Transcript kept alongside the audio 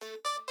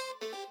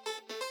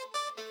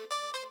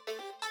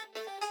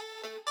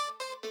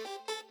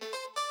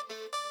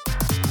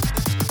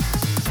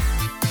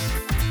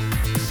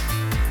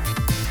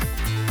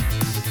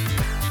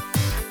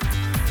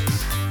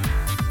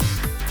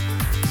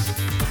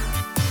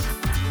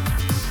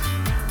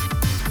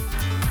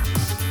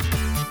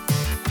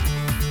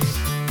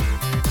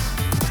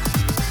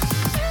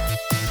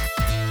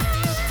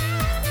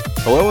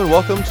Hello and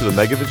welcome to the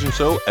Megavision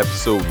Show,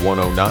 episode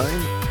 109.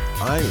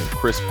 I am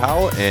Chris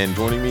Powell, and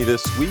joining me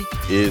this week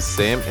is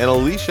Sam and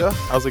Alicia.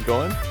 How's it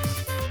going?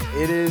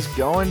 It is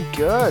going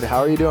good. How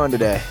are you doing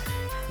today?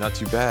 Not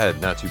too bad,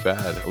 not too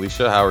bad.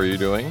 Alicia, how are you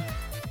doing?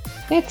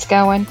 It's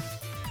going.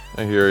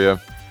 I hear you.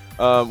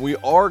 We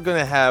are going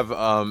to have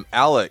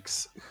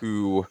Alex,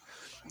 who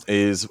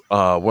is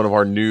one of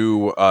our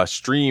new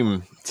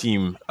stream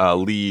team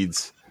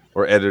leads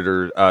or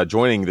editor,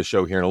 joining the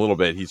show here in a little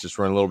bit. He's just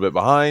running a little bit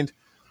behind.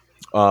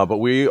 But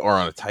we are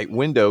on a tight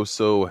window,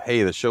 so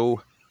hey, the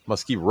show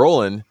must keep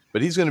rolling.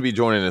 But he's going to be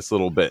joining us a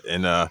little bit,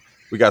 and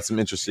we got some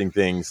interesting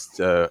things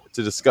to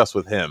discuss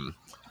with him.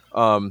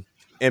 And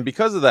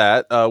because of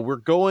that, we're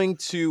going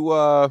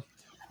to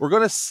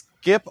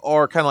skip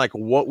our kind of like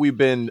what we've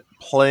been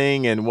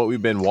playing and what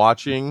we've been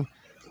watching.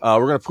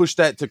 We're going to push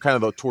that to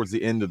kind of towards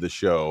the end of the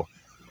show.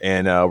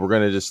 And we're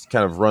going to just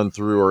kind of run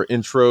through our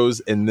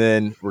intros, and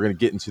then we're going to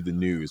get into the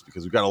news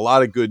because we've got a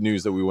lot of good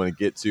news that we want to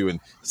get to.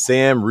 And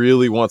Sam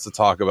really wants to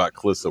talk about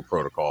Callisto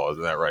Protocol.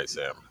 Isn't that right,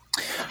 Sam?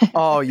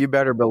 Oh, you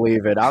better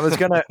believe it. I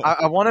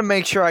want to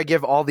make sure I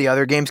give all the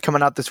other games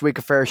coming out this week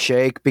a fair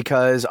shake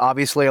because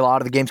obviously a lot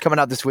of the games coming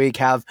out this week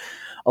have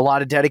a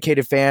lot of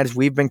dedicated fans.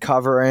 We've been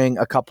covering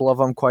a couple of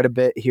them quite a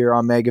bit here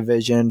on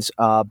Megavisions.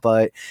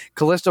 But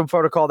Callisto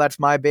Protocol, that's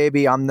my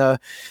baby. I'm the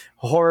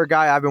horror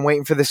guy. I've been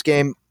waiting for this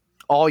game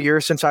all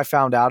year since I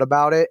found out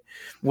about it,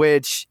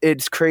 which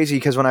it's crazy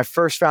because when I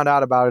first found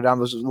out about it, I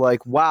was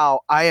like,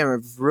 wow, I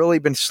have really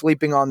been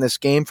sleeping on this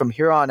game. From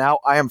here on out,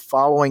 I am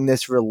following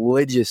this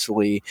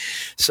religiously.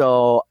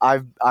 So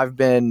I've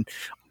been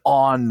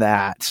on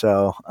that.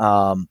 So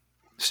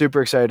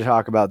super excited to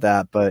talk about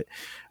that. But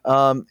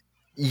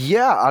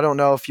yeah, I don't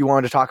know if you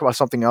wanted to talk about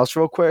something else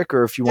real quick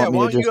or if you want me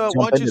to just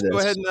jump into this. Go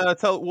ahead and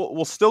tell.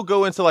 We'll still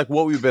go into like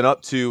what we've been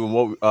up to and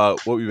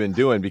what we've been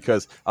doing,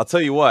 because I'll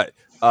tell you what.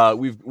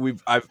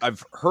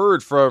 I've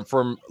heard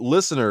from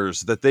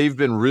listeners that they've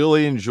been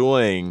really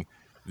enjoying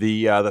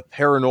the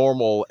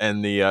paranormal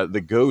and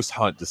the ghost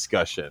hunt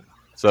discussion.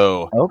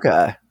 So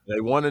okay, they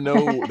want to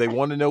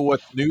know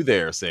what's new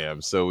there,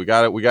 Sam. So we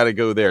got to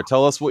go there.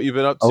 Tell us what you've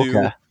been up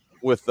to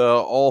with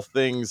all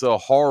things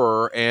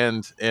horror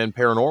and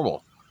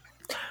paranormal.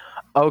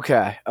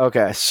 Okay.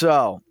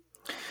 So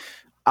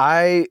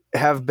I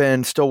have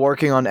been still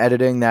working on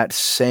editing that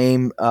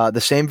the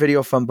same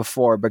video from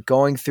before, but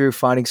going through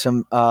finding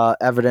some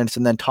evidence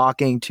and then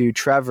talking to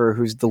Trevor,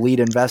 who's the lead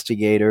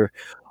investigator.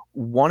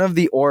 One of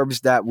the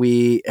orbs that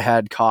we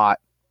had caught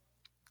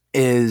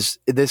this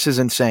is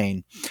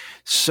insane.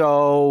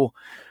 So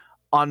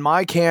on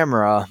my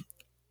camera,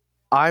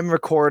 I'm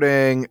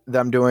recording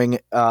them doing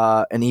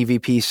an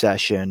EVP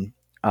session,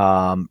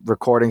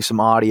 recording some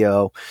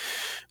audio.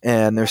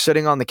 And they're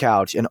sitting on the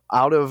couch, and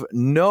out of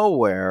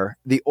nowhere,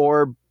 the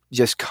orb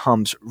just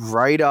comes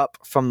right up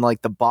from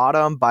like the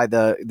bottom by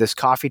this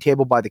coffee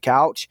table by the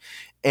couch,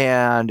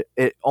 and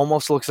it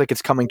almost looks like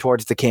it's coming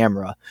towards the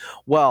camera.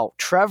 Well,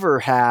 Trevor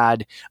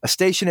had a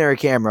stationary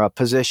camera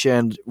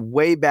positioned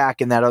way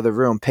back in that other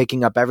room,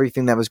 picking up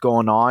everything that was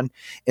going on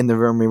in the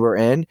room we were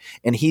in,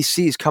 and he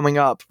sees coming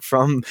up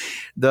from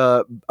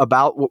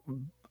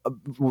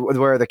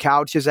where the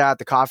couch is at,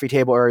 the coffee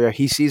table area,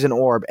 he sees an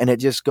orb, and it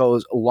just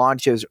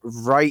launches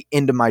right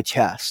into my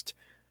chest.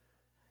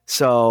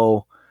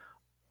 So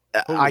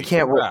I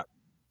can't.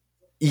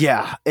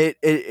 Yeah,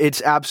 it's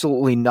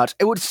absolutely nuts.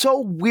 It was so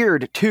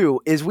weird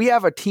too. Is we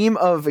have a team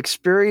of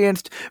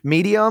experienced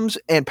mediums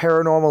and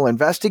paranormal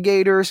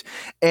investigators,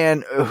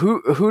 and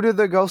who do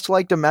the ghosts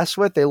like to mess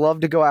with? They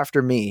love to go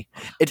after me.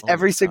 It's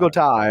every single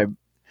time.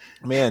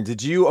 Man,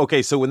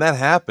 so when that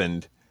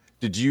happened,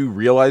 did you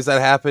realize that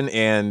happened?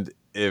 And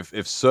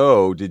if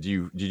so, did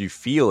you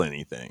feel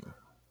anything?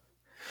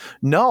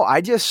 No, I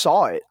just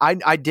saw it.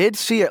 I did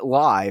see it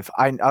live.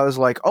 I was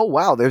like, oh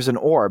wow, there's an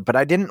orb, but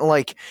I didn't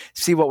like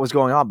see what was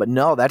going on. But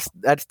no,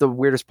 that's the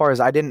weirdest part is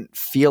I didn't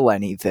feel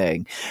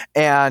anything.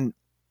 And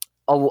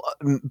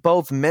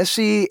both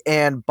Missy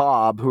and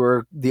Bob, who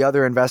are the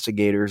other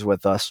investigators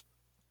with us,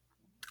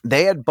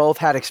 they had both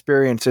had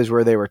experiences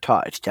where they were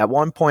touched. At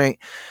one point,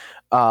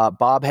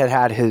 Bob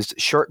had his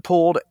shirt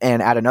pulled,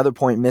 and at another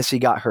point, Missy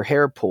got her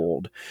hair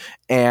pulled.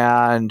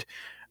 And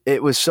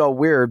it was so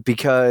weird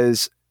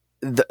because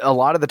a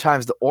lot of the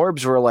times the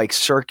orbs were like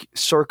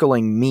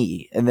circling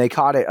me, and they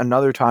caught it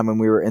another time when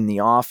we were in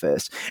the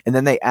office. And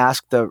then they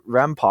asked the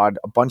REM pod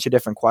a bunch of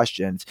different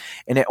questions,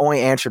 and it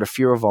only answered a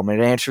few of them. It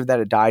answered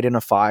that it died in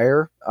a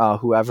fire.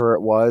 Whoever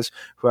it was,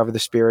 whoever the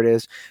spirit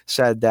is,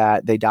 said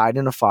that they died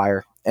in a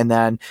fire. And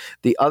then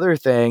the other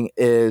thing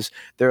is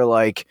they're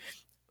like,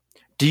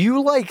 do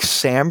you like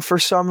Sam for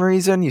some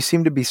reason? You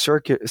seem to be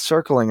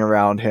circling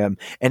around him.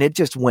 And it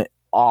just went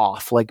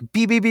off like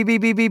beep, beep, beep,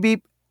 beep, beep, beep,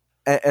 beep.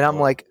 And I'm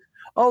like,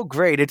 oh,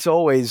 great. It's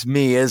always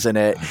me, isn't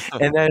it?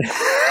 And then,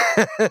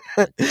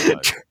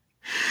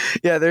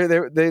 yeah,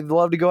 they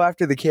love to go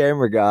after the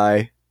camera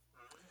guy.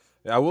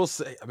 I will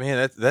say,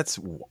 man, that's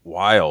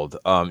wild.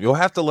 You'll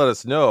have to let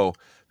us know,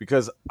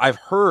 because I've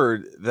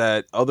heard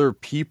that other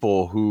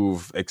people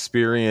who've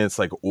experienced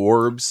like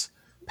orbs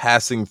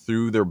passing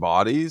through their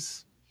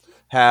bodies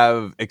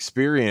have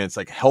experienced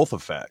like health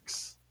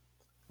effects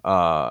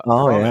Oh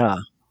from it. yeah.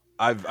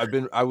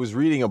 I was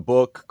reading a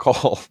book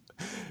called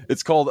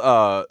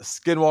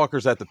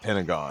Skinwalkers at the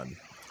Pentagon.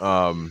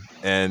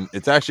 And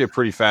it's actually a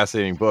pretty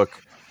fascinating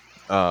book.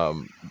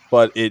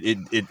 But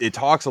it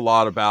talks a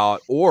lot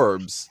about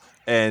orbs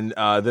and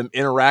them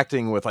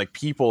interacting with like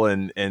people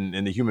and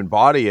the human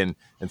body and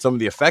some of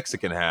the effects it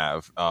can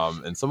have.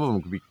 And some of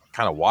them can be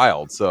kind of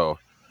wild. So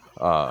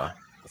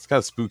it's kind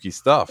of spooky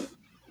stuff. If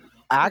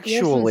you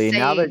have some Actually,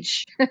 now that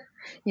sage,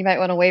 you might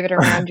want to wave it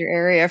around your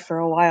area for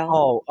a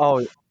while.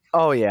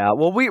 oh yeah.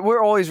 Well,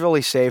 we're always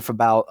really safe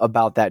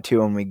about that too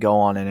when we go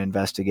on an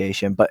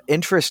investigation. But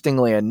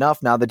interestingly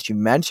enough, now that you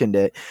mentioned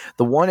it,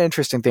 the one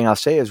interesting thing I'll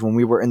say is when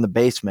we were in the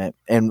basement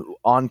and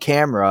on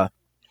camera,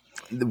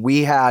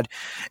 we had,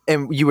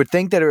 and you would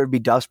think that it would be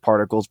dust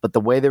particles, but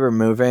the way they were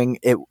moving,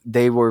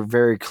 they were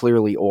very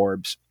clearly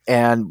orbs,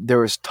 and there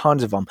was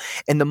tons of them.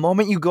 And the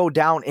moment you go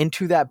down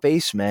into that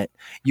basement,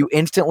 you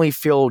instantly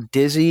feel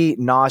dizzy,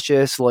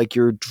 nauseous, like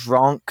you're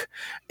drunk,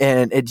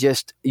 and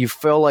you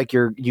feel like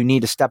you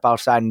need to step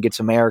outside and get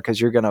some air because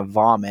you're gonna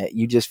vomit.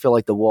 You just feel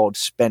like the world's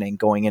spinning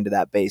going into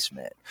that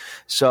basement.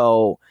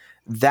 So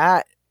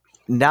that,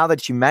 now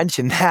that you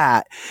mentioned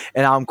that,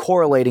 and I'm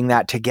correlating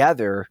that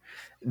together,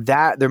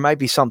 that there might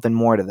be something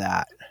more to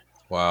that.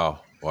 Wow.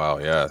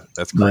 Yeah,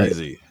 that's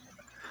crazy.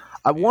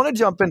 I want to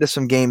jump into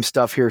some game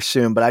stuff here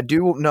soon, but I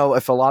do know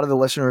if a lot of the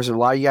listeners, a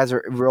lot of you guys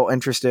are real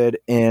interested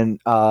in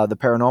the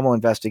paranormal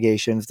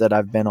investigations that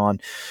I've been on.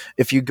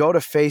 If you go to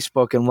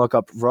Facebook and look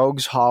up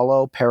Rogues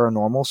Hollow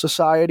Paranormal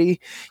Society,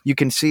 you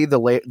can see the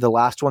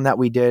last one that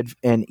we did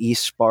in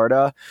East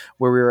Sparta,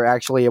 where we were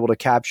actually able to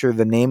capture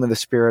the name of the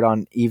spirit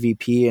on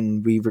EVP,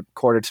 and we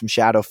recorded some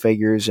shadow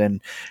figures and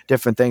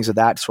different things of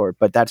that sort.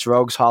 But that's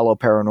Rogues Hollow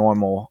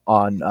Paranormal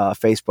on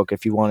Facebook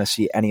if you want to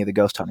see any of the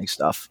ghost hunting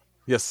stuff.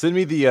 Yeah, send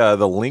me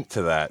the link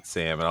to that,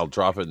 Sam, and I'll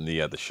drop it in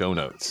the show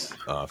notes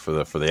for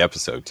the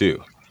episode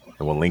too,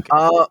 and we'll link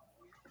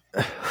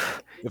it.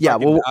 Yeah,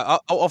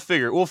 I'll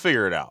figure. We'll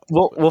figure it out.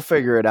 We'll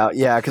figure it out.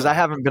 Yeah, because I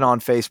haven't been on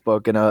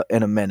Facebook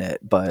in a minute,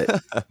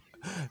 but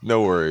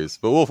no worries.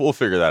 But we'll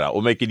figure that out.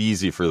 We'll make it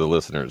easy for the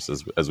listeners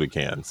as we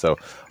can. So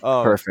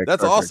perfect.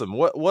 That's awesome.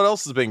 What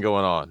else has been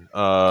going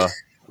on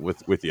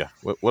with you?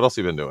 What else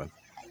have you been doing?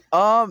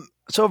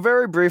 So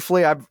very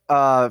briefly,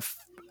 I've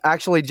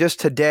actually just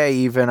today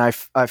even I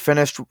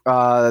finished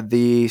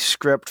the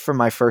script for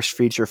my first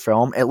feature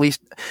film, at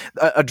least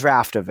a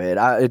draft of it.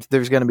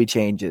 There's going to be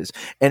changes,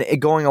 and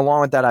going along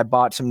with that, I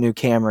bought some new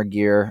camera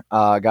gear.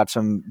 Got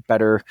some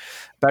better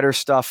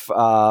stuff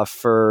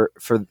for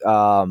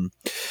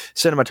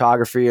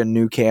cinematography, a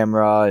new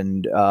camera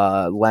and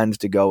lens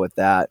to go with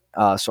that.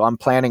 So I'm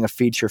planning a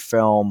feature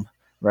film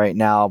right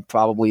now,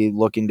 probably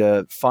looking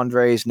to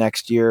fundraise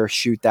next year,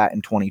 shoot that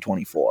in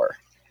 2024.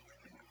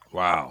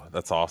 Wow,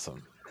 that's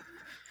awesome.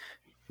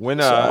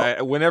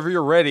 Whenever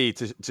you're ready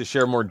to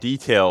share more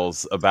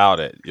details about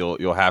it,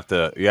 you'll have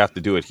to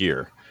do it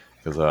here,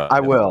 because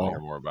I will hear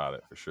more about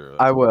it for sure.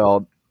 I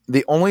will.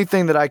 The only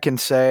thing that I can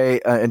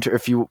say,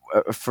 if you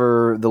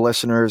for the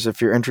listeners,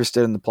 if you're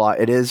interested in the plot,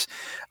 it is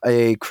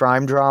a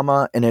crime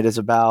drama, and it is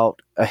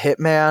about a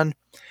hitman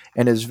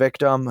and his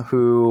victim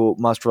who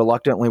must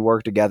reluctantly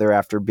work together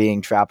after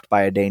being trapped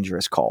by a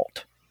dangerous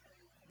cult.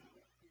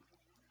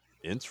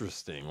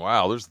 Interesting.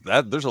 Wow,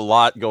 there's a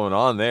lot going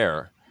on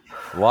there.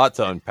 A lot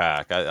to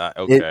unpack.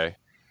 Okay.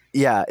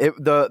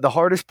 The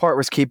hardest part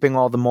was keeping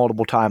all the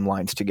multiple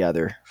timelines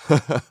together.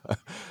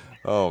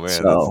 Oh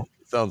man,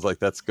 sounds like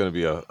that's going to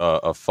be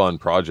a fun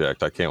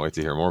project. I can't wait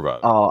to hear more about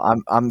it.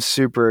 Oh, I'm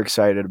super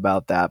excited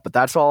about that. But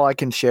that's all I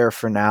can share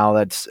for now.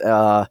 That's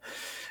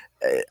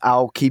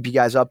I'll keep you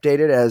guys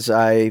updated as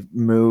I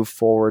move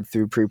forward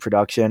through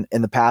pre-production.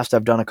 In the past,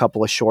 I've done a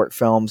couple of short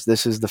films.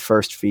 This is the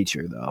first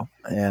feature though,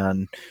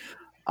 and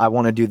I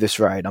want to do this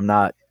right.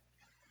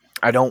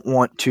 I don't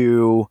want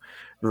to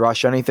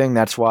rush anything.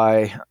 That's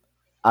why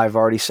I've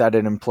already set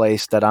it in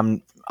place that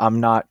I'm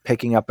not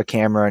picking up a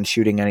camera and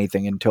shooting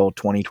anything until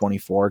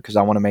 2024, because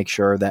I want to make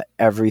sure that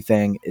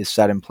everything is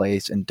set in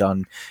place and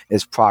done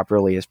as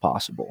properly as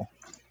possible.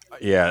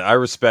 Yeah, I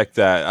respect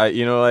that.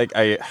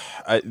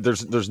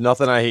 There's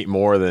nothing I hate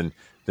more than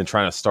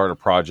trying to start a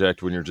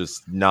project when you're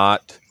just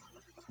not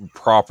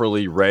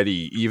properly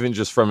ready, even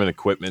just from an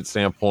equipment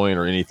standpoint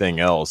or anything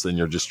else, and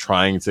you're just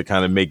trying to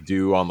kind of make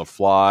do on the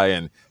fly,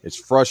 and it's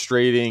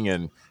frustrating,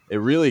 and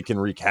it really can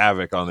wreak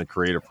havoc on the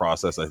creative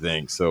process, I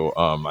think. So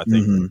I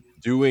think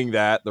doing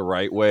that the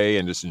right way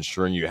and just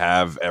ensuring you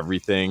have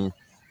everything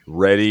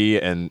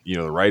ready and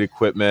the right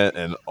equipment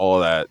and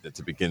all of that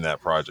to begin that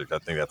project, I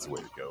think that's the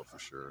way to go for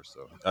sure.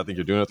 So I think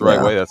you're doing it the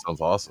right way. That sounds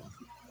awesome.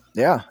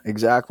 Yeah,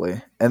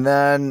 exactly. And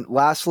then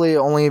lastly,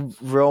 only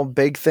real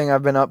big thing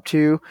I've been up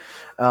to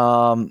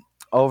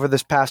over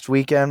this past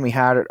weekend, we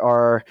had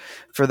for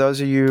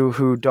those of you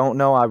who don't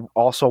know, I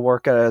also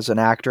work as an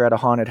actor at a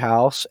haunted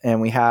house,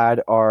 and we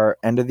had our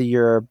end of the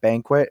year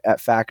banquet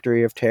at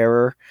Factory of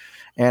Terror,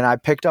 and I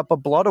picked up a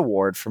Blood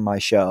Award for my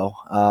show.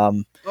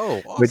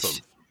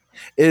 Awesome.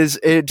 is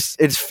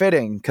it's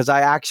fitting because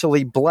I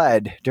actually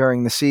bled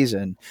during the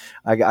season.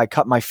 I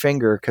cut my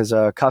finger because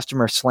a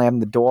customer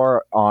slammed the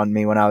door on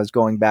me when I was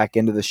going back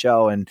into the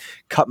show and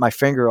cut my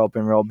finger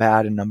open real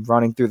bad, and I'm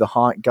running through the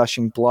haunt,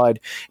 gushing blood,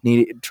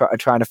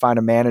 trying to find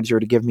a manager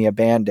to give me a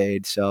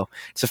Band-Aid. So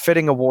it's a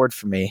fitting award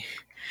for me.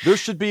 There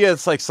should be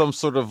some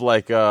sort of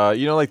like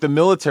the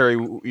military.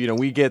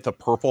 We get the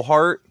Purple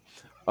Heart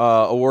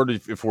award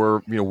if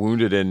we're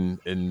wounded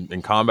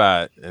in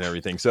combat and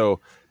everything. So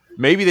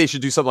maybe they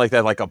should do something like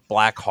that, like a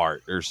Black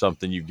Heart or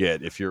something you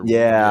get if you're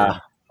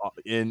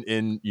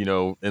in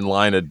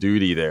line of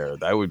duty there.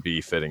 That would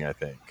be fitting, I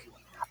think.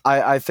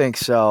 I think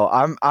so.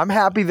 I'm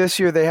happy this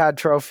year they had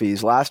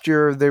trophies. Last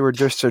year they were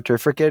just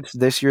certificates.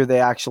 This year they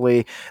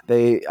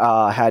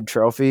had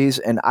trophies,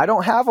 and I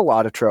don't have a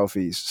lot of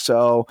trophies.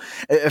 So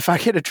if I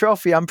get a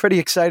trophy, I'm pretty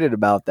excited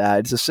about that.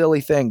 It's a silly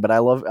thing, but I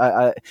love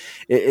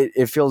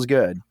it feels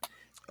good.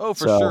 Oh,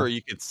 for sure.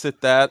 You could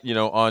sit that,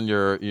 on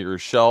your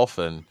shelf,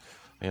 and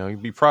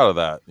you'd be proud of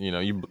that.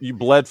 You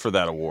bled for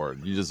that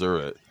award. You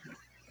deserve it.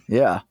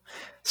 Yeah.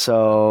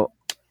 So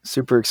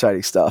super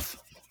exciting stuff.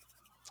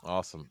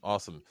 Awesome.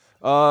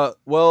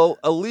 Well,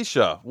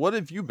 Alicia, what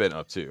have you been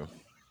up to?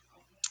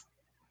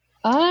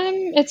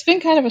 It's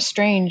been kind of a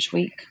strange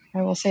week.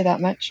 I will say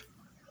that much.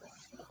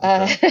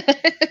 Okay.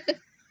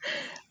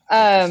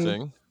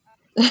 Interesting.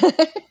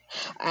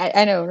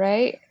 I know,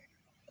 right?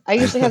 I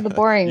usually have the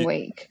boring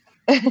week.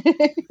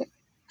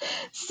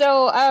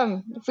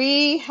 So,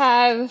 we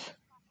have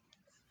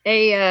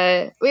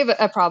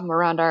a problem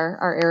around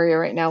our area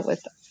right now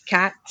with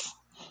cats.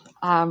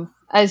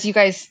 As you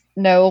guys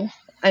know,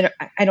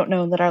 I don't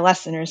know that our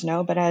listeners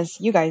know, but as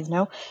you guys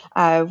know,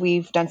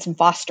 we've done some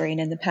fostering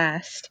in the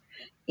past.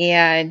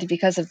 And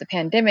because of the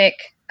pandemic,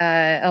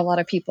 a lot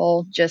of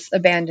people just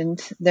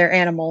abandoned their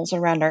animals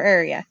around our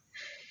area.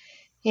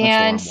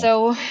 And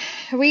so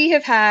we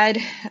have had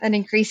an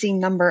increasing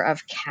number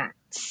of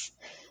cats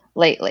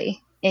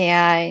lately.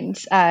 And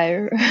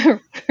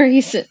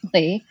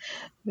recently,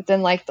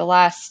 within like the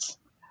last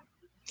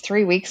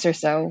 3 weeks or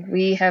so,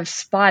 we have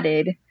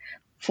spotted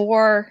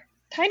 4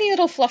 tiny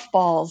little fluff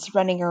balls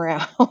running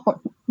around.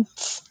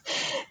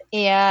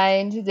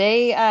 And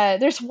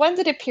there's one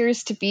that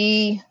appears to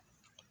be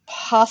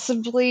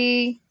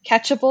possibly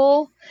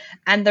catchable,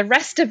 and the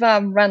rest of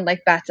them run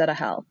like bats out of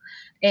hell.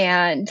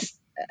 And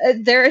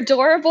they're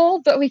adorable,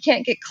 but we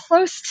can't get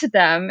close to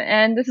them.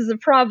 And this is a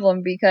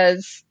problem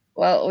because,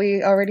 well,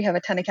 we already have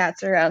a ton of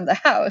cats around the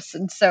house.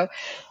 And so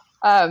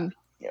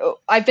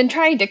I've been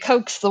trying to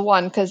coax the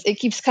one because it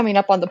keeps coming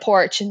up on the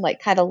porch and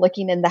like kind of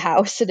looking in the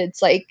house. And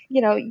it's like,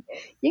 you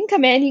can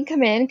come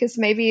in because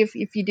maybe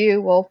if you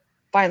do, we'll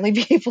finally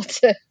be able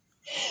to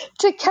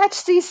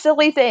catch these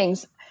silly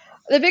things.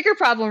 The bigger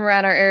problem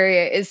around our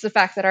area is the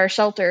fact that our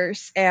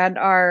shelters and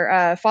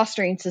our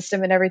fostering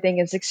system and everything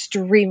is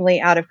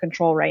extremely out of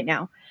control right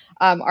now.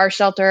 Our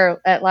shelter,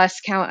 at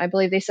last count, I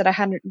believe they said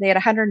they had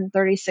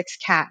 136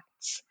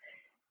 cats.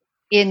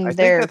 I think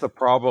that's a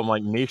problem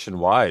like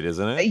nationwide,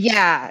 isn't it?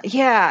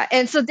 Yeah.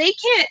 And so they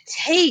can't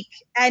take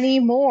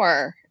any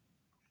more.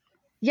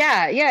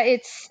 Yeah,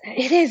 it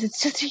is.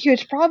 It's just a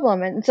huge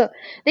problem. And so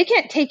they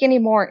can't take any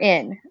more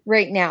in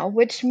right now,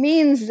 which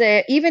means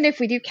that even if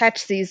we do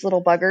catch these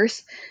little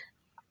buggers,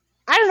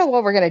 I don't know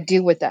what we're going to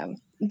do with them.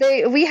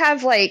 We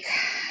have like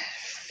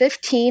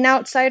 15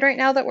 outside right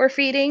now that we're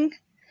feeding,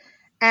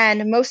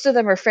 and most of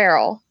them are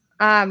feral.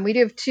 We do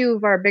have 2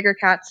 of our bigger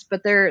cats,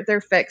 but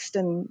they're fixed,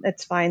 and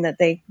it's fine that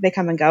they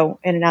come and go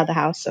in and out of the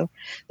house, so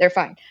they're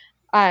fine.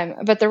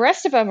 But the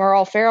rest of them are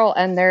all feral,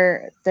 and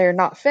they're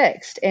not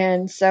fixed,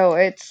 and so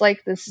it's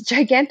like this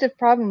gigantic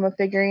problem of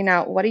figuring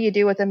out what do you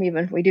do with them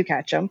even if we do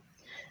catch them.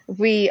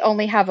 We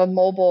only have a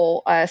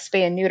mobile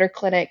spay and neuter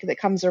clinic that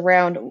comes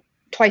around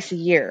twice a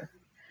year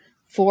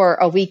for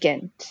a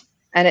weekend,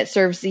 and it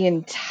serves the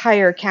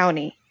entire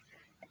county,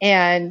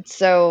 and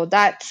so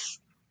that's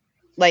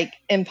like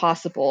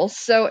impossible.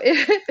 So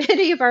if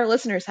any of our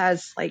listeners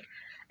has like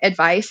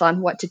advice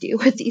on what to do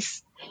with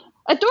these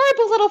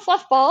adorable little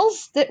fluff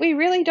balls that we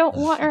really don't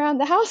want around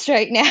the house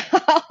right now,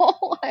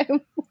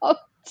 I'm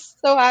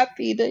so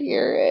happy to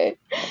hear it.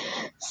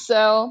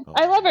 So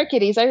I love our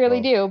kitties, I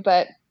really do,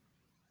 but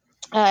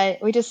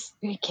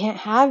we can't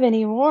have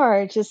any more.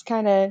 It's just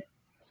kind of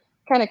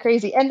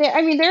crazy. And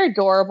they're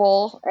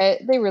adorable.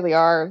 They really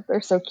are.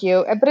 They're so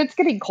cute. But it's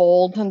getting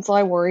cold, and so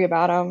I worry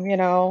about them.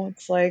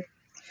 It's like.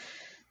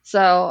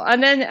 So,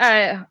 and then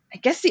I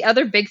guess the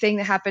other big thing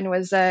that happened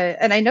was,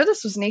 and I know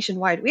this was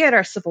nationwide, we had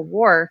our Civil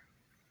War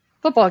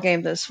football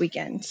game this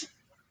weekend.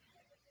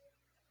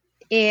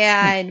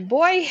 And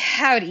boy,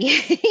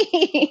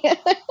 howdy.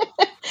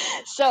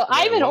 So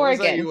I'm in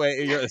Oregon.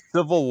 You're a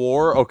Civil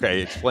War?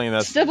 Okay, explain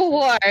that. Civil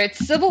War. It's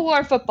Civil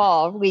War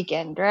football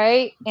weekend,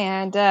 right?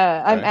 And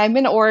I'm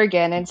in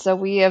Oregon, and so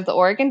we have the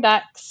Oregon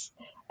Ducks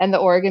and the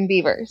Oregon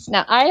Beavers.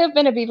 Now, I have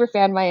been a Beaver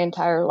fan my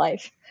entire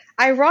life.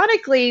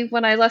 Ironically,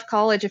 when I left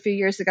college a few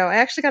years ago, I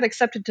actually got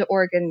accepted to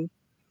Oregon,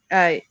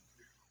 the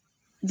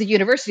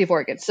University of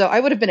Oregon. So I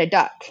would have been a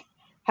Duck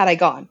had I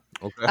gone.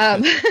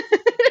 Okay.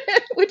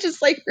 Which which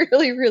is like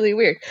really, really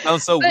weird.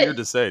 Sounds so weird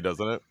to say,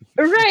 doesn't it?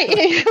 Right.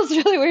 It feels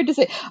really weird to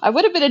say. I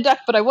would have been a duck,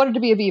 but I wanted to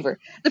be a beaver.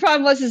 The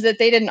problem is that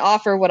they didn't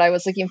offer what I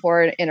was looking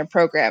for in a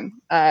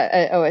program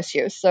at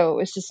OSU. So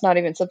it's just not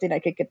even something I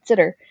could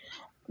consider.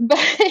 But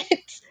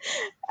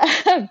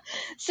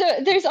so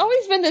there's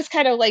always been this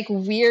kind of like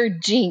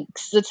weird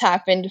jinx that's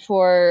happened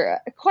for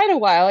quite a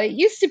while. It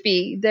used to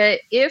be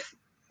that if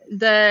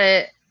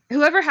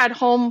whoever had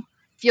home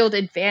field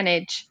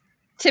advantage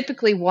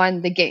typically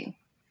won the game.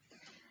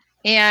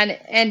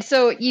 And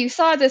so you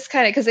saw this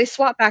kind of, because they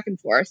swap back and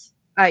forth,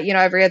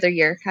 every other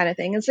year kind of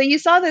thing. And so you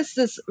saw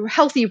this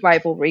healthy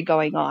rivalry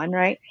going on,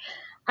 right?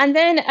 And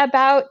then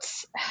about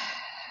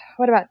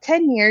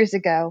 10 years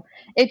ago,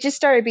 it just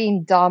started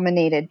being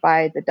dominated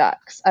by the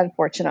Ducks,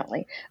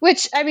 unfortunately.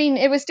 Which, I mean,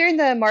 it was during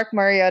the Mark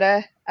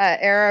Mariota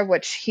era,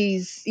 which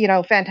he's,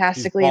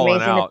 fantastically he's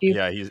amazing. Out.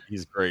 Yeah,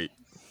 he's great.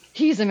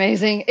 He's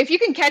amazing. If you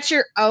can catch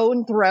your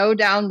own throw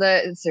down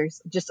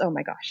just, oh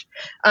my gosh.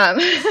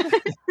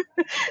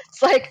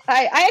 It's like,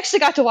 I actually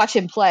got to watch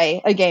him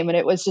play a game, and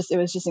it was just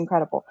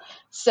incredible.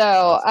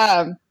 So,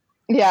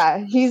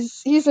 yeah,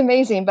 he's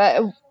amazing.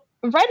 But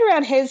right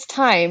around his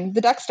time, the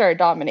Ducks started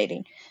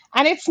dominating.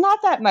 And it's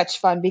not that much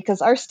fun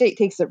because our state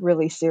takes it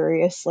really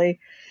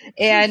seriously.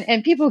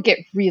 And people get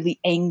really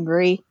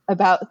angry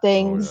about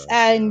things.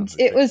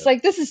 It was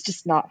like, this is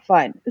just not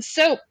fun.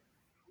 So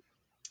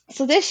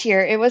this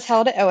year it was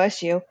held at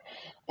OSU,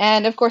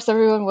 and of course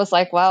everyone was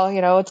like, well,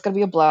 it's going to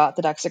be a blowout.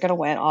 The Ducks are going to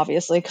win,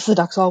 obviously, because the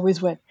Ducks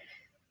always win.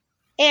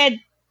 And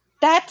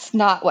that's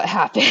not what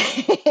happened.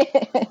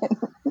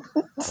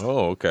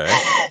 Oh, okay.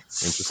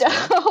 So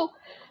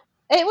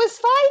it was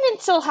fine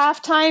until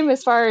halftime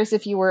as far as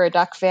if you were a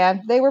Duck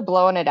fan. They were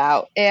blowing it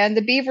out, and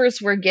the Beavers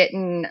were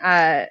getting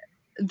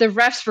the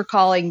refs were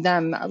calling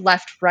them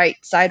left, right,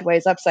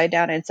 sideways, upside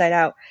down, inside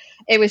out.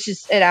 It was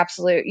just an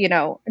absolute,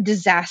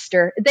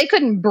 disaster. They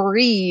couldn't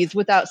breathe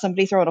without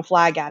somebody throwing a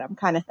flag at them,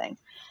 kind of thing.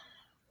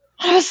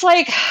 I was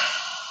like,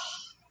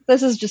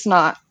 this is just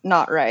not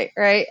right,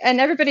 right? And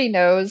everybody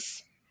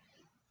knows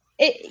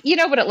it. You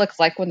know what it looks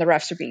like when the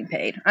refs are being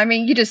paid. I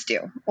mean, you just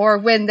do. Or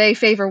when they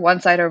favor one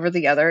side over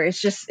the other.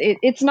 It's just,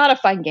 it's not a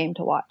fun game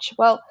to watch.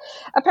 Well,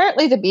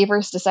 apparently the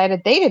Beavers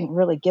decided they didn't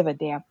really give a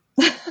damn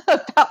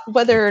about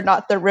whether or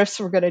not the refs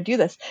were going to do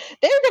this.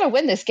 They were going to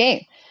win this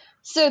game.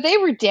 So they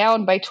were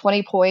down by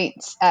 20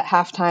 points at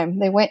halftime.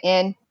 They went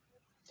in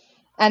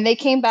and they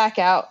came back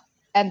out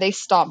and they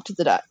stomped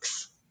the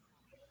Ducks.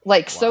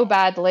 So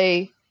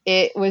badly.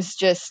 It was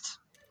just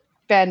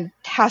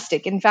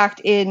fantastic. In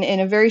fact, in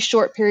a very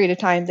short period of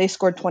time, they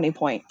scored 20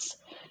 points.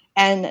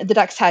 And the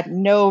Ducks had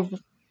no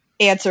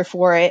answer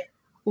for it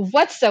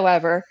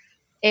whatsoever.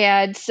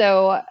 And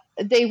so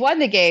they won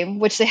the game,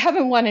 which they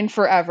haven't won in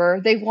forever.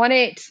 They won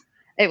it.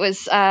 It was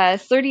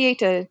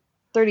 38-31,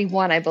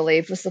 I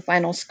believe, was the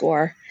final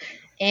score.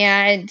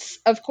 And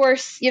of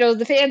course,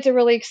 the fans are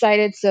really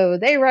excited, so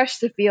they rush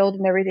the field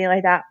and everything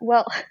like that.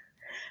 Well,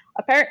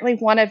 apparently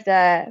one of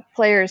the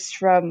players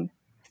from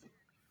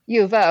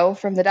U of O,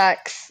 from the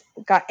Ducks,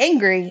 got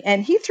angry,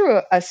 and he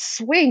threw a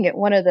swing at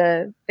one of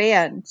the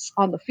fans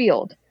on the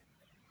field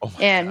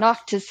and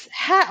knocked his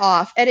hat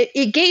off. And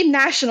it gained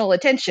national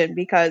attention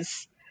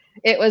because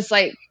it was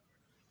like,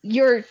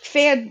 your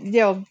fan,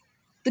 the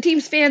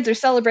team's fans are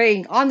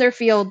celebrating on their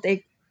field.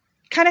 They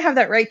kind of have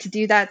that right to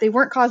do that. They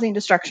weren't causing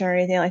destruction or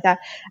anything like that.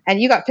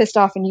 And you got pissed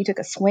off and you took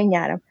a swing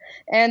at him.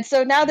 And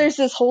so now there's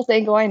this whole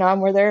thing going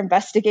on where they're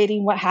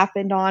investigating what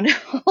happened on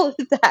all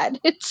of that.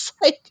 It's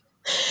like,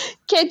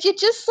 can you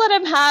just let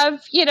him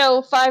have,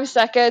 5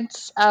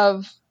 seconds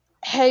of,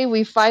 hey,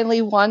 we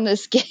finally won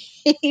this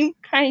game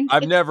kind of?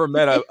 I've never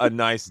met a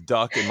nice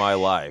duck in my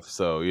life.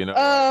 So, that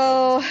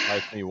doesn't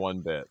like me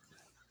one bit.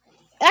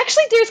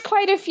 Actually, there's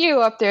quite a few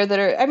up there that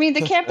are,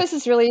 the campus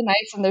is really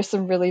nice and there's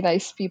some really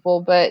nice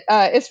people. But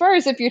as far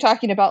as if you're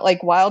talking about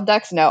like wild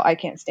ducks, no, I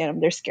can't stand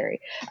them. They're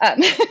scary.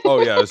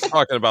 Oh, yeah. I was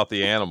talking about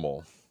the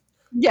animal.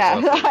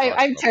 Yeah,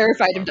 I'm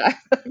terrified of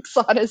ducks,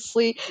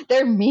 honestly.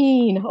 They're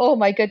mean. Oh,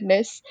 my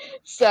goodness.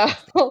 So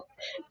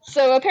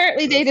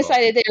apparently they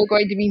decided they were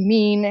going to be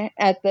mean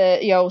at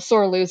the,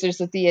 sore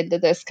losers at the end of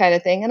this kind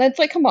of thing. And it's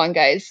like, come on,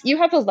 guys. You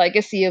have a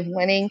legacy of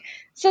winning.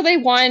 So they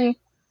won,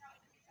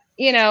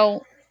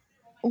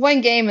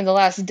 one game in the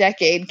last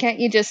decade. Can't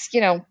you just,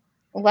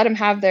 let them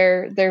have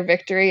their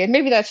victory? And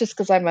maybe that's just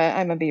because I'm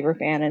a Beaver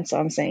fan, and so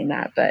I'm saying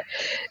that. But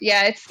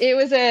yeah, it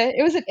was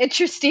an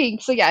interesting.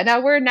 So yeah,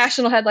 now we're in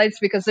national headlines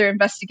because they're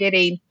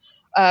investigating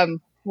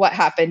what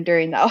happened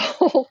during that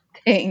whole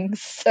thing.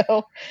 So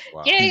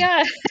wow.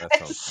 Yeah. That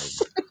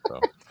sounds crazy. So,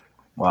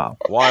 Wow,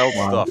 wild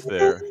stuff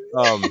there.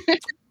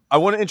 I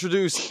want to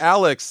introduce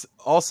Alex.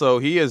 Also,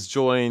 he has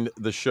joined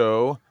the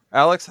show.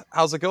 Alex,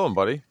 how's it going,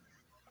 buddy?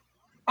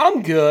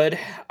 I'm good.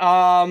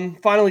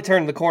 Finally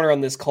turned the corner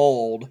on this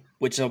cold,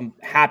 which I'm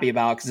happy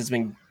about because it's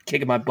been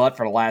kicking my butt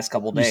for the last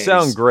couple of days. You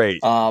sound great.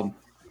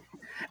 I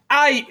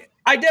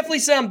definitely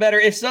sound better.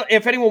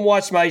 If anyone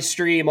watched my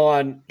stream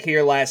on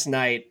here last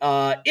night,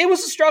 it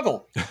was a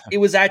struggle. It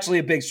was actually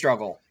a big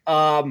struggle.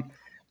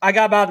 I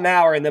got about an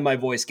hour and then my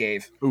voice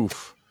gave.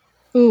 Oof.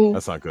 Ooh.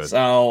 That's not good.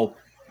 So,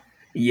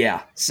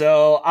 yeah.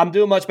 So I'm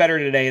doing much better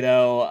today,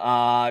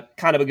 though.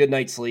 Kind of a good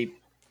night's sleep.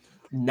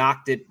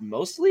 Knocked it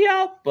mostly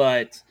out,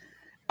 but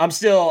I'm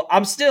still,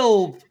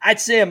 I'd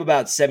say I'm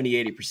about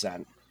 70,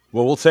 80%.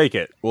 Well, we'll take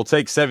it. We'll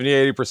take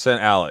 70, 80%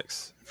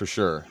 Alex for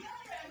sure.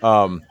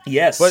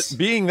 Yes. But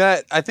being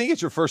that I think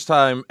it's your first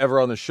time ever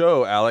on the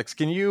show, Alex,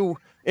 can you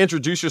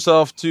introduce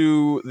yourself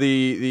to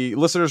the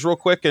listeners real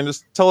quick and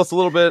just tell us a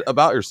little bit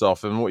about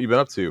yourself and what you've been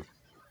up to?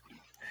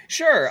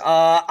 Sure.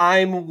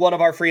 I'm one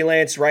of our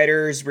freelance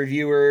writers,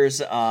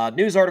 reviewers,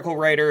 news article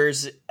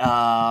writers,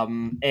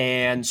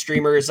 and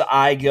streamers.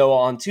 I go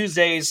on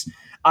Tuesdays.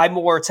 I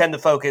more tend to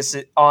focus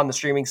on the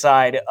streaming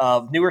side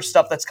of newer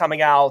stuff that's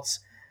coming out.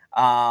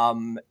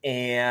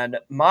 And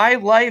my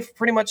life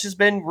pretty much has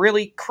been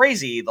really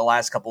crazy the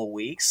last couple of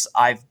weeks.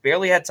 I've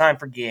barely had time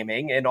for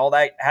gaming, and all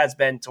that has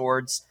been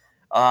towards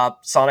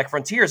Sonic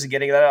Frontiers and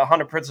getting that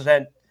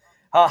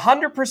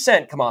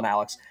 100%, come on,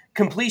 Alex,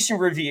 completion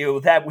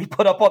review that we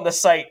put up on the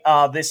site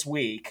this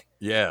week.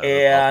 Yeah.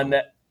 And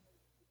awesome.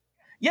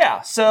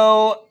 Yeah,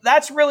 so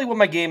that's really what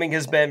my gaming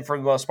has been for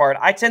the most part.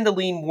 I tend to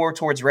lean more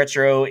towards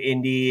retro,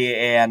 indie,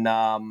 and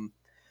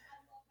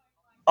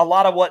a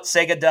lot of what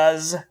Sega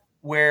does,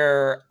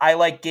 where I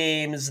like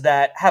games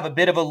that have a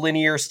bit of a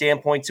linear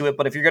standpoint to it,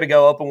 but if you're going to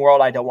go open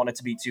world, I don't want it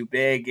to be too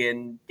big,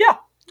 and yeah.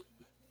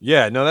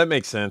 Yeah, no, that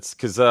makes sense,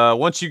 because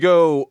once you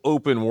go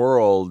open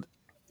world,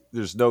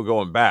 there's no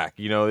going back.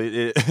 You know,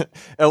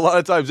 a lot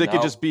of times it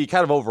could just be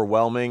kind of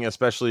overwhelming,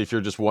 especially if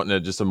you're just wanting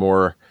a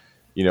more,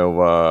 you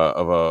know,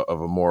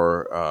 of a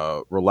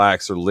more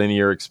relaxed or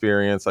linear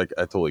experience. I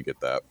totally get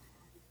that.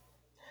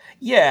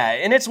 Yeah,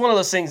 and it's one of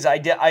those things I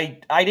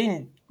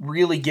didn't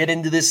really get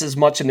into this as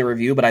much in the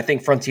review, but I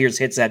think Frontiers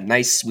hits that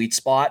nice sweet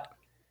spot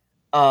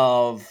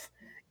of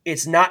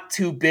it's not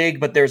too big,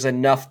 but there's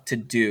enough to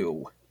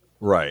do.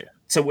 Right.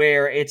 To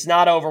where it's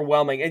not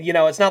overwhelming. And, you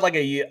know, it's not like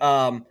the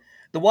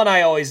one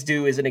I always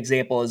do as an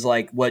example is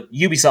like what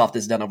Ubisoft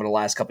has done over the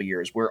last couple of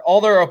years, where all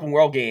their open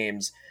world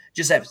games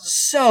just have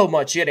so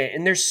much in it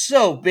and they're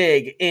so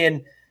big.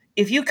 And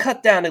if you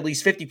cut down at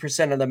least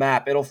 50% of the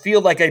map, it'll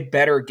feel like a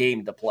better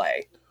game to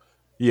play.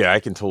 Yeah, I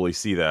can totally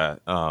see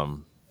that.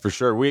 For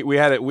sure. We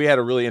had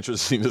a really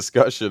interesting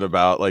discussion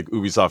about like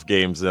Ubisoft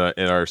games in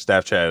our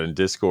staff chat and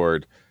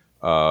Discord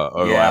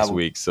over the last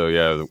week. So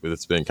yeah,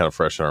 it's been kind of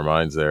fresh in our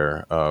minds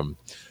there.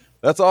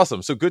 That's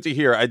awesome. So good to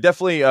hear. I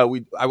definitely I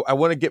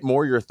want to get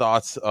more of your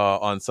thoughts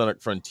on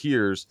Sonic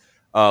Frontiers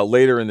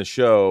later in the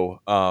show.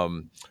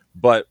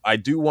 But I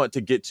do want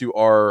to get to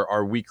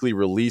our weekly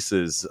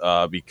releases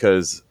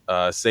because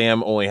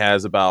Sam only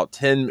has about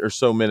 10 or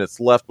so minutes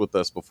left with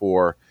us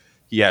before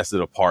he has to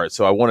depart.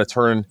 So I want to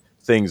turn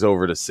things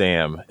over to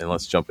Sam and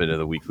let's jump into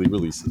the weekly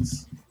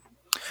releases.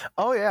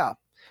 Oh yeah.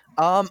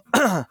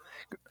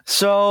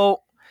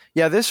 So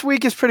yeah, this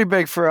week is pretty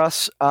big for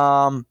us.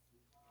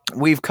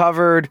 We've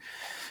covered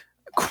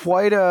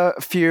quite a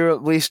few,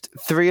 at least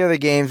 3 of the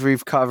games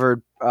we've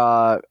covered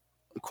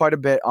quite a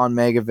bit on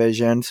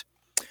Megavisions.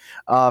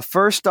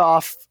 First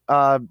off,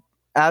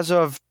 as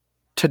of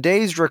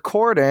today's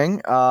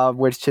recording,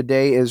 which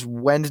today is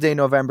Wednesday,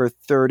 November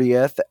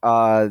 30th,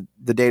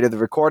 the date of the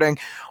recording,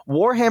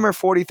 Warhammer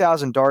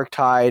 40,000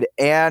 Darktide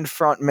and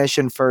Front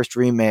Mission First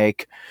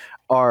Remake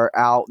are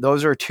out.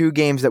 Those are 2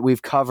 games that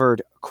we've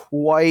covered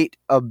quite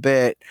a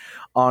bit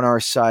on our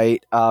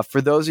site.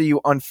 For those of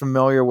you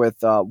unfamiliar with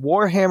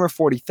Warhammer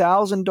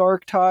 40,000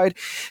 Darktide,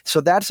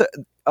 so that's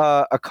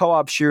a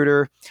co-op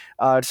shooter.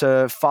 It's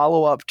a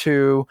follow-up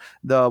to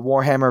the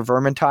Warhammer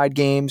Vermintide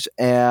games,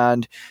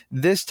 and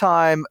this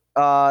time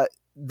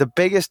the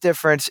biggest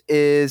difference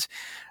is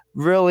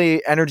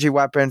really energy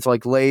weapons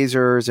like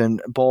lasers and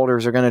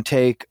bolters are going to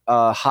take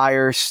a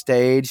higher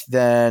stage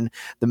than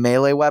the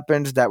melee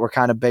weapons that were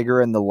kind of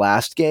bigger in the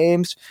last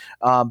games.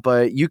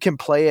 But you can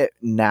play it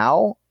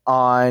now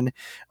on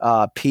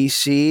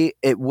PC.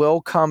 It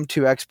will come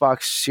to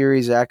Xbox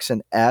Series X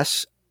and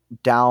S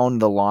down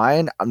the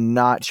line. I'm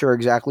not sure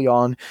exactly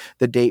on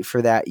the date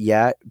for that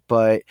yet,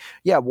 but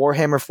yeah,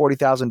 Warhammer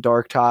 40,000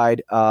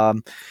 Darktide,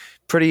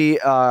 pretty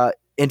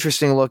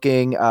interesting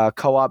looking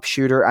co-op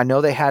shooter. I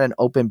know they had an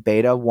open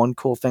beta. One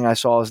cool thing I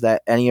saw is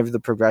that any of the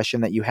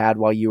progression that you had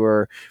while you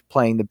were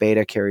playing the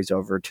beta carries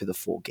over to the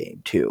full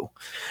game too.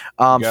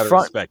 You gotta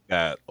respect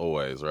that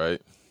always,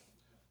 right?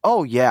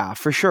 Oh yeah,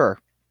 for sure.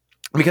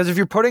 Because if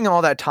you're putting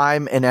all that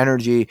time and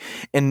energy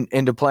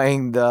into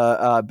playing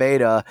the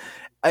beta,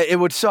 it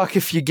would suck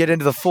if you get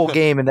into the full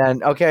game and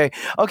then okay,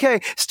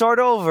 start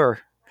over.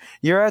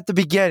 You're at the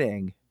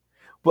beginning.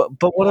 But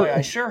what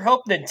I sure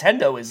hope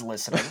Nintendo is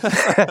listening.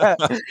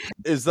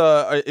 Is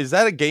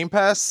that a Game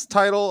Pass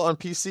title on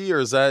PC or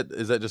is that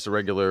just a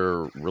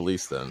regular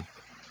release then?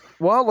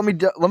 Well,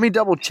 let me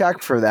double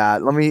check for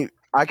that.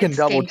 I can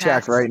double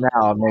check right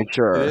now and make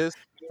sure. It is.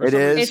 It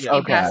is? It's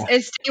Game Pass.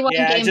 It's Day 1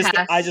 Game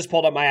Pass. I just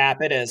pulled up my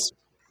app. It is.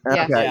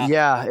 Yeah. Okay,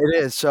 yeah, it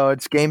is. So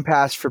it's Game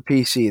Pass for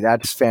PC.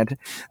 That's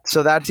fantastic.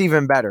 So that's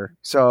even better.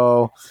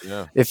 So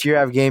Yeah. if you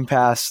have Game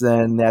Pass,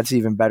 then that's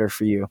even better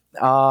for you.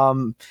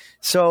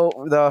 So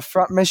the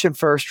Front Mission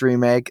First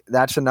remake,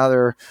 that's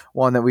another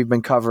one that we've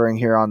been covering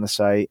here on the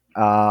site.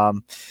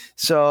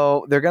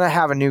 So they're gonna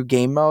have a new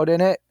game mode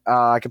in it.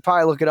 I could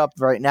probably look it up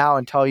right now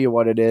and tell you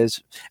what it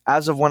is.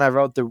 As of when I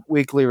wrote the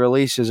weekly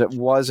releases, it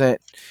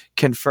wasn't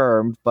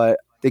confirmed, but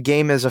the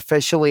game is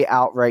officially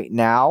out right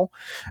now.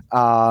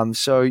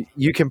 So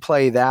you can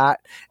play that.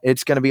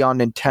 It's going to be on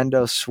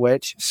Nintendo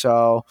Switch.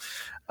 So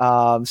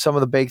some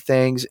of the big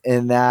things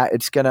in that,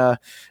 it's going to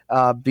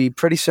be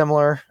pretty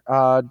similar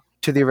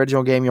to the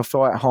original game. You'll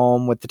feel at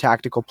home with the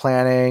tactical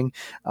planning,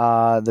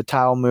 the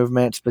tile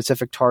movement,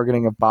 specific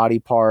targeting of body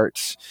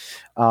parts.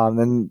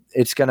 And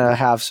it's going to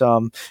have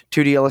some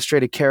 2D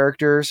illustrated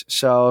characters.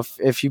 So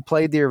if you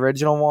played the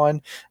original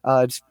one,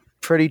 it's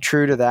pretty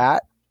true to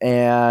that.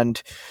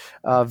 And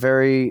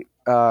very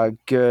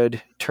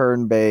good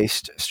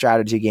turn-based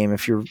strategy game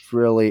if you're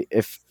really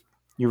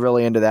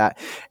into that,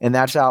 and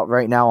that's out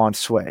right now on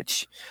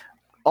Switch.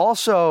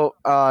 Also,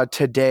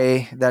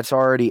 today that's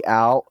already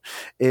out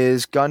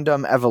is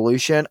Gundam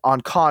Evolution on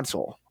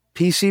console.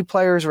 PC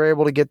players were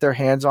able to get their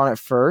hands on it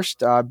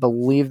first. I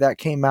believe that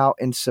came out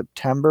in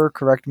September.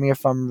 Correct me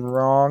if I'm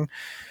wrong.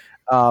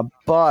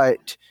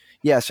 But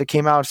yes, it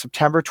came out on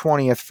September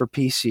 20th for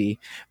PC.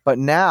 But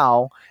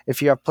now,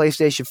 if you have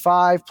PlayStation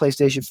 5,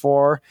 PlayStation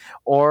 4,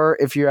 or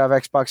if you have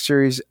Xbox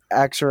Series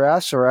X or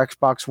S or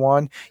Xbox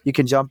One, you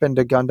can jump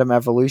into Gundam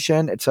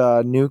Evolution. It's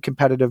a new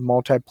competitive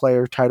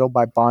multiplayer title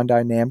by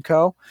Bandai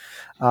Namco.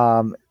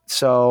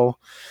 So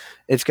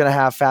it's going to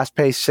have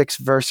fast-paced 6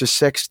 versus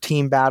 6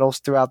 team battles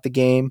throughout the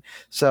game.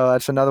 So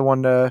that's another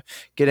one to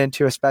get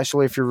into,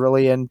 especially if you're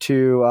really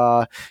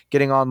into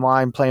getting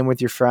online, playing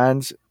with your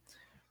friends.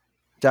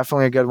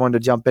 Definitely a good one to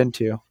jump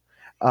into.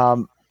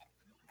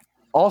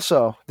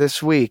 Also,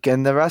 this week,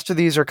 and the rest of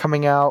these are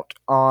coming out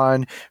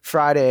on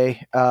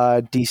Friday,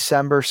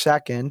 December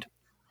 2nd,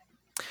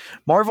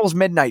 Marvel's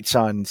Midnight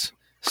Suns.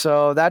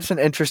 So that's an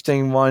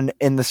interesting one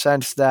in the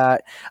sense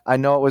that I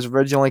know it was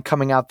originally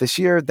coming out this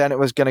year, then it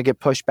was going to get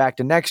pushed back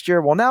to next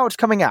year. Well, now it's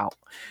coming out,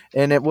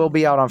 and it will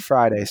be out on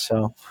Friday.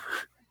 So,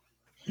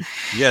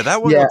 yeah,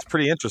 that one looks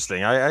pretty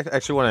interesting. I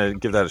actually want to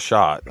give that a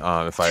shot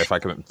if I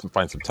can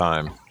find some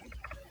time.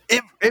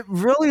 It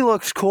really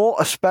looks cool,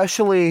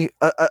 especially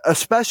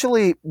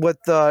with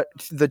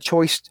the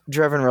choice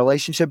driven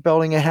relationship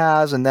building it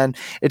has, and then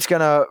it's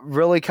gonna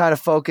really kind of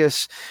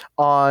focus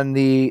on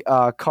the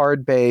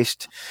card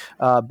based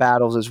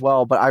battles as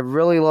well. But I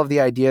really love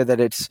the idea that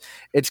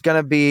it's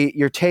gonna be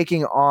you're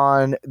taking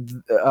on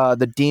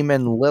the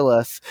demon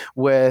Lilith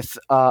with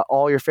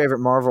all your favorite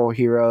Marvel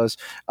heroes,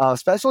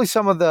 especially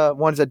some of the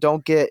ones that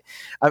don't get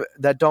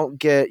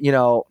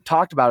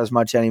talked about as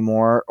much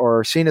anymore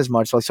or seen as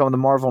much, like some of the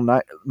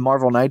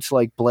Marvel Knights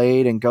like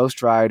Blade and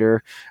Ghost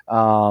Rider,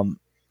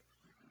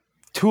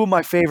 two of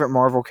my favorite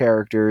Marvel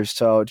characters.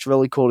 So it's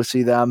really cool to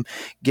see them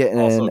getting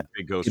also in. A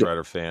big Ghost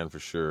Rider fan for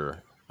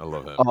sure. I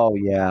love him.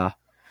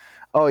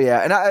 Oh yeah,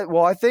 and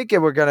I think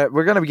we're gonna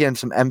be getting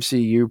some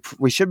MCU.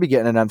 We should be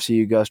getting an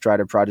MCU Ghost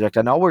Rider project.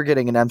 I know we're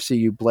getting an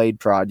MCU Blade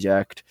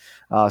project,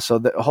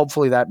 so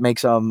hopefully that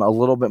makes them a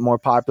little bit more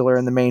popular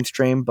in the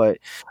mainstream. But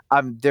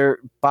they're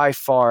by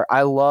far.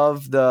 I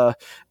love the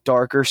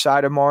darker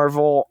side of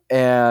Marvel,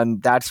 and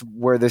that's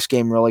where this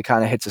game really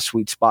kind of hits a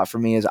sweet spot for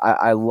me. Is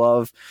I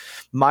love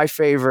my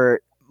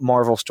favorite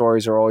Marvel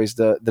stories are always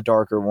the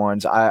darker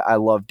ones. I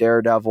love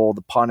Daredevil,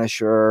 the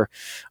Punisher,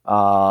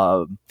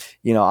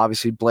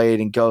 obviously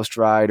Blade and Ghost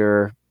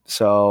Rider.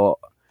 So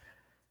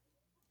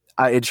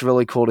it's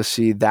really cool to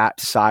see that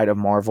side of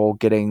Marvel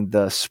getting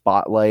the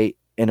spotlight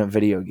in a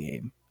video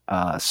game.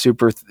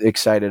 Super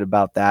excited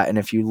about that. And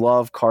if you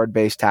love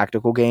card-based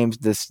tactical games,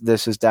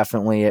 this is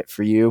definitely it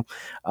for you.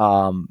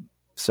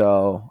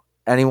 So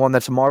anyone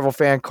that's a Marvel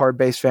fan,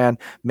 card-based fan,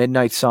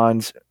 Midnight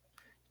Suns,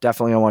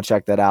 definitely want to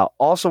check that out.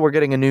 Also, we're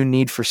getting a new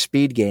Need for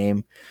Speed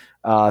game.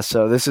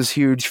 So this is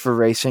huge for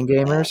racing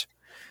gamers.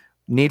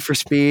 Need for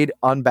Speed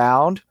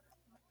Unbound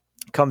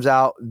comes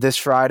out this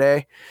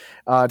Friday.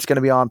 It's going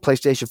to be on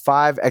PlayStation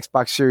 5,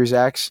 Xbox Series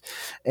X,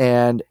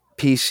 and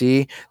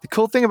PC. The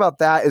cool thing about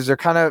that is they're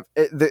kind of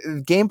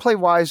the gameplay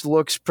wise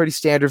looks pretty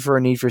standard for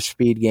a Need for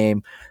Speed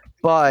game,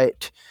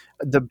 but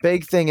the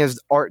big thing is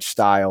art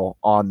style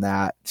on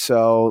that.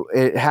 So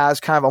it has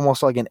kind of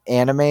almost like an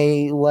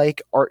anime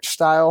like art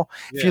style.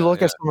 If you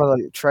look at some of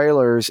the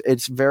trailers,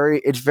 it's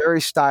very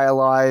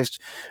stylized,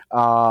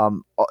 a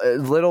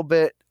little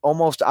bit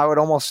almost, I would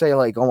almost say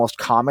like almost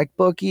comic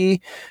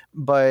booky,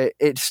 but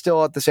it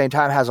still at the same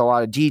time has a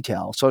lot of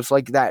detail. So it's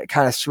like that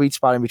kind of sweet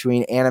spot in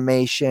between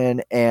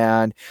animation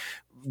and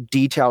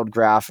detailed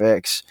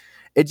graphics.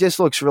 It just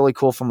looks really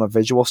cool from a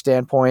visual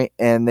standpoint,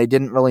 and they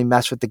didn't really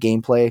mess with the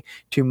gameplay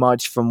too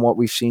much from what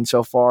we've seen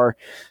so far.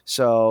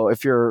 So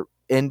if you're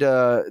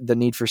into the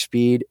Need for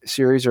Speed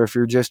series, or if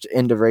you're just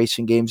into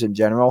racing games in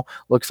general,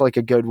 looks like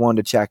a good one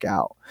to check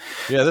out.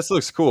 Yeah, this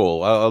looks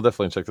cool. I'll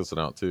definitely check this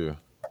one out too.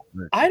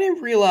 I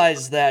didn't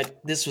realize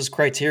that this was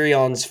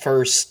Criterion's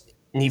first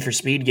Need for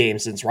Speed game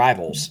since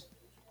Rivals.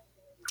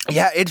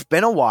 Yeah, it's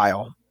been a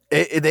while.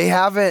 They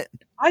haven't.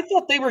 I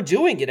thought they were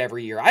doing it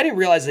every year. I didn't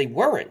realize they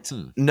weren't.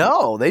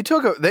 No, they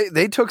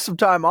took some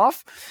time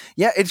off.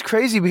 Yeah, it's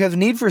crazy because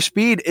Need for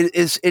Speed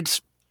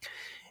it's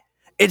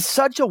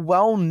such a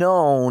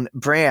well-known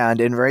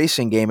brand in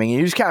racing gaming. And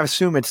you just kind of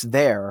assume it's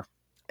there,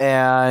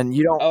 and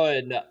you don't. Oh,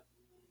 and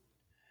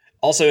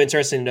also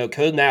interesting to note,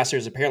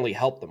 Codemasters apparently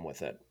helped them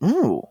with it.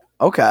 Ooh,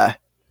 okay,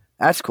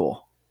 that's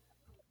cool.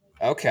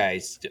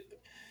 Okay.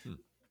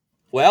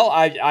 Well,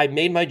 I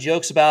made my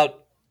jokes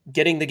about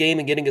getting the game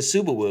and getting a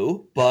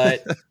Subaru,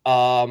 but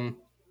now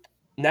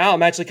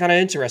I'm actually kind of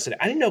interested.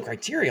 I didn't know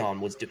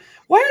Criterion was doing.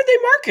 Why are they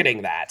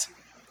marketing that?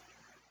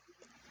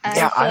 I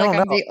feel like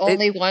I'm the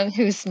only one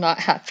who's not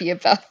happy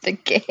about the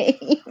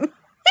game.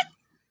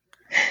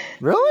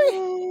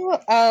 Really?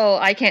 Oh,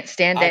 I can't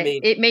stand it.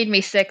 It made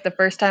me sick the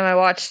first time I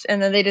watched, and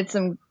then they did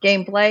some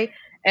gameplay,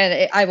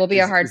 and I will be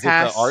a hard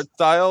pass. Is it the art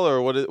style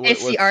or what?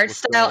 It's the art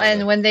style,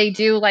 and when they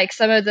do like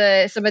some of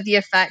the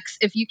effects,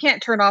 if you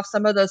can't turn off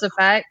some of those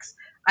effects,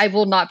 I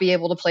will not be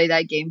able to play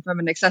that game from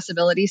an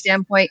accessibility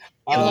standpoint.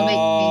 It will make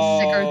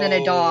me sicker than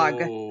a dog.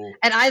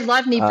 And I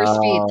love Need for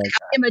Speed. Like,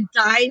 I am a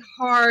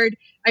die-hard.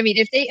 I mean,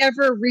 if they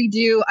ever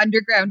redo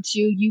Underground 2,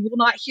 you will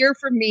not hear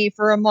from me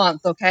for a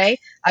month, okay?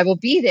 I will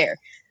be there.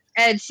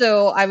 And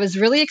so I was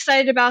really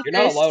excited about this.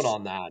 You're not alone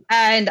on that.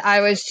 And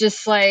I was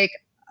just like,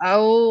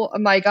 oh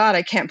my God,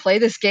 I can't play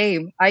this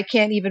game. I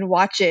can't even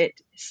watch it.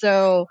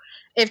 So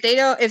if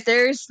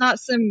there's not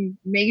some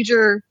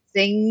major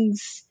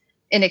things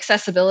in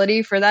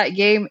accessibility for that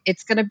game,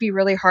 it's going to be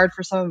really hard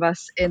for some of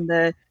us in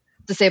the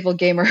disabled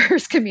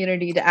gamers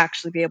community to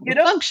actually be able to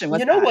function with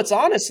that. What's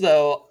honest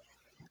though?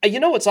 I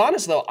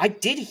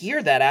did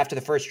hear that after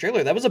the first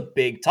trailer. That was a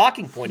big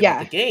talking point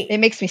about the game. It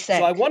makes me sick.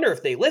 So I wonder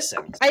if they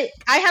listened. I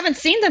haven't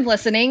seen them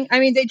listening. I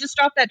mean, they just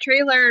dropped that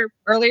trailer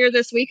earlier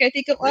this week, I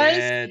think it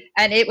was.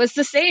 And it was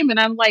the same. And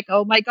I'm like,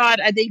 oh my God.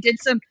 They did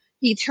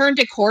he turned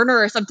a corner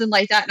or something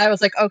like that. And I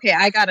was like, okay,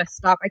 I got to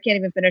stop. I can't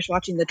even finish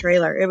watching the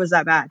trailer. It was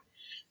that bad.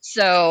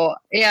 So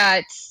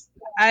yeah,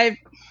 I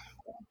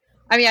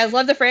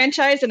love the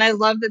franchise and I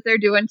love that they're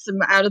doing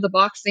some out of the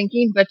box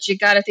thinking, but you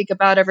got to think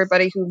about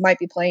everybody who might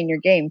be playing your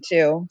game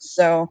too.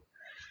 So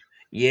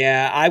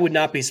yeah, I would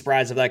not be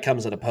surprised if that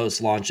comes at a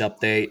post launch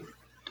update.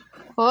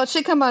 Well, it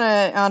should come on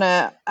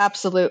a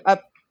absolute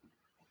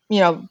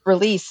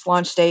release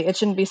launch date. It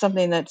shouldn't be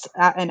something that's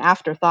an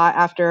afterthought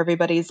after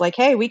everybody's like,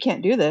 hey, we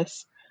can't do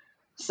this.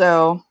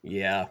 So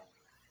yeah.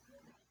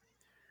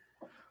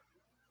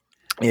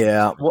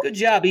 Yeah. Well, good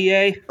job,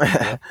 EA.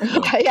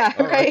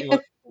 yeah, right.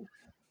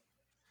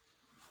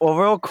 Well,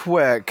 real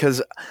quick,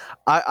 because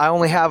I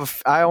only have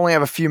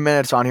a few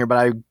minutes on here, but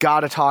I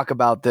got to talk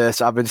about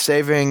this. I've been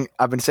saving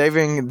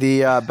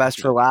the best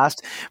for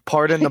last.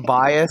 Pardon the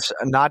bias,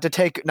 not to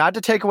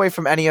take away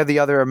from any of the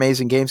other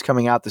amazing games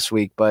coming out this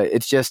week, but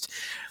it's just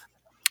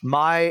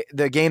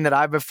the game that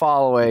I've been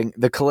following,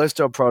 the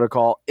Callisto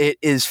Protocol. It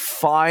is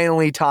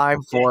finally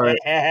time for it.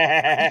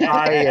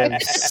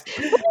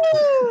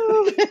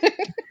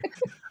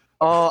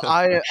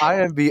 I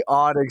am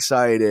beyond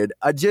excited.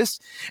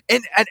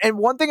 And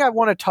one thing I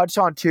want to touch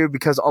on too,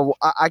 because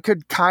I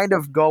could kind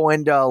of go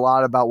into a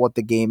lot about what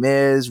the game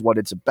is, what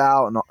it's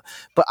about,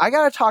 but I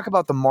got to talk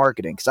about the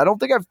marketing because I don't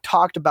think I've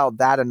talked about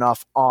that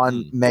enough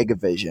on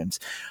Megavisions.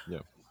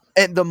 Yeah.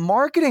 And the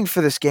marketing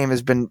for this game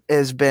has been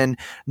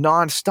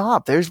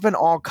nonstop. There's been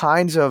all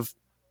kinds of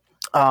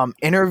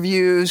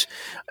interviews,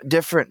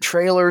 different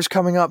trailers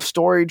coming up,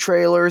 story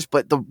trailers,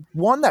 but the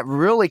one that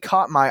really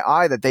caught my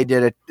eye that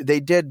they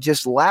did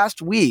just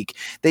last week,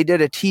 they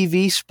did a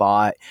TV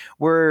spot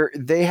where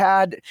they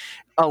had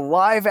a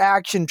live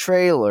action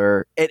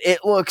trailer.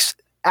 It looks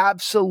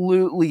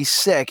absolutely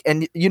sick.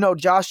 And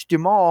Josh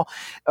Duhamel,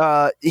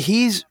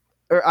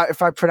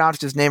 if I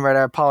pronounced his name right,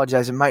 I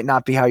apologize. It might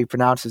not be how you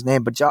pronounce his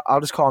name, but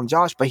I'll just call him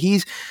Josh. But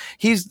he's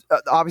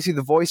obviously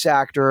the voice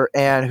actor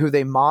and who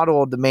they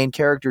modeled the main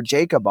character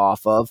Jacob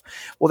off of.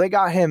 Well, they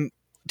got him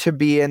to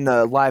be in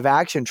the live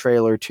action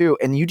trailer too,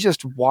 and you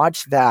just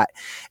watch that,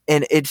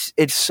 and it's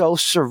so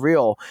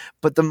surreal.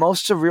 But the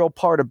most surreal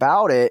part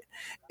about it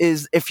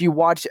is if you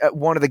watch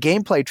one of the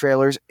gameplay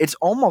trailers, it's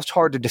almost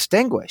hard to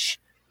distinguish.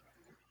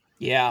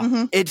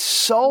 Yeah, It's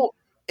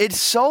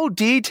so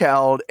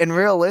detailed and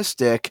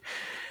realistic,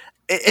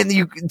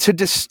 and to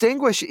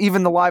distinguish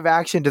even the live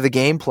action to the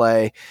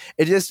gameplay,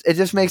 it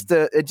just makes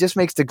the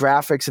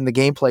graphics and the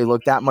gameplay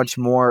look that much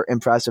more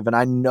impressive. And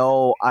I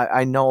know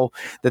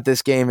that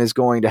this game is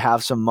going to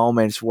have some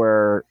moments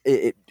where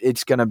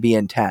it's going to be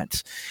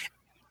intense.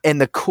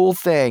 And the cool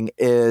thing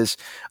is,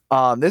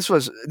 this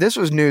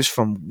was news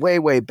from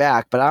way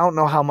back, but I don't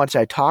know how much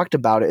I talked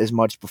about it as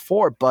much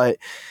before, but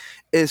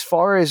as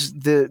far as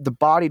the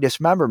body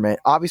dismemberment,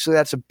 obviously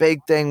that's a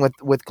big thing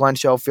with Glenn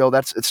Schofield.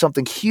 It's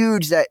something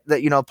huge that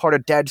part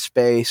of Dead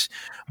Space,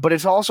 but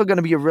it's also going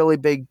to be a really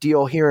big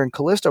deal here in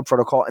Callisto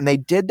Protocol, and they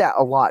did that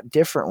a lot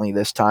differently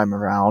this time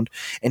around.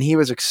 And he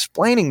was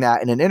explaining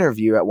that in an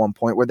interview at one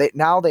point, where they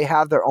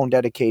have their own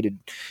dedicated,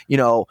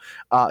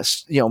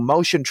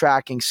 motion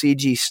tracking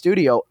CG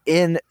studio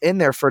in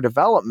there for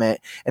development,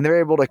 and they're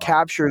able to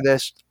capture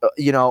this,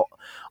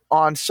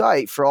 on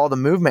site for all the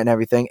movement and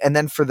everything. And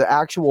then for the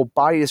actual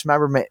body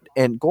dismemberment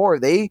and gore,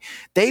 they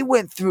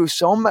went through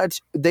so much.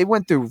 They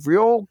went through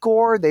real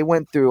gore. They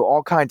went through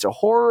all kinds of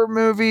horror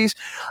movies.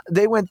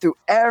 They went through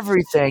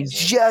everything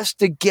just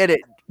to get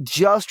it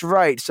just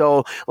right.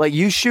 So like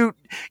you shoot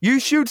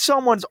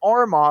someone's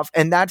arm off,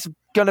 and that's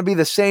going to be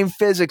the same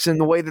physics in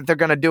the way that they're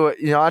going to do it.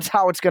 That's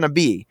how it's going to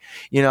be,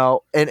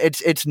 and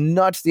it's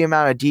nuts the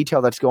amount of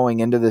detail that's going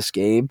into this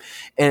game.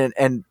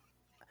 And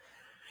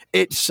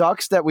it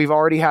sucks that we've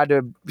already had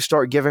to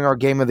start giving our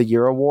Game of the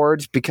Year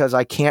awards, because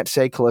I can't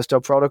say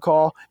Callisto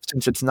Protocol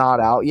since it's not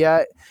out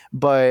yet,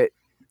 but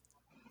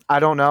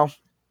I don't know.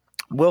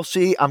 We'll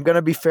see. I'm going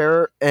to be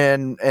fair,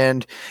 and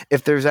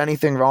if there's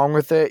anything wrong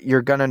with it,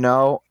 you're going to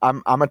know.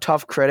 I'm a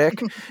tough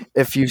critic.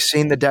 If you've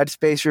seen the Dead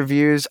Space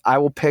reviews, I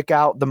will pick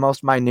out the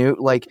most minute,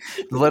 like,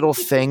 little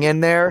thing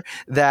in there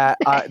that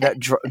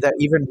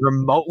even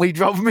remotely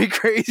drove me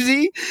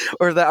crazy,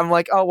 or that I'm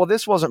like, oh, well,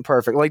 this wasn't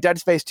perfect. Like Dead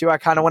Space 2, I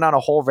kind of went on a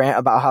whole rant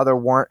about how there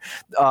weren't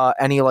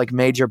any like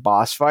major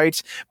boss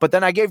fights, but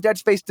then I gave Dead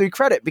Space 3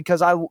 credit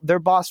because their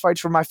boss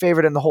fights were my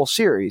favorite in the whole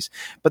series.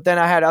 But then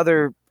I had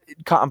other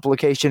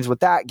complications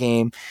with that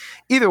game.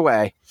 Either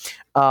way,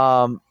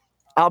 I'll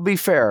be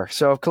fair.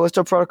 So if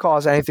Callisto Protocol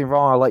has anything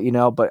wrong, I'll let you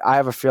know, but I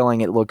have a feeling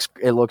it looks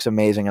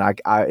amazing,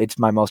 and it's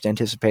my most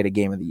anticipated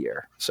game of the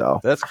year. So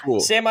that's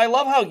cool. Sam, I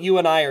love how you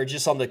and I are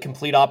just on the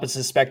complete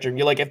opposite spectrum.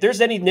 You're like, if there's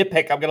any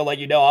nitpick, I'm going to let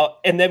you know.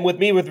 And then with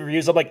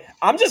reviews, I'm like,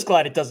 I'm just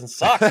glad it doesn't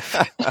suck.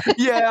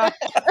 Yeah.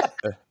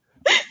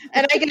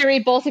 And I get to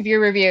read both of your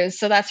reviews,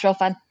 so that's real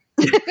fun.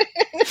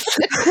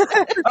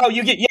 Oh,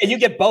 you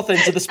get both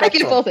ends of the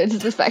spectrum. I get both ends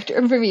of the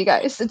spectrum from you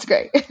guys. It's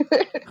great.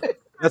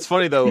 That's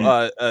funny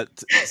though,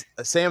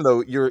 Sam.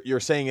 Though you're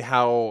saying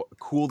how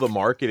cool the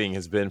marketing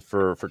has been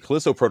for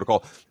Callisto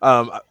Protocol.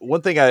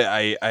 One thing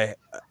I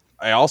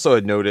also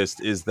had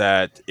noticed is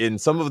that in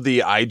some of the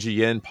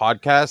IGN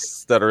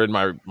podcasts that are in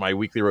my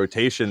weekly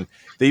rotation,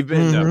 they've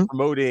been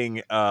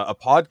promoting a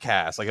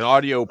podcast, like an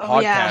audio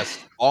podcast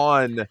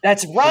on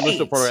that's right.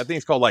 Callisto Protocol. I think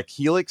it's called like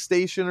Helix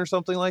Station or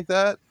something like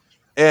that.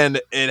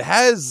 And it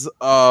has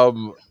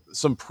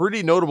some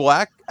pretty notable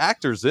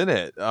actors in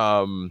it.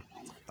 The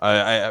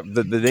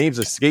names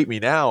escape me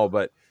now,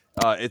 but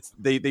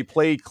they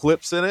play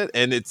clips in it,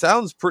 and it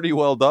sounds pretty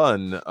well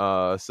done.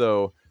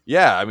 So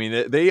yeah, I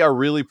mean, they are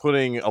really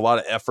putting a lot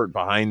of effort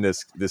behind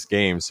this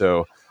game.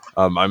 So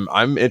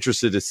I'm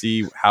interested to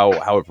see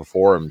how it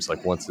performs,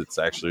 like once it's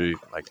actually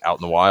like out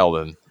in the wild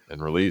and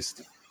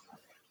released.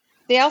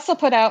 IGN also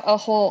put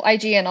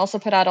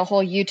out a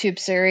whole YouTube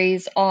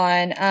series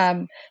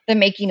on the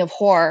making of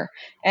horror,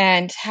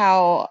 and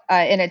how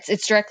and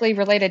it's directly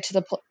related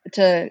to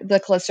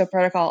the Callisto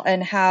Protocol,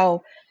 and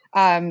how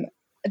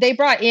they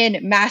brought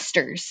in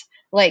masters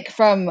like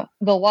from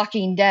The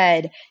Walking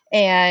Dead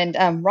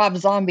and Rob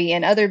Zombie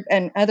and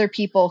other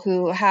people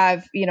who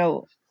have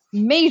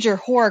major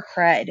horror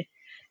cred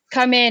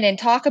come in and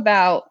talk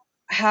about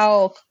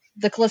how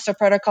the Callisto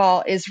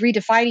Protocol is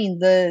redefining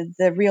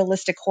the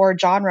realistic horror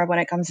genre when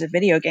it comes to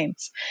video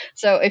games.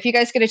 So if you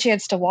guys get a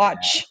chance to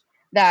watch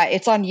that,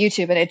 it's on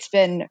YouTube, and it's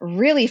been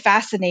really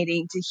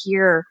fascinating to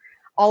hear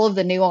all of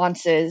the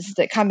nuances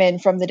that come in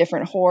from the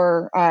different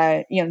horror,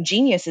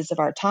 geniuses of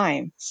our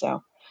time.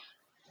 So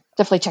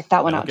definitely check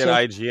that one out too.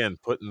 Get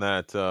IGN putting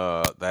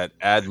that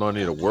ad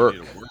money to work.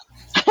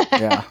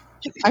 Yeah.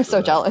 I'm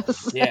so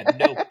jealous. Yeah,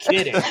 no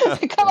kidding.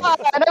 Come on,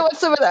 I want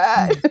some of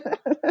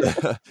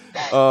that.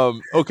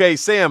 Okay,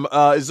 Sam,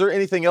 is there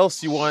anything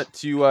else you want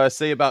to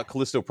say about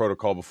Callisto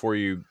Protocol before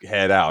you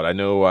head out? I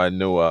know. I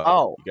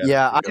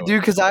do,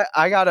 because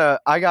I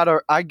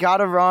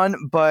gotta run.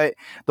 But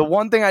the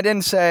one thing I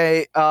didn't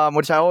say,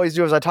 which I always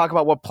do, is I talk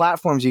about what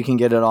platforms you can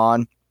get it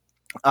on.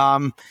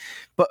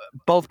 But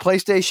both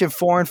PlayStation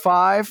 4 and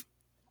 5,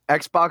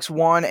 Xbox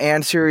One,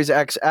 and Series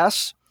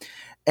XS.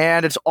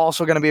 And it's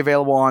also going to be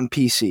available on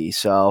PC.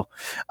 So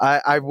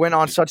I went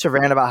on such a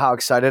rant about how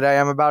excited I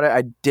am about it.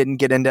 I didn't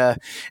get into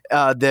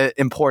the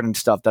important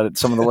stuff that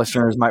some of the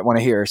listeners might want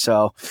to hear.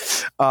 So,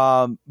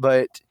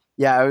 but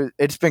yeah,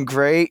 it's been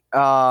great.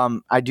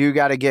 I do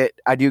got to get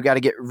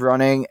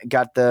running.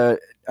 Got the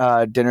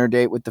dinner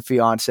date with the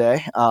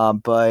fiance.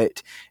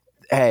 But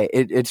hey,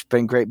 it's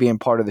been great being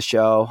part of the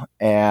show,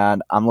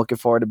 and I'm looking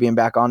forward to being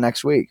back on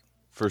next week.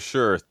 For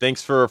sure.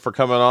 Thanks for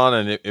coming on,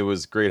 and it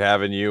was great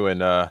having you.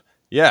 And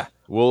yeah,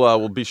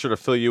 we'll be sure to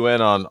fill you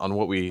in on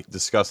what we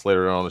discussed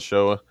later on the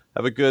show.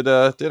 Have a good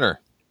dinner.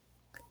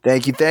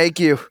 Thank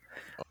you.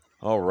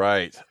 All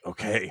right.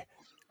 Okay.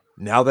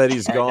 Now that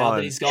he's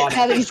gone.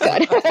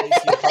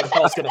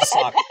 Protocol's gonna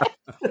suck.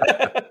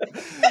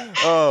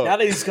 Oh. Now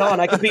that he's gone,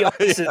 I can be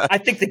honest. Yeah. I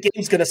think the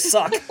game's gonna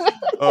suck.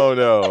 Oh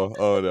no!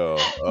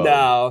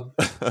 No.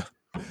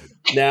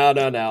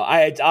 No.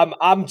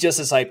 I'm just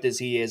as hyped as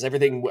he is.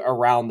 Everything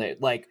around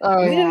it. Like,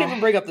 we didn't even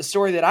bring up the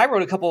story that I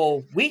wrote a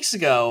couple weeks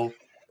ago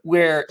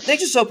where they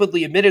just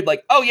openly admitted,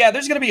 like, oh yeah,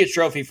 there's going to be a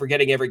trophy for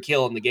getting every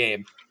kill in the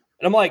game.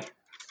 And I'm like,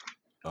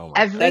 Oh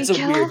Every that's a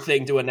kill? weird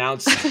thing to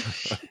announce.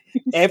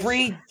 There's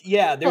going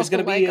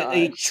to be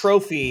a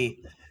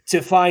trophy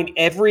to find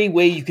every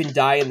way you can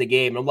die in the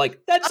game. And I'm like,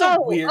 that's a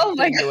weird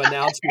thing to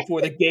announce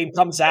before the game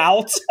comes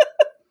out.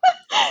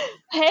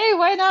 Hey,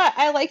 why not?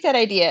 I like that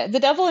idea. The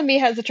Devil in Me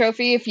has a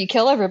trophy if you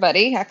kill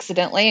everybody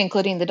accidentally,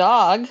 including the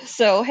dog.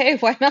 So, hey,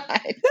 why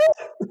not?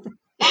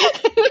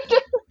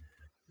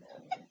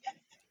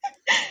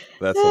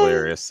 That's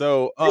hilarious.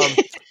 So,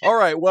 all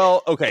right.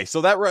 Well, okay.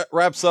 So that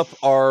wraps up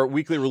our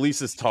weekly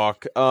releases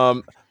talk.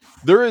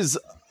 There has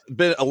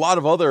been a lot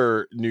of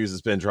other news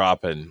that's been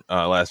dropping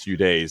last few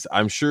days.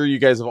 I'm sure you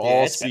guys have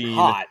all seen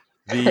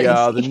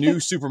the new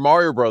Super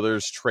Mario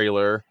Brothers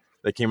trailer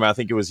that came out. I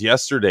think it was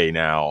yesterday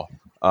now.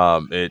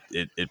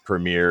 It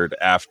premiered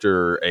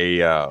after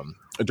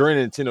during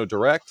a Nintendo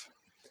Direct,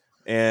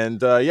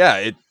 and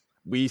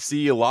we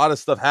see a lot of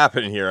stuff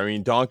happening here. I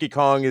mean, Donkey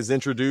Kong is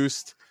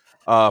introduced,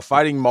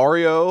 fighting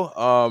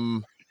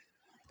Mario,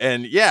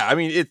 and yeah, I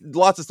mean,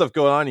 lots of stuff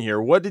going on here.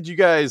 What did you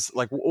guys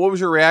like? What was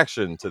your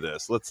reaction to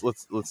this? Let's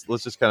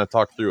just kind of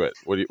talk through it.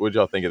 What did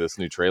y'all think of this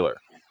new trailer?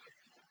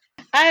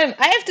 I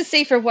have to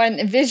say, for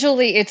one,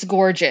 visually, it's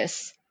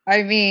gorgeous.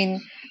 I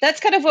mean, that's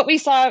kind of what we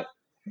saw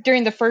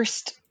during the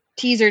first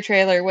teaser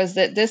trailer, was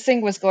that this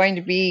thing was going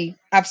to be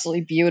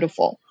absolutely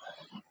beautiful.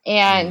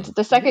 And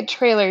the second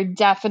trailer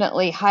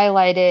definitely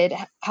highlighted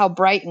how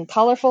bright and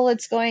colorful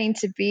it's going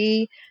to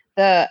be,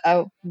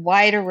 a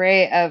wide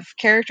array of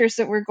characters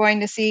that we're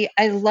going to see.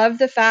 I love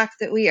the fact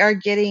that we are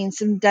getting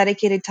some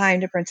dedicated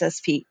time to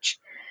Princess Peach,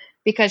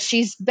 because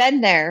she's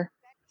been there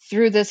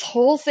through this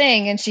whole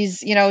thing, and she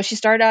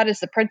started out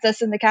as the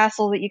princess in the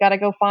castle that you got to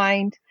go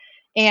find.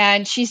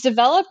 And she's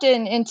developed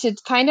into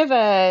kind of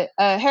a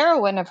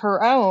heroine of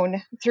her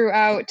own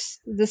throughout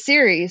the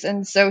series.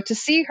 And so to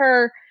see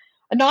her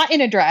not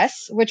in a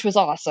dress, which was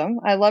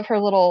awesome. I love her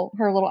little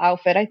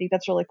outfit. I think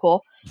that's really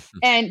cool.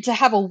 And to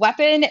have a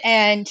weapon,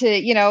 and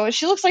to,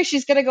 she looks like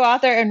she's going to go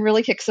out there and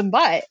really kick some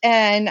butt.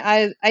 And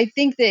I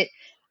think that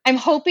I'm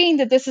hoping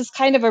that this is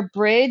kind of a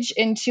bridge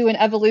into an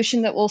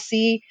evolution that we'll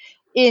see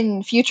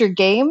in future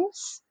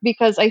games,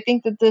 because I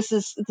think that this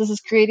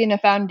is creating a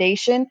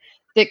foundation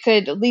that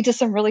could lead to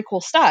some really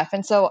cool stuff.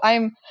 And so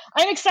I'm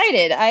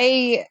excited.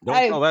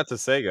 Don't tell that to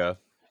Sega.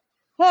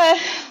 Well,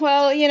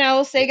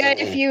 Sega,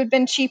 if you had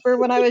been cheaper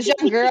when I was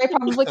younger, I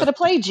probably could have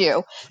played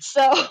you.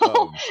 So,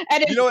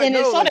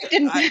 Sonic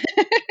didn't.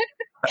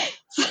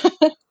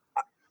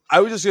 I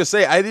was just gonna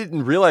say, I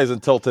didn't realize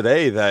until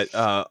today that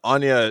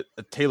Anya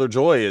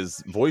Taylor-Joy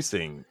is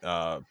voicing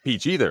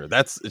Peach either.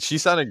 She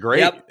sounded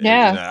great. Yep.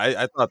 Yeah. And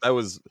I thought that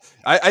was.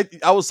 I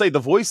will say the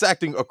voice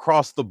acting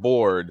across the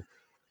board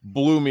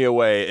blew me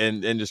away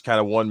and just kind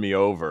of won me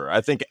over.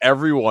 I think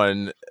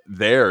everyone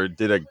there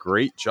did a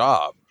great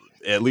job,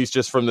 at least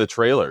just from the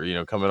trailer,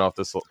 coming off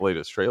this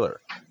latest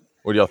trailer.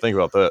 What do y'all think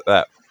about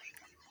that?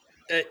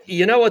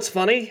 You know what's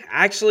funny?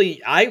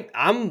 Actually,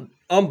 I'm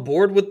on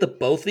board with the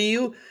both of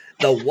you.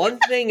 The one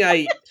thing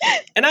I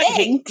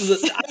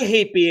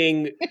hate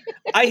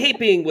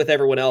being with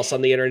everyone else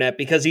on the internet,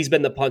 because he's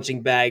been the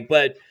punching bag.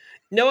 But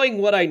knowing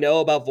what I know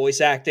about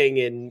voice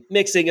acting and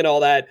mixing and all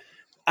that,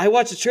 I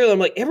watch the trailer, I'm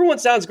like, everyone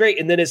sounds great.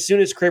 And then as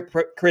soon as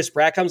Chris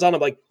Pratt comes on,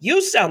 I'm like,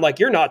 you sound like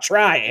you're not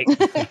trying.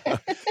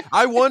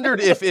 I wondered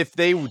if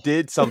they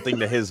did something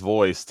to his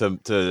voice to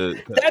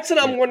That's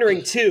what I'm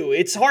wondering too.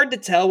 It's hard to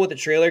tell with the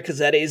trailer, because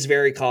that is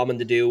very common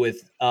to do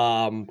with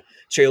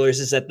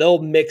trailers, is that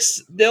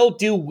they'll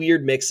do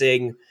weird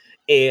mixing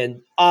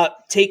and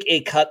take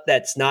a cut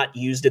that's not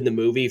used in the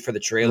movie for the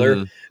trailer.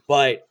 Mm-hmm.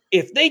 But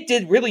if they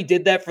really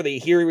did that for the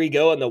Here We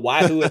Go and the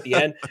Wahoo at the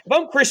end, if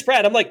I'm Chris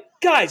Pratt, I'm like,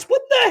 guys,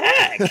 what the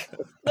heck?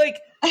 Like,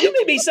 you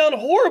made me sound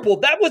horrible.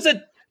 That was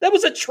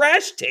a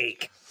trash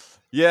take.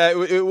 Yeah,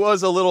 it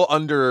was a little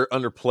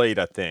underplayed,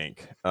 I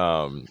think,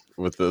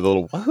 with the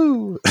little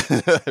wahoo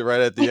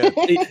right at the end.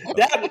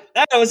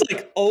 that was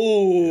like,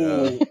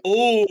 oh.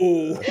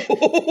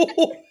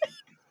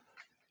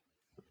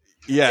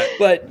 Yeah.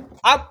 But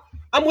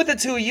I'm with the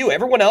two of you.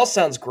 Everyone else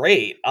sounds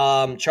great.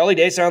 Charlie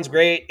Day sounds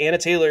great. Anna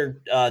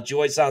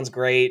Taylor-Joy sounds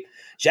great.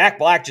 Jack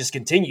Black just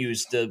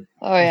continues to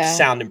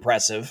sound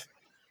impressive.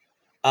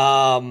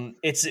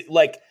 It's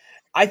like,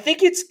 I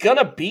think it's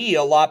gonna be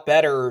a lot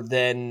better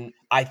than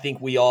I think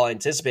we all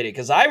anticipated.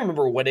 Because I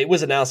remember when it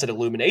was announced that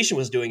Illumination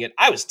was doing it,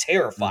 I was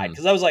terrified,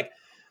 because I was like,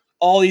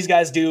 all these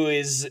guys do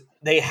is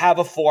they have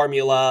a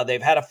formula.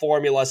 They've had a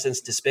formula since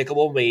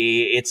Despicable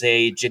Me. It's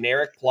a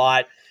generic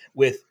plot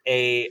with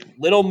a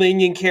little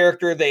minion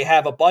character they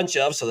have a bunch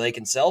of so they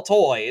can sell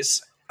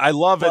toys. I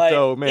love it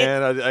though,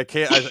 man. I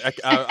can't.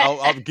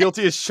 I'm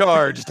guilty as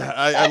charged.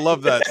 I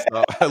love that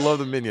stuff. I love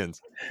the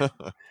minions.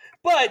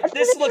 But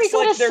this looks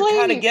like they're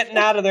kind of getting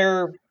out of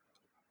their.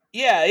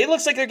 Yeah, it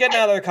looks like they're getting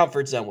out of their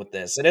comfort zone with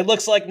this, and it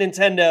looks like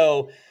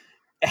Nintendo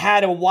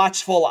had a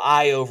watchful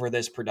eye over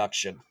this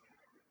production,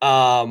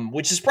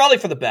 which is probably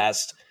for the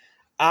best.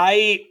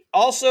 I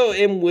also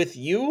am with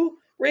you,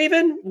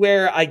 Raven,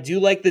 where I do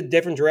like the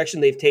different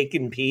direction they've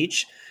taken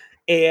Peach,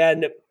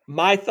 and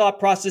my thought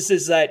process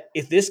is that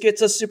if this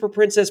gets us Super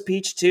Princess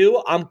Peach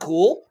 2, I'm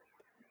cool,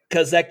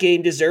 because that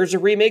game deserves a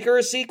remake or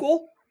a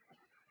sequel,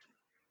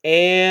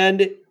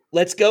 and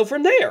let's go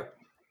from there.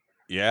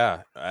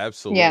 Yeah,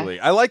 absolutely.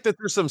 I like that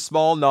there's some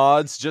small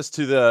nods just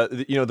to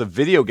the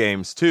video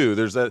games too.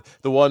 There's the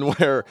one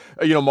where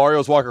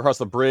Mario's walking across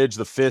the bridge,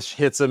 the fish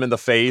hits him in the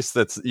face.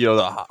 That's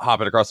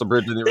hopping across the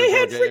bridge in the They original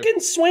had game.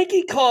 freaking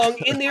Swanky Kong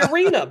in the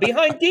arena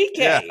behind DK.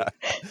 Yeah,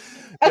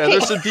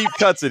 there's some deep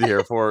cuts in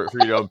here for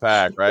you to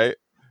unpack, right?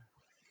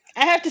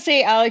 I have to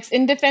say, Alex,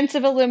 in defense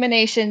of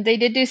Illumination, they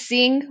did do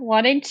Sing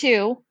 1 and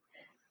 2,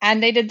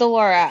 and they did the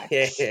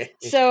Lorax.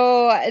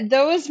 So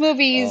those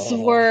movies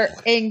were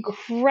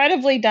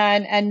incredibly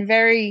done and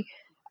very,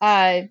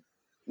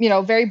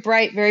 very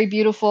bright, very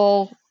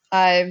beautiful,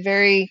 oh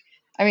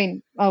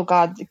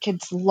God, the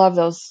kids love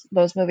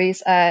those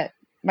movies.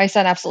 My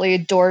son absolutely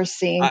adores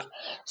Sing.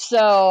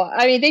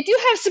 They do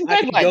have some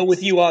good ones. I can go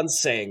with you on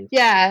Sing.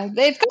 Yeah,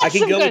 they've got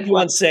some good ones. I can go with you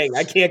on Sing.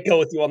 I can't go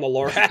with you on the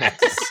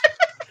Lorax.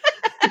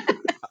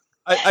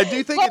 I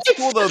do think it's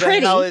cool though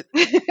that how it.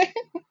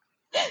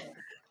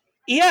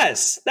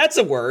 Yes, that's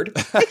a word.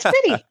 It's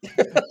pretty.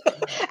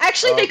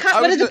 Actually, they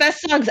cut one of the best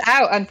songs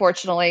out,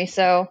 unfortunately.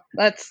 So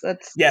that's.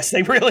 Yes,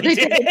 they really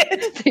did.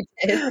 They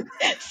did.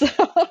 So.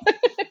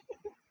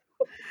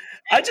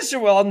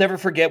 I'll never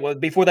forget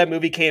before that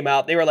movie came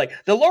out, they were like,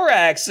 the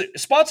Lorax,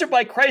 sponsored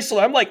by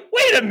Chrysler. I'm like,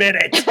 wait a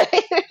minute.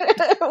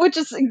 Which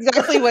is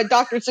exactly what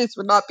Dr. Seuss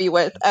would not be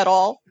with at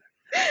all.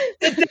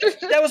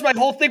 That was my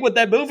whole thing with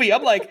that movie.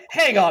 I'm like,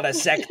 hang on a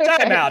sec,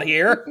 time out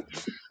here.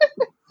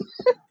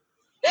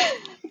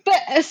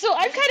 But so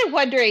I'm kind of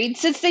wondering,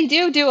 since they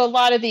do a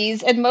lot of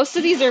these, and most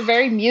of these are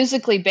very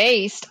musically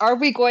based, are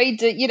we going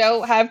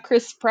to, have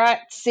Chris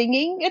Pratt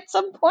singing at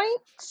some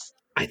point?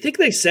 I think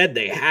they said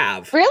they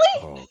have. Really?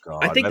 Oh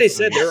God! I think they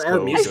said there are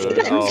music.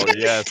 Oh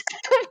yes.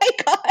 Oh my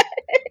God.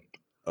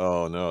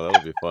 Oh no, that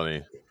would be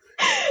funny.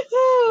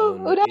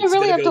 I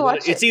really have to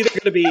watch it. It's either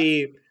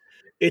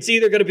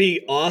going to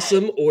be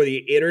awesome, or the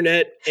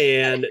internet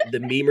and the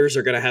memers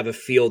are going to have a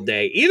field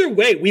day. Either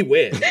way, we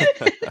win.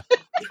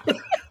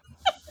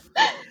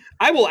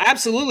 I will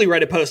absolutely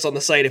write a post on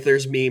the site if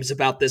there's memes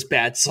about this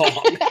bad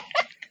song.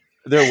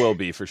 There will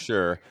be for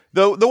sure.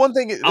 The one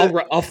thing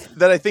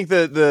that I think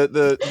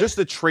the just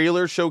the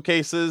trailer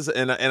showcases,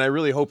 and I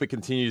really hope it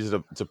continues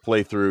to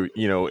play through,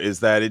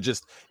 is that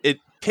it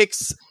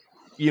picks,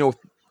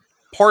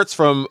 parts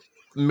from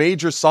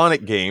major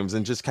Sonic games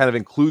and just kind of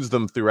includes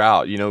them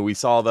throughout. We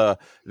saw the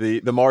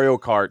Mario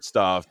Kart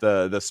stuff,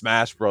 the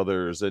Smash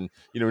Brothers, and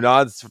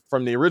nods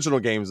from the original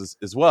games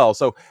as well.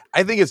 So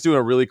I think it's doing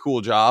a really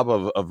cool job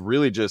of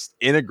really just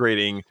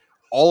integrating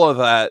all of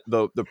that,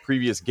 the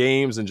previous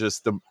games and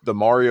just the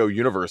Mario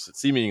universe.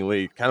 It's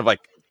seemingly kind of like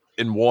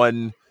in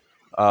one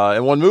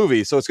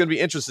movie. So it's going to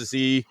be interesting to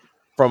see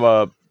from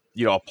a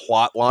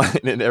plot line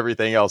and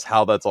everything else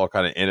how that's all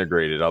kind of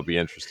integrated. I'll be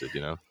interested.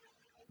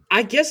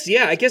 I guess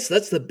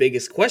that's the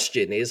biggest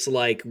question is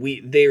like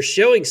they're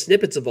showing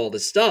snippets of all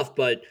this stuff,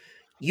 but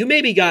you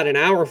maybe got an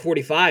hour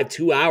 45,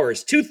 2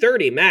 hours,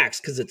 2:30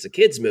 max because it's a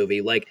kids movie.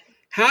 Like,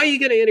 how are you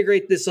going to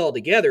integrate this all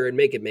together and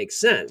make it make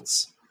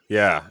sense?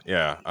 Yeah,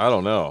 I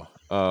don't know.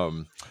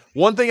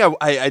 One thing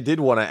I did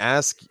want to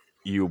ask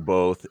you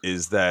both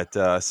is that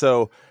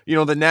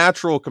the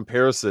natural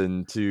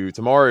comparison to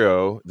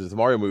Mario, the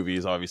Mario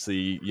movies,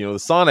 obviously, the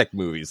Sonic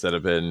movies that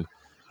have been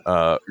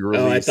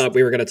released. Oh, I thought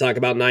we were going to talk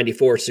about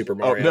 94 Super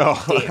Mario.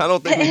 Oh, no, I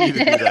don't think we need to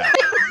do that.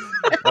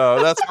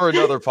 That's for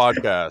another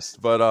podcast.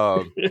 But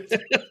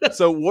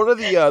so one of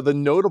the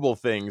notable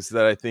things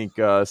that I think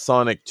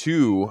Sonic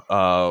 2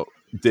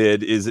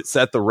 did is it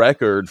set the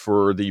record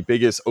for the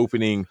biggest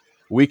opening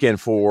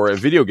weekend for a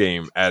video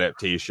game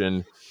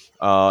adaptation,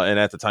 and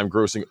at the time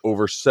grossing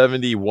over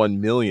 71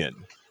 million.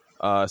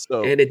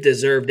 And it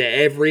deserved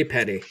every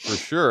penny for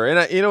sure. And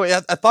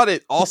I thought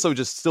it also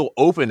just still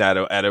opened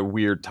at a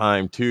weird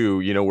time too,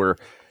 where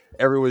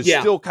everyone's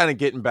still kind of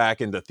getting back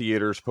into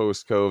theaters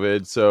post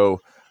COVID.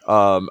 So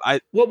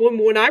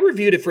when I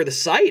reviewed it for the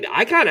site,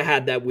 I kind of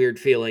had that weird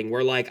feeling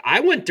where like I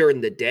went during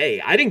the day.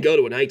 I didn't go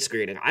to a night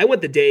screening. I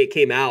went the day it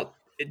came out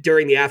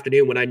during the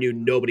afternoon when I knew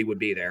nobody would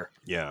be there.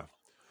 Yeah.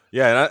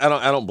 And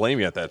I don't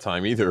blame you at that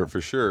time either, for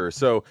sure.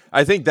 So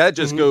I think that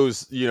just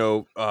goes,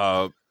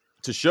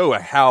 to show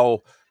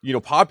how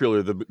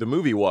popular the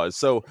movie was.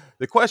 So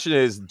the question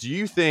is, do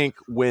you think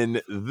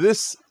when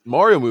this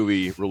Mario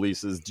movie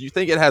releases, do you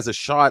think it has a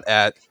shot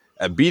at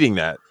beating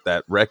that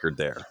record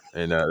there?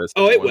 And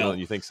it will.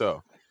 You think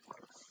so?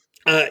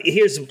 I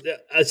guess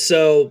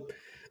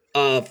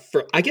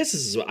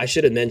I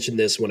should have mentioned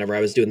this whenever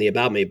I was doing the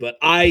About Me, but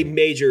I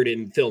majored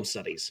in film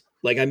studies.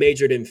 Like I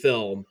majored in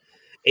film.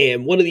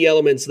 And one of the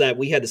elements that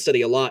we had to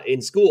study a lot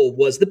in school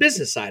was the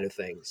business side of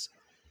things.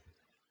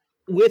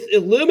 with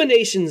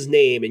Illumination's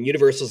name and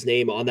Universal's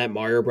name on that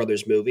Mario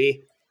Brothers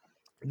movie,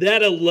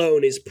 that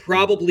alone is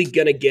probably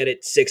going to get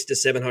it 600 to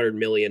 700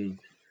 million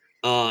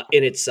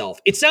in itself.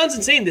 It sounds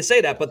insane to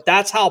say that, but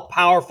that's how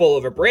powerful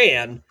of a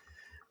brand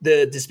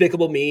the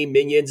Despicable Me,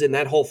 Minions, and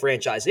that whole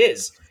franchise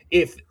is.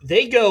 If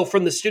they go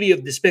from the studio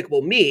of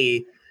Despicable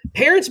Me,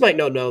 parents might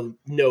know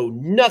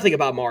nothing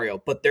about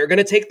Mario, but they're going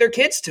to take their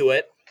kids to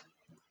it.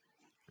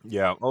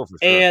 Yeah, for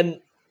sure.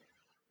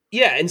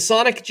 And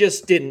Sonic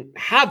just didn't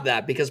have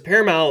that because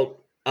Paramount,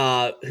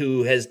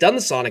 who has done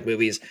the Sonic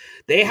movies,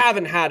 they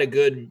haven't had a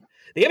good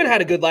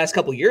last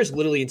couple years,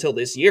 literally until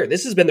this year.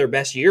 This has been their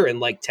best year in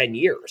like 10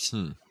 years.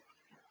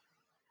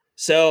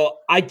 So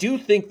I do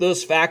think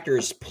those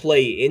factors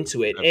play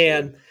into it. Absolutely.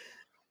 And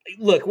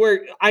look,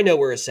 I know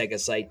we're a Sega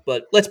site,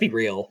 but let's be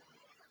real.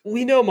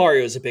 We know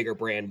Mario is a bigger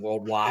brand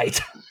worldwide.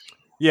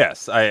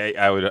 Yes,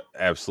 I would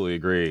absolutely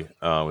agree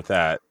with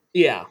that.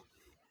 Yeah.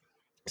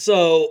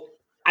 So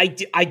I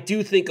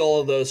do think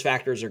all of those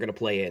factors are going to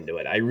play into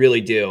it. I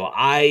really do.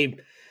 I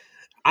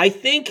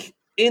think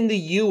in the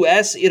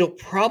US, it'll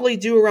probably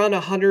do around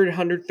 100,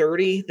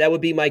 130. That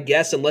would be my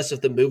guess, unless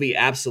if the movie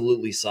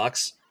absolutely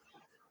sucks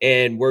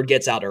and word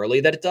gets out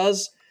early that it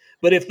does.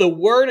 But if the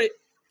word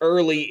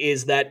early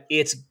is that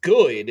it's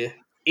good,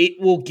 it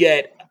will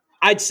get,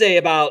 I'd say,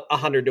 about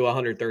 100 to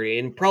 130.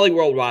 And probably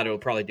worldwide, it'll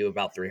probably do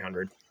about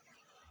 300.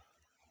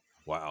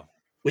 Wow.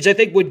 Which I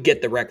think would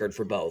get the record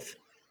for both.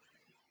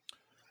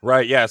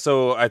 Right, yeah.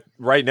 So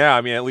right now,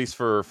 I mean, at least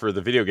for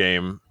the video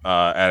game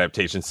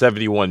adaptation,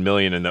 71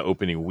 million in the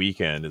opening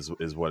weekend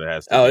is what it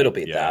has to be. It'll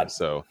beat that.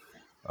 So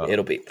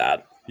It'll beat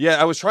that.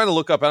 Yeah, I was trying to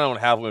look up. I don't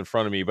have them in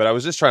front of me, but I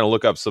was just trying to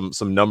look up some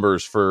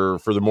numbers for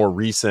the more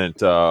recent,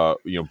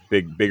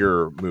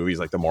 bigger movies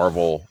like the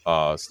Marvel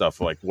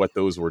stuff, like what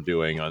those were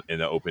doing in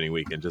the opening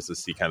weekend, just to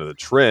see kind of the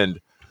trend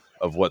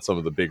of what some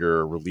of the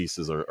bigger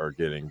releases are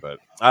getting. But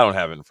I don't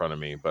have it in front of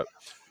me. But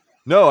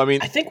no, I mean,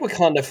 I think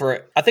Wakanda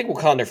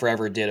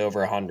Forever did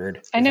over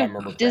 100. I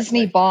know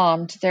Disney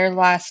bombed their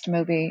last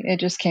movie. It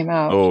just came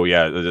out. Oh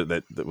yeah,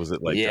 that was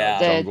it. Like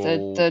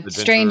the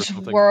Strange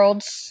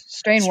Worlds.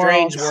 Strange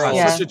Worlds.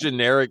 Yeah. Such a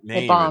generic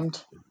name. It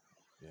bombed.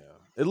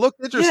 It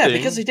looked interesting. Yeah,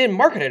 because they didn't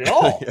market it at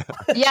all.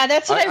 Yeah,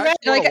 that's what I read.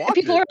 Like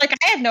people were like,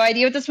 I have no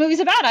idea what this movie's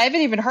about. I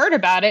haven't even heard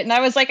about it. And I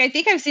was like, I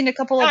think I've seen a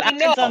couple of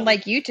ads on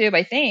like YouTube,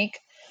 I think.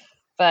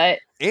 And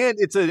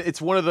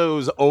it's one of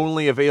those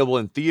only available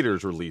in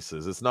theaters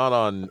releases. It's not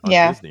on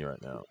Disney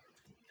right now.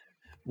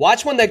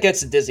 Watch one that gets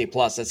to Disney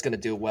Plus. That's going to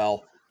do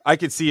well. I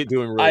could see it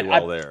doing really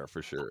well there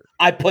for sure.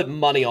 I put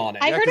money on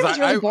it. I heard it was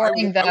really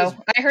boring though.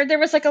 I heard there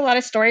was like a lot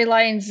of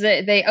storylines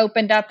that they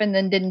opened up and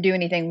then didn't do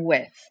anything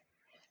with.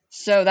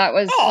 So that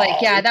was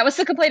that was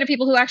the complaint of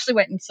people who actually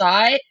went and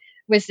saw it,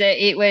 was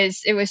that it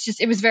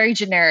was very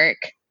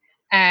generic.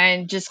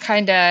 And just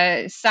kind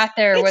of sat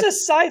there it's a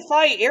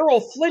sci-fi Errol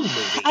Flynn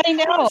movie. I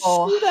know.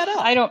 Screw that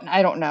up. I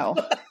don't know.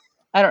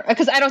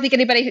 Because I don't think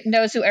anybody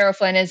knows who Errol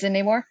Flynn is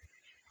anymore.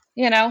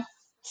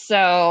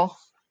 So.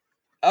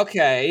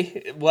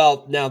 Okay,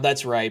 well, now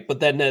that's right. But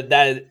then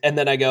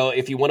then I go,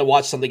 if you want to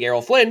watch something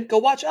Errol Flynn, go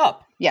watch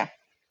Up. Yeah.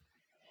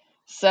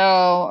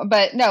 So,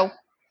 but no.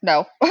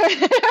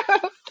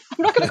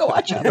 I'm not going to go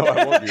watch Up. No,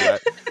 I won't do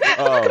that.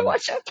 I'm not going to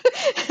watch Up.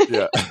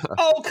 Yeah.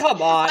 Oh,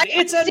 come on.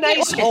 It's a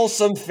nice,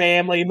 wholesome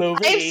family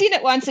movie. I've seen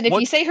it once, and if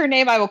you say her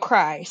name, I will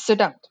cry. So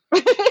don't.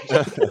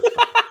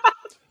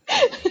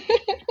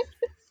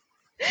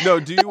 No,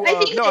 do you...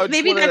 I think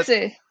maybe that's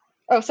it.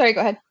 Oh, sorry, go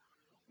ahead.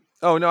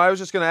 Oh, no, I was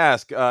just going to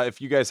ask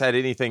if you guys had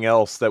anything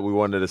else that we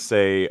wanted to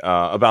say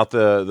about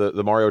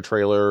the Mario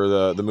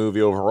trailer, the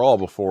movie overall,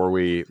 before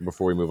we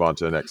move on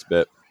to the next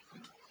bit.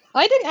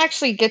 I didn't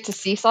actually get to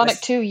see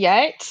Sonic 2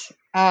 yet.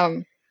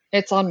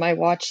 It's on my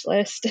watch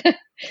list.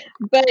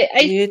 But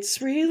it's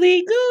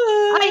really good.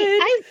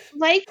 I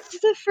liked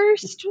the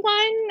first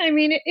one. I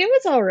mean, it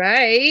was all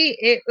right.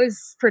 It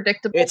was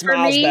predictable it's for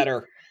miles me.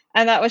 Better.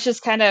 And that was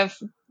just kind of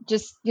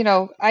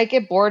I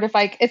get bored if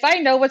I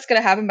know what's going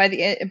to happen by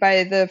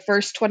the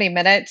first 20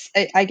 minutes.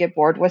 I get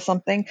bored with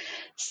something.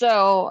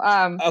 So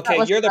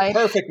okay, you're the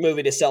perfect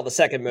movie to sell the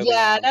second movie.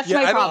 Yeah, that's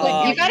my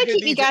problem. You got to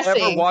keep me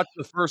guessing. Ever watch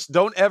the first?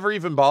 Don't ever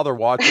even bother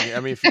watching it. I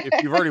mean, if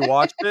you've already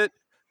watched it,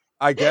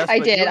 I guess I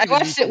did. I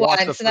watched it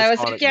once, and I was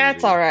like, "Yeah,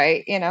 it's all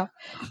right,"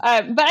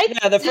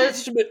 But the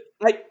first.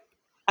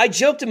 I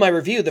joked in my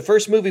review. The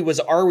first movie was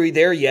 "Are We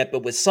There Yet?"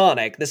 but with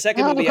Sonic. The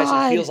second movie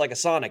actually feels like a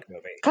Sonic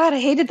movie. God, I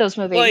hated those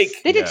movies.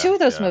 They did two of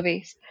those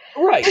movies.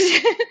 Right,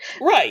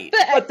 right.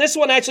 But this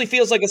one actually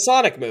feels like a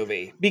Sonic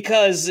movie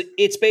because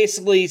it's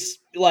basically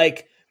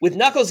like with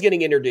Knuckles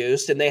getting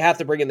introduced, and they have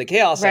to bring in the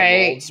Chaos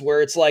Emeralds,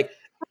 where it's like,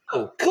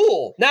 oh,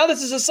 cool. Now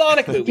this is a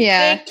Sonic movie.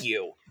 Yeah. Thank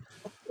you.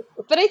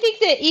 But I think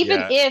that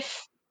even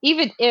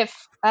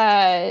if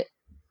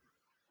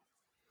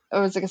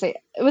what was I gonna say?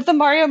 With the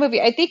Mario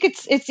movie, I think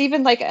it's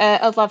even like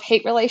a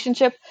love-hate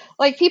relationship.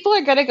 Like people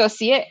are gonna go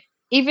see it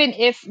even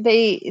if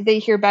they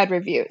hear bad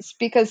reviews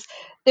because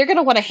they're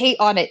gonna want to hate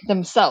on it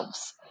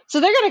themselves. So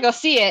they're gonna go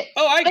see it.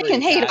 Oh, I agree. They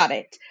can hate on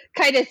it.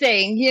 kind of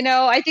thing.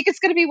 I think it's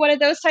going to be one of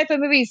those type of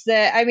movies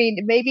that, I mean,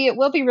 maybe it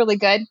will be really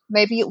good,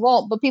 maybe it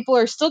won't, but people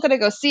are still going to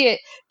go see it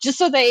just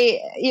so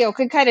they,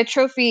 can kind of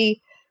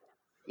trophy,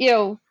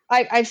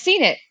 I've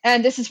seen it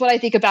and this is what I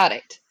think about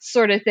it,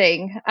 sort of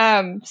thing.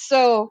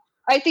 So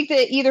I think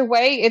that either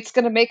way, it's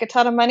going to make a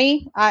ton of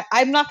money.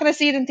 I'm not going to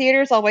see it in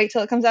theaters. I'll wait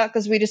till it comes out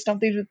because we just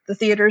don't do the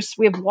theaters.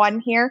 We have one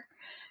here,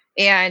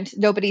 and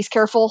nobody's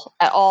careful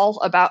at all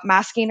about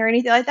masking or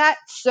anything like that.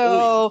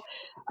 So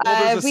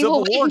there's a we Civil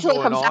will wait War until it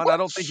going comes on. out. I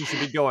don't think you should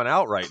be going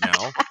out right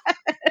now.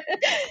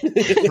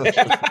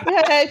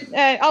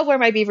 I'll wear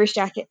my Beavers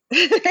jacket.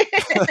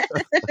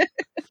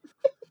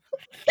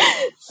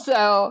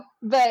 So,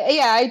 but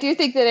yeah, I do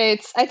think that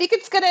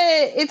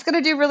it's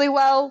gonna do really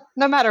well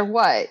no matter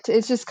what.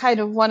 It's just kind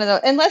of one of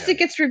those, unless it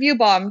gets review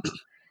bombed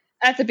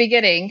at the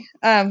beginning,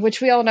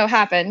 which we all know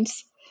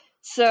happens.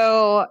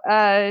 So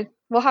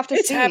we'll have to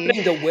see. It's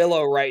happening to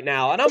Willow right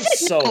now, and I'm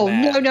so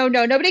mad. No.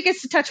 Nobody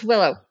gets to touch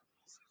Willow.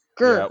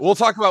 Yeah, we can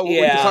talk about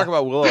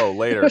Willow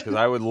later because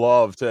I would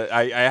love to.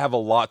 I have a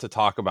lot to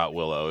talk about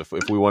Willow if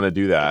we want to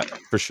do that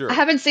for sure. I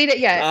haven't seen it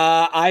yet.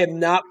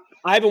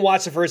 I haven't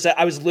watched the first.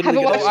 I was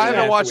literally. I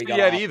haven't watched it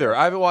yet either. But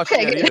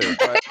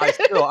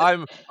I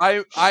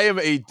am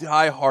a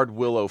diehard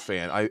Willow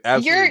fan. I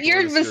absolutely.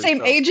 You're the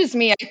same age as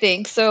me, I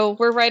think. So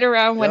we're right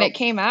around when it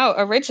came out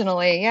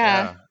originally.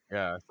 Yeah.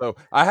 So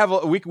I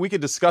have. We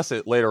could discuss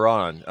it later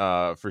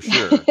on, for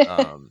sure.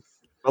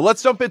 But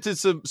let's jump into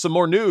some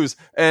more news.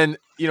 And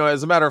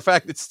as a matter of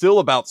fact, it's still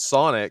about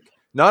Sonic.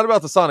 Not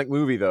about the Sonic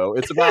movie though.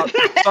 It's about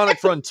Sonic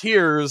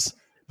Frontiers,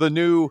 the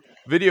new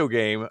video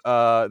game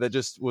that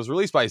just was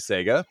released by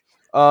Sega.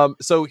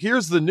 So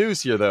here's the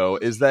news here, though,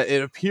 is that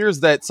it appears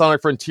that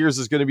Sonic Frontiers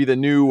is going to be the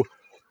new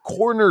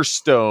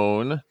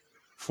cornerstone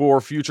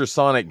for future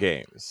Sonic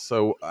games.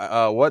 So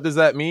what does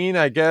that mean?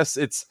 I guess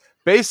it's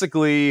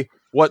basically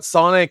what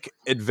Sonic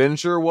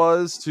Adventure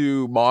was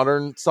to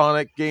modern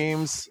Sonic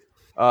games.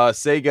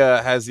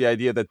 Sega has the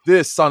idea that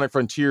this Sonic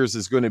Frontiers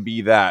is going to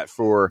be that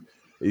for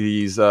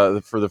these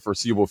for the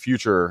foreseeable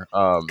future.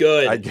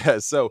 Good, I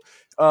guess. So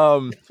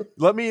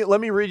let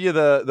me read you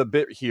the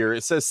bit here.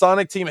 It says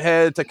Sonic team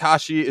head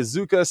Takashi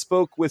Iizuka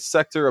spoke with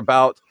Sector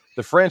about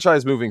the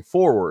franchise moving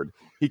forward.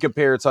 He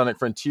compared Sonic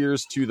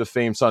Frontiers to the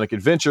famed Sonic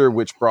Adventure,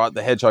 which brought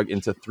the Hedgehog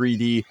into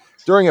 3D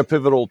during a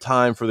pivotal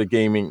time for the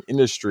gaming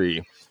industry.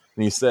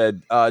 And he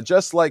said,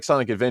 just like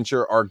Sonic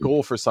Adventure, our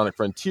goal for Sonic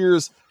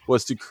Frontiers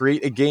was to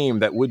create a game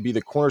that would be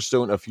the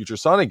cornerstone of future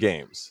Sonic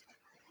games.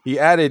 He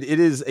added, it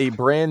is a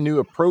brand new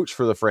approach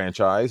for the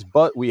franchise,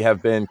 but we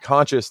have been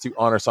conscious to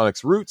honor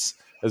Sonic's roots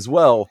as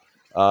well.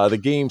 The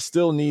game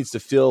still needs to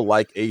feel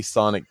like a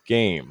Sonic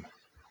game.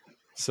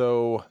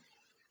 So,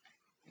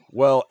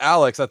 well,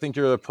 Alex, I think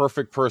you're the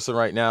perfect person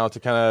right now to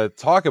kind of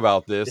talk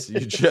about this.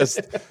 You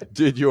just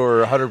did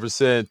your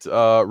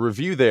 100%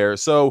 review there.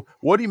 So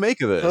what do you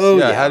make of this?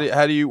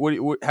 How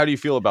do you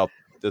feel about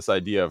this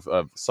idea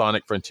of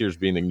Sonic Frontiers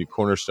being the new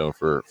cornerstone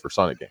for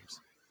Sonic games?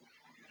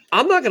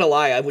 I'm not going to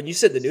lie. When you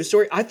said the news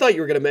story, I thought you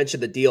were going to mention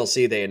the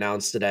DLC they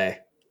announced today.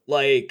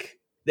 Like,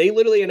 they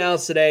literally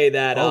announced today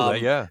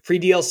that free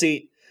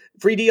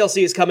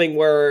DLC is coming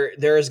where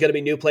there's going to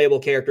be new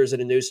playable characters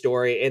in a new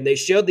story. And they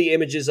showed the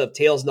images of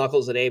Tails,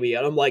 Knuckles, and Amy.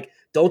 And I'm like,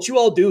 don't you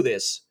all do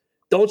this.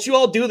 Don't you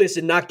all do this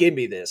and not give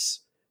me this.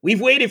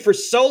 We've waited for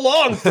so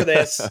long for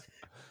this,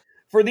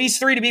 for these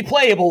three to be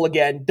playable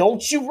again.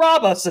 Don't you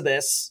rob us of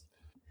this.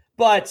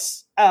 But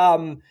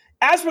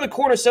as for the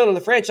cornerstone of the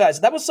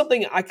franchise, that was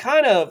something I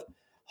kind of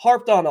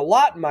harped on a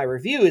lot in my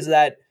review, is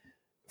that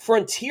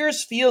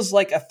Frontiers feels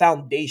like a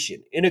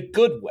foundation in a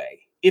good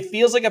way. It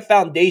feels like a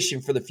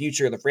foundation for the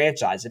future of the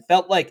franchise. It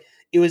felt like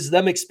it was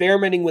them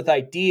experimenting with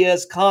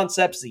ideas,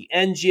 concepts, the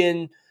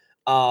engine,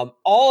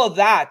 all of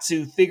that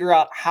to figure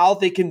out how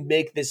they can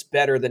make this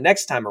better the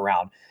next time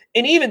around.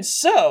 And even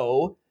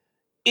so,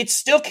 it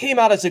still came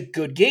out as a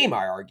good game,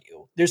 I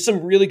argue. There's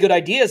some really good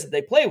ideas that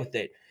they play with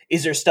it.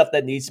 Is there stuff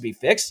that needs to be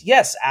fixed?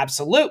 Yes,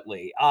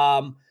 absolutely.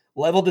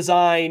 Level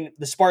design,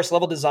 the sparse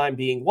level design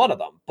being one of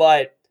them.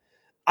 But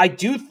I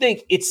do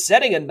think it's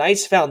setting a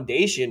nice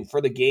foundation for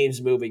the games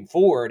moving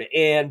forward.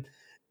 And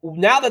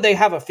now that they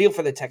have a feel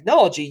for the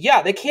technology,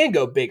 they can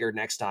go bigger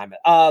next time.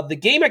 The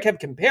game I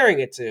kept comparing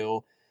it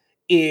to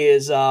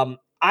is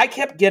I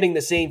kept getting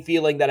the same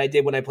feeling that I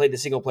did when I played the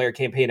single-player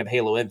campaign of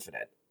Halo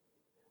Infinite,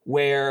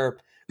 where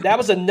that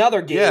was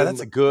another game. Yeah,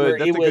 that's a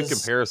good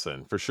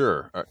comparison, for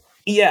sure.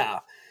 Yeah.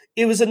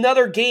 It was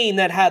another game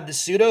that had the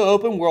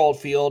pseudo-open world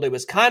field. It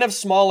was kind of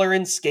smaller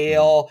in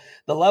scale.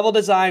 The level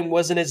design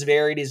wasn't as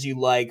varied as you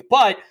like,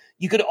 but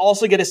you could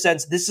also get a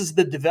sense this is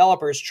the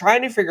developers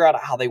trying to figure out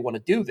how they want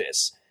to do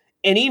this.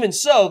 And even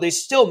so, they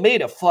still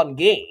made a fun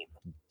game.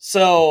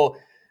 So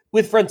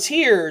with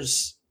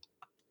Frontiers,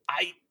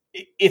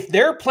 if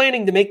they're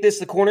planning to make this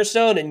the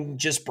cornerstone and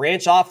just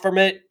branch off from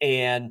it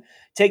and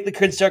take the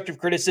constructive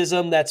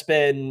criticism that's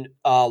been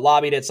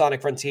lobbied at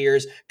Sonic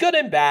Frontiers, good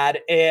and bad,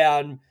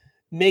 and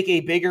make a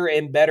bigger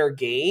and better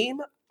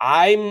game,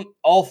 I'm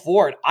all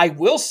for it. I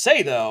will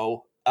say,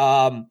 though,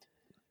 I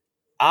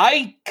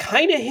I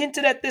kind of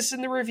hinted at this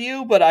in the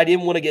review, but I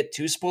didn't want to get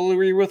too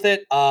spoilery with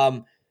it.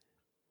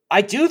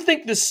 I do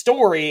think the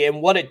story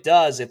and what it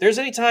does, if there's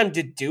any time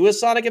to do a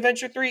Sonic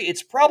Adventure 3,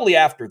 it's probably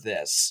after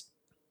this.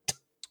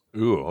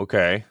 Ooh,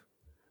 okay.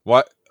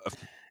 What?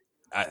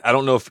 I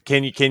don't know if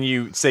can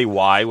you say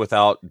why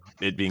without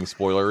it being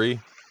spoilery?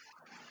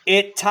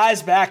 It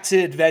ties back to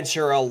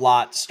Adventure a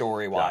lot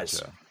story-wise.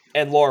 Gotcha.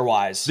 And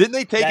lore-wise. Didn't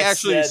they take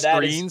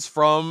screens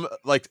from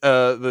like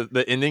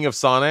the ending of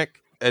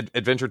Sonic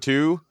Adventure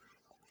 2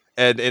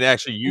 and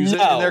actually use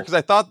it in there? Because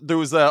I thought there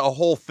was a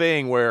whole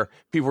thing where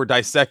people were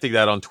dissecting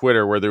that on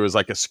Twitter, where there was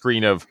like a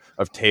screen of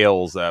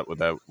Tails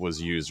that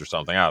was used or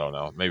something. I don't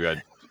know. Maybe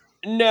I.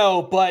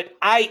 No, but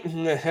I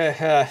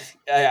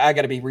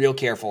got to be real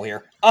careful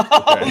here.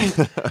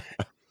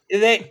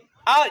 Okay.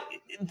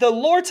 The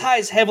lore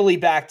ties heavily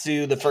back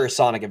to the first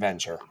Sonic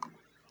Adventure.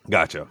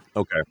 Gotcha.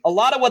 Okay. A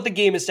lot of what the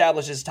game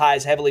establishes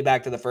ties heavily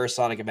back to the first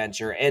Sonic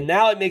Adventure, and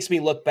now it makes me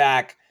look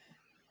back,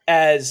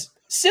 as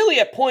silly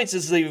at points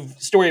as the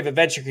story of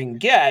Adventure can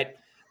get.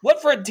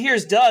 What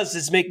Frontiers does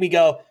is make me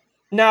go,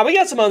 nah, we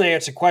got some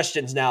unanswered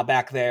questions now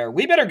back there.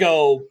 We better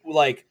go,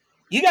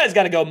 you guys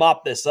got to go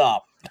mop this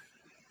up.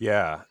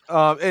 Yeah.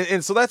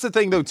 And so that's the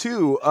thing, though,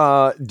 too.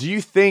 Do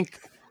you think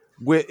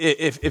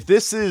if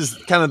this is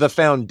kind of the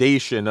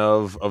foundation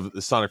of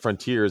the Sonic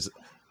Frontiers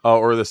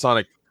or the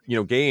Sonic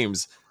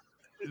games,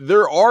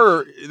 there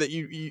are that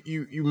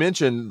you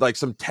mentioned like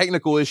some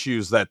technical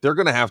issues that they're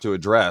going to have to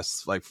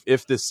address, like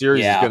if this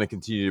series is going to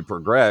continue to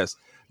progress.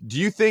 Do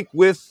you think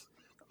with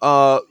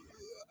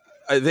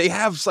they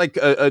have like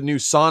a new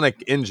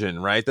Sonic engine,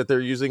 right, that they're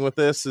using with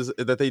this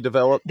that they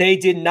developed? They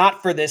did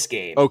not for this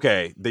game.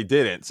 Okay, they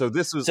didn't. So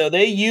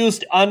they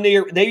used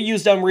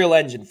Unreal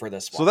Engine for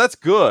this one. So that's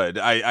good,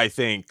 I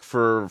think,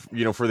 for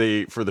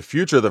the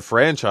future of the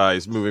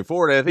franchise moving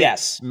forward. I think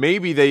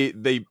maybe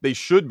they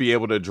should be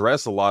able to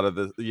address a lot of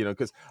the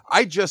because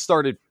I just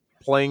started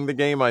playing the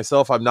game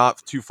myself. I'm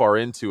not too far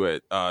into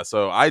it,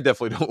 so I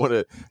definitely don't want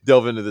to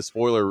delve into the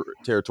spoiler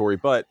territory,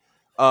 but.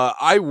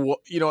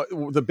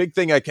 The big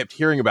thing I kept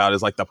hearing about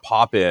is like the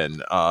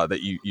pop-in that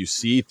you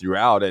see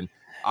throughout, and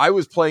I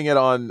was playing it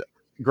on.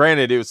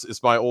 Granted,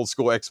 it's my old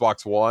school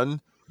Xbox One,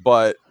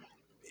 but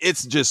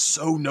it's just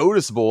so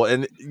noticeable.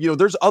 And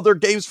there's other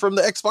games from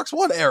the Xbox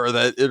One era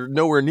that are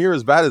nowhere near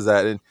as bad as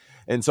that.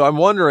 And so I'm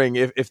wondering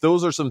if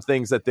those are some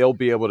things that they'll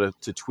be able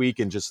to tweak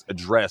and just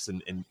address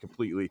and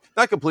completely,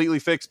 not completely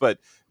fix, but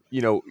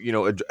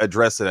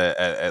address it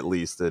at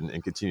least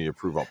and continue to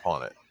improve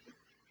upon it.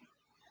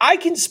 I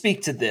can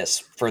speak to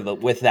this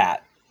with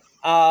that.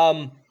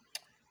 I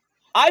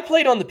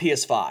played on the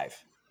PS5,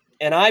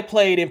 and I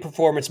played in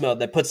performance mode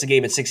that puts the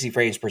game at 60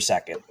 frames per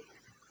second.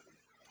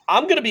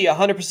 I'm going to be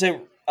 100%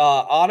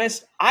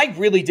 honest. I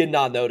really did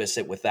not notice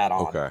it with that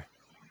on. Okay.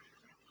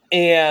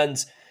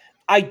 And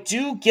I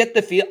do get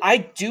the feel.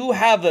 I'm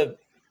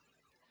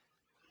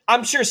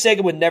sure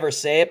Sega would never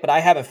say it, but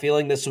I have a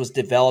feeling this was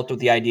developed with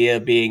the idea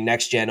of being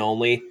next-gen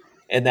only,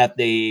 and that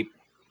the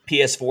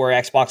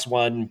PS4, Xbox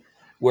One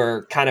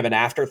were kind of an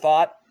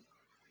afterthought,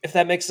 if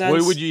that makes sense.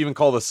 What would you even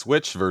call the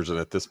Switch version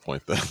at this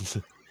point, then?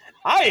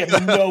 I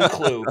have no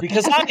clue,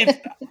 because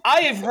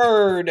I have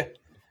heard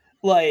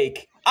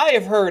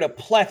a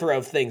plethora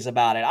of things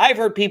about it. I've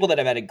heard people that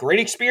have had a great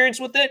experience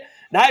with it,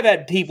 and I've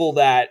had people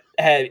that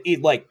had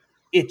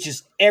it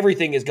just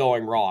everything is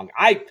going wrong.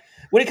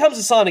 When it comes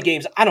to Sonic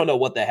games, I don't know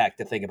what the heck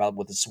to think about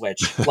with the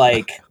Switch.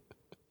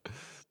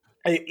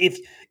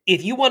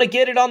 If you want to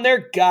get it on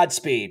there,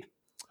 Godspeed.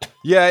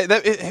 Yeah,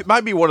 it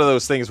might be one of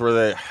those things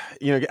where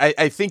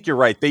I think you're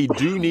right. They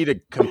do need to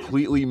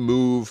completely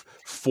move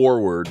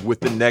forward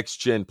with the next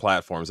gen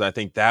platforms. I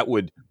think that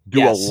would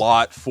do a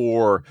lot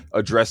for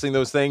addressing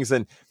those things.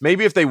 And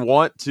maybe if they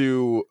want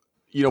to,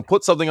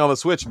 put something on the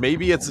Switch,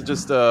 maybe it's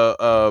just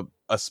a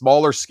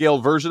smaller scale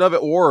version of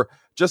it, or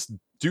just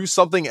do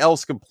something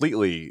else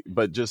completely.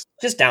 But just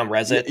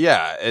down-res it.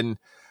 Yeah, and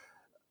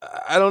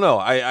I don't know.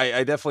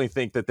 I definitely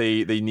think that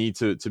they need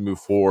to move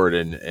forward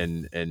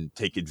and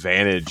take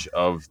advantage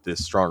of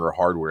this stronger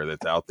hardware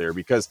that's out there,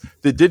 because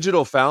the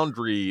Digital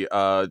Foundry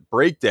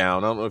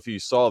breakdown, I don't know if you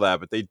saw that,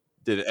 but they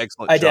did an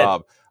excellent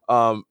job.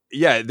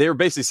 They were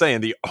basically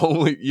saying the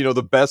only,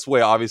 the best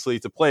way obviously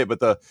to play it, but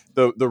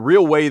the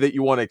real way that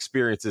you want to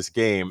experience this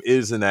game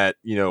is in that,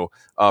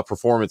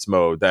 performance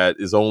mode that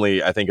is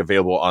only, I think,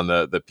 available on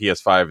the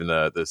PS5 and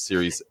the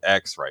Series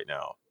X right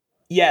now.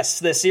 Yes,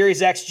 the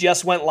Series X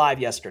just went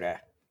live yesterday.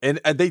 And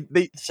are they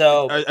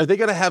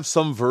going to have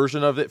some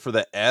version of it for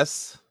the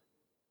S?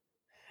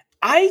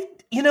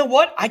 You know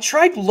what? I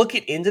tried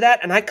looking into that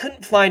and I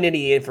couldn't find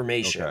any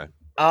information.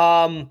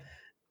 Okay.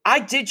 I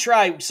did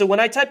try. So when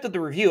I typed up the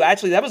review,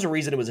 actually, that was the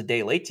reason it was a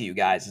day late to you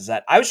guys, is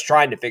that I was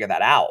trying to figure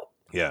that out.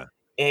 Yeah.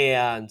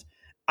 And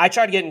I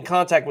tried to get in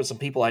contact with some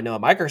people I know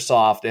at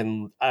Microsoft,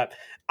 and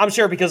I'm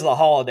sure because of the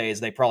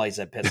holidays, they probably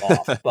said piss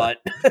off. But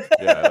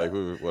yeah,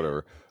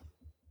 whatever.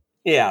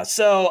 Yeah,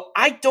 so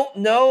I don't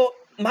know.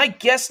 My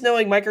guess,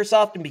 knowing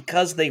Microsoft, and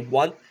because they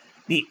want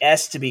the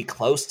S to be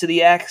close to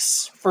the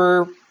X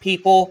for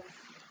people,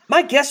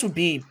 my guess would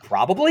be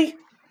probably.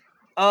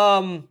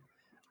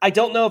 I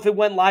don't know if it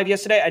went live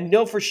yesterday. I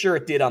know for sure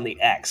it did on the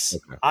X.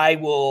 Okay.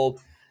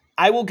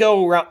 I will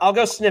go around. I'll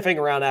go sniffing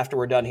around after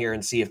we're done here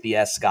and see if the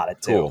S got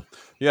it too. Cool.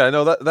 Yeah,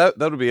 no, that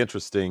would be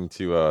interesting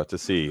to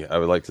see. I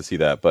would like to see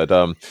that. But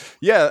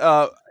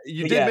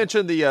you did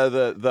mention the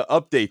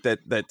update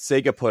that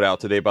Sega put out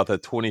today about the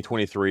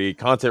 2023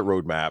 content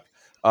roadmap.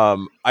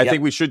 I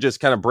think we should just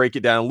kind of break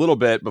it down a little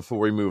bit before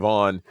we move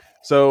on.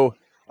 So,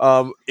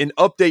 in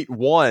update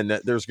 1,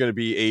 there's going to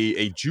be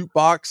a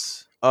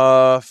jukebox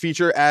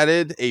feature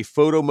added, a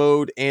photo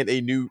mode, and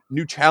a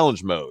new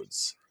challenge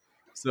modes.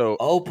 So,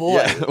 oh boy,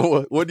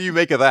 yeah, what do you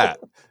make of that?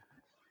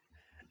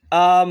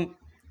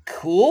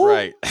 Cool.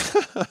 Right.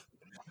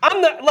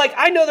 I'm not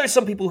I know there's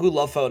some people who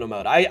love photo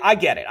mode. I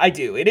get it. I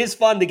do. It is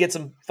fun to get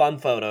some fun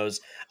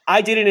photos.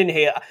 I did it in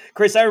Halo.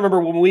 Chris, I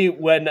remember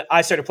when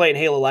I started playing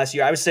Halo last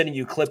year, I was sending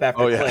you clip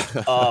after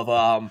clip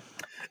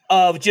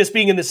of just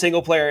being in the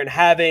single player and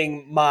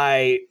having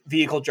my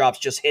vehicle drops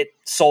just hit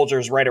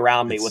soldiers right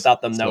around me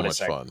without them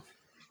noticing. So much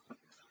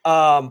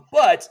fun.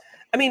 But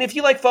I mean, if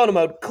you like photo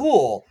mode,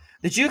 cool.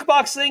 The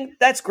jukebox thing,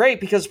 that's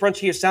great because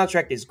Frontier's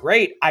soundtrack is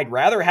great. I'd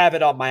rather have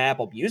it on my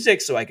Apple Music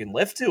so I can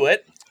lift to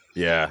it.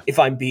 Yeah. If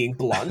I'm being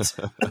blunt.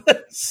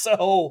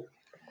 So,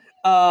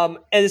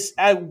 as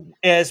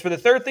for the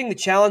third thing, the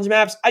challenge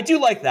maps, I do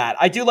like that.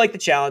 I do like the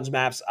challenge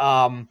maps.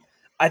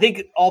 I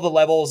think all the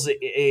levels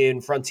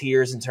in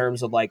Frontiers in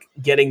terms of like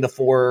getting the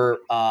four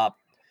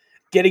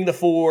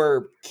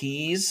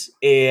keys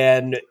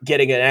and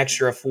getting an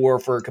extra 4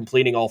 for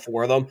completing all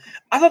 4 of them,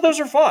 I thought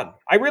those were fun.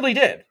 I really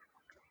did.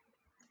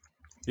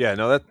 Yeah,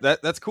 no,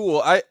 that's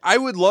cool. I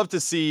would love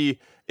to see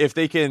if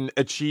they can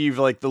achieve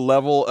like the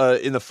level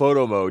in the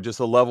photo mode,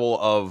 just a level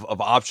of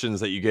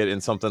options that you get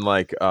in something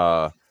like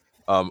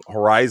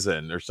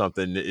Horizon or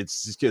something.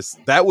 It's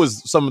just that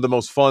was some of the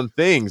most fun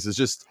things. Is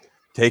just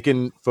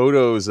taking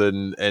photos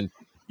and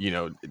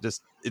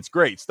just it's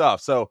great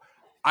stuff. So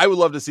I would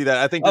love to see that.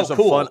 I think there's some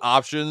fun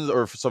options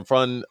or some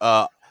fun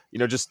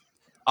just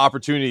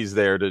opportunities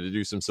there to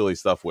do some silly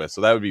stuff with.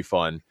 So that would be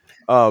fun.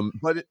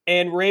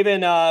 And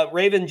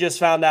Raven just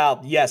found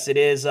out. Yes, it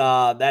is.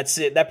 That's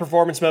it. That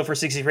performance mode for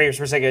 60 frames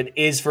per second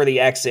is for the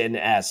X and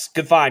S.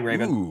 Good find,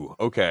 Raven. Ooh,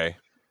 okay.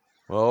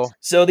 Well,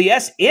 so the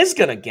S is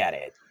gonna get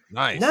it.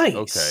 Nice.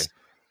 Okay.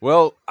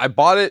 Well, I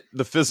bought it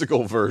the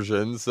physical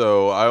version,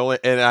 so I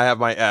have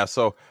my S.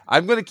 So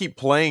I'm gonna keep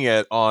playing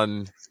it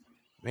on.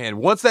 Man,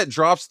 once that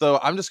drops, though,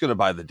 I'm just gonna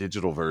buy the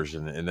digital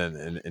version and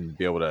then and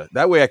be able to.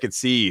 That way, I could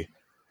see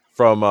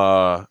from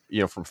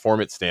from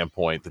format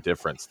standpoint the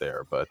difference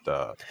there. But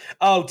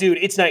oh, dude,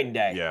 it's night and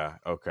day. Yeah.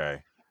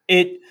 Okay.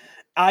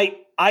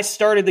 I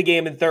started the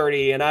game in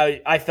 30 and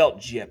I felt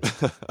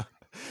gypped.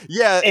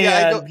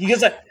 yeah.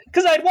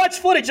 Because I'd watched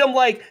footage, I'm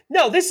like,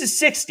 no, this is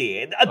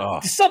 60.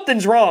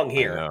 Something's wrong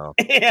here.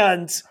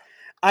 And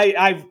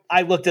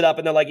I looked it up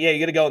and they're like, yeah, you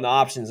got to go in the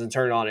options and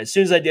turn it on. As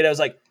soon as I did, I was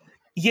like,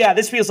 yeah,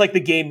 this feels like the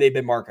game they've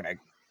been marketing.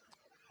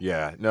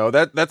 Yeah, no,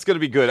 that's going to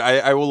be good.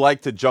 I will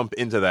like to jump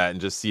into that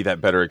and just see that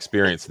better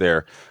experience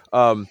there.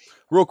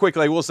 Real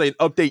quickly, I will say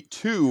update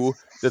 2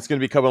 that's going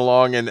to be coming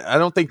along, and I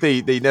don't think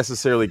they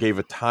necessarily gave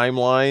a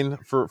timeline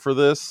for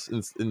this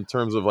in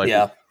terms of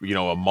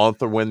a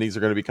month or when these are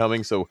going to be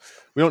coming. So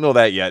we don't know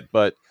that yet,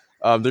 but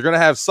they're going to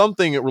have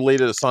something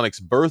related to Sonic's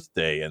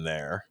birthday in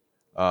there.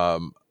 I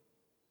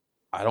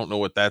don't know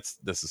what that's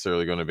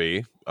necessarily going to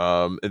be.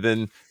 And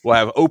then we'll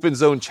have Open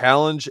Zone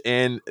Challenge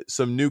and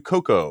some new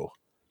Coco.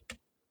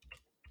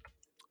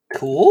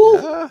 Cool.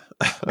 Yeah.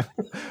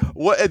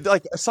 What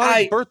like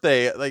Sonic's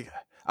birthday? Like,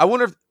 I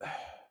wonder if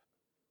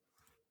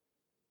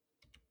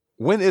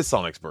when is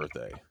Sonic's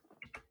birthday?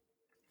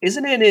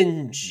 Isn't it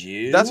in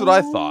June? That's what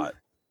I thought.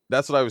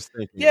 That's what I was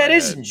thinking. Yeah, it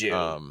is in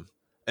June.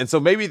 And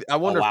so maybe I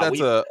wonder if that's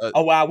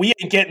we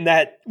ain't getting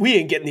that. We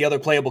ain't getting the other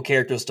playable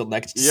characters till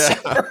next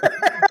December.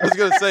 I was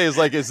gonna say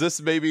is this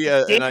maybe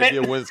an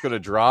idea when it's gonna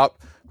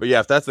drop? But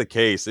yeah, if that's the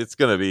case, it's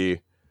gonna be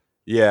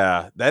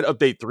that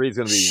update 3 is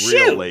gonna be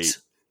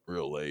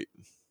real late.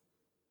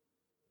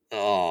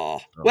 Oh,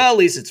 well, at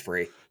least it's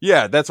free.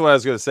 Yeah, that's what I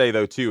was going to say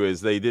though too.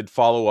 Is they did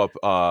follow up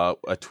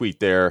a tweet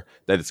there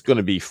that it's going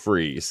to be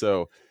free,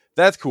 so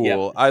that's cool.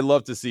 Yep. I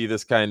love to see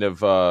this kind of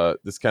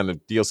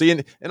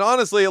DLC, and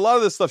honestly, a lot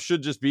of this stuff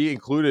should just be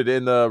included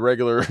in the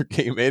regular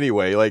game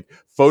anyway. Like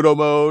photo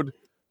mode,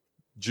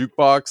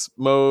 jukebox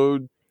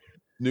mode,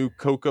 new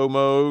Coco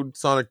mode,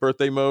 Sonic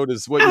birthday mode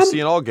is what you see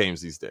in all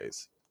games these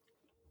days.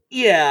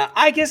 Yeah,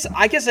 I guess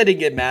I didn't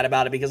get mad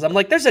about it because I'm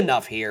like, there's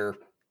enough here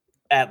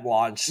at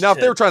launch. Now, if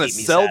they were trying to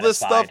sell this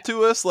stuff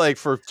to us, like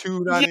for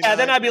 $2.99, yeah,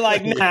 then I'd be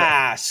like,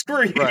 nah,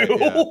 screw you. Right,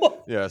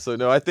 yeah. So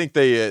no, I think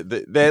they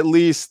at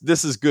least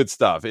this is good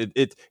stuff.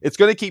 It's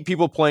going to keep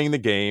people playing the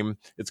game.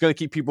 It's going to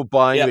keep people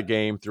buying the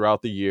game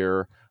throughout the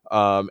year.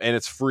 And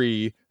it's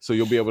free, so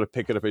you'll be able to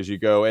pick it up as you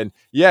go. And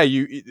yeah,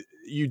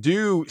 you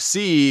do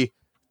see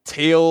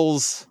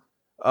Tails,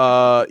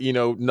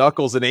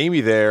 Knuckles and Amy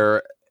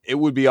there. It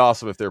would be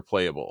awesome if they're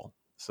playable.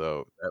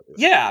 So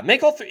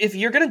make all if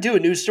you're gonna do a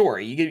new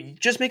story, you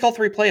just make all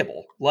 3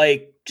 playable.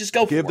 Like, just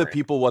go give the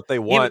people what they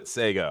want,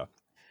 Sega.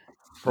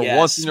 for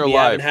once in your we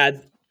life. haven't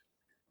had.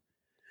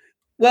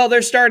 Well,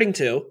 they're starting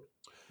to.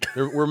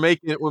 We're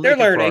making They're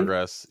learning.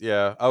 progress.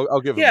 Yeah,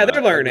 I'll give them Yeah, that.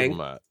 they're learning. I'll give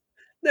them that.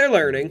 They're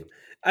learning.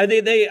 I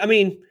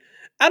mean,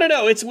 I don't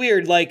know. It's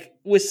weird. Like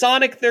with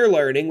Sonic, they're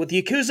learning. With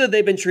Yakuza,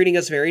 they've been treating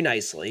us very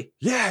nicely.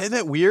 Yeah, isn't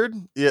that weird?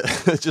 Yeah,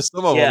 just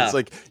some of them. It's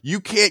like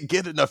you can't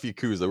get enough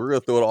Yakuza. We're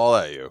gonna throw it all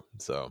at you.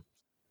 So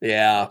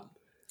yeah,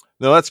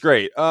 no, that's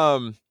great.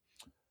 So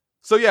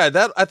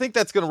yeah, I think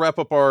that's gonna wrap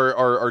up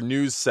our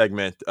news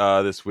segment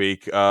this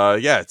week.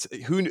 Yeah, it's,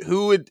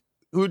 who'd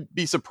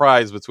be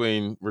surprised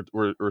between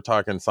we're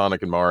talking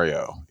Sonic and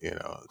Mario? You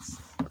know,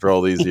 after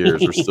all these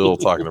years, we're still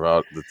talking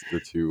about the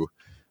two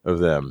of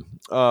them.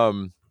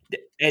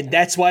 And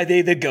that's why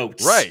they the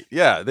GOATs. Right.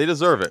 Yeah, they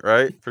deserve it,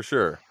 right? For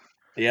sure.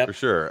 Yeah. For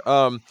sure.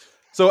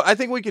 So I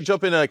think we could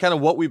jump into kind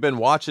of what we've been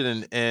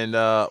watching and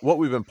what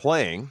we've been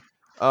playing.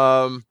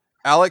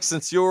 Alex,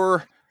 since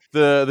you're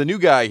the new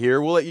guy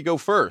here, we'll let you go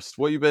first.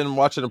 What you've been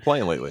watching and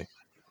playing lately?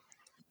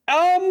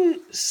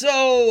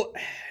 So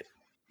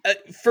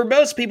for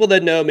most people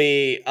that know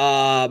me,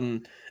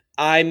 I'm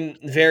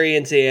very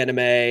into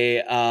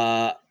anime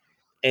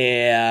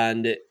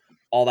and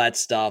all that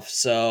stuff.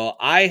 So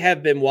I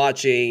have been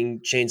watching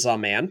Chainsaw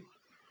Man,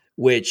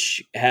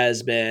 which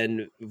has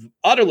been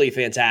utterly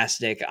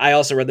fantastic. I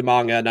also read the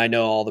manga and I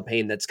know all the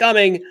pain that's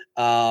coming.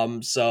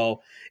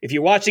 So if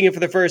you're watching it for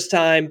the first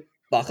time,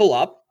 buckle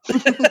up.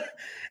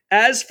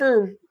 As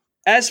for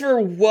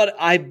what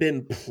I've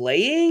been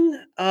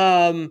playing,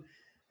 I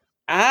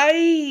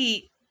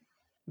like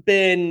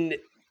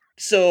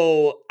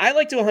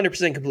to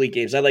 100% complete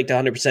games. I like to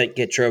 100%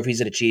 get trophies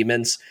and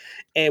achievements.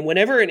 And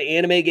whenever an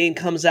anime game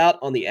comes out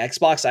on the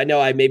Xbox, I know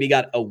I maybe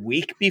got a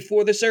week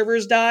before the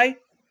servers die.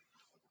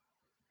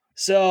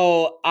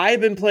 So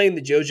I've been playing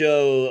the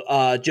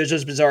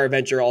JoJo's Bizarre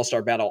Adventure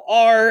All-Star Battle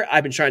R.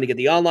 I've been trying to get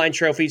the online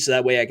trophy so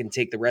that way I can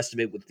take the rest of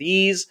it with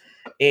these.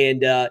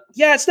 And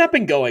it's not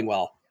been going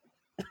well.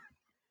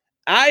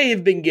 I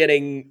have been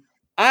getting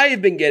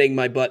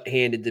my butt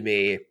handed to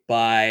me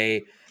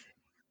by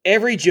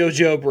every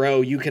JoJo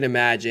bro you can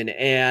imagine,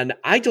 and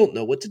I don't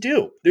know what to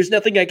do. There's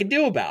nothing I can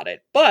do about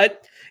it,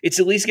 but it's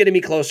at least getting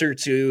me closer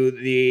to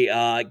the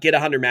get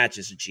 100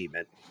 matches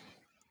achievement.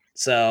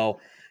 So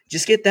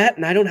just get that,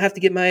 and I don't have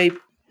to get my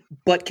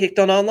butt kicked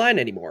on online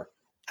anymore.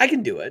 I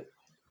can do it.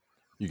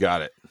 You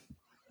got it.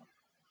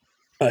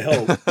 I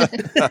hope.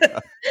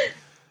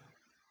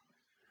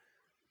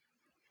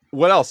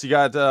 What else you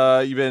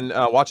got? You been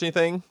watching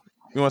anything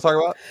you want to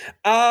talk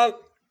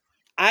about?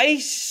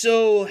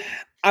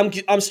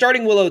 I'm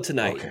starting Willow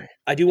tonight. Okay.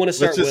 I do want to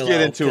start. Let's just Willow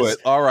get into it.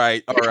 All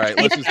right.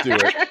 Let's just do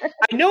it.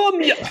 I know I'm.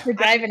 We're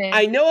diving in.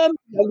 I know I'm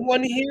the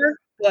one here,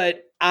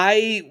 but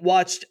I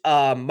watched.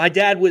 My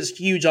dad was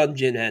huge on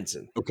Jim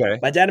Henson. Okay.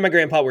 My dad and my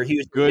grandpa were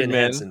huge. Good on Jim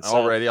men Henson,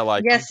 already. I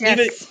like. Yes. Them.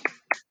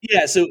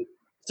 Yes.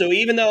 So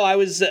even though I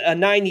was a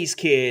 90s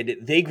kid,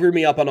 they grew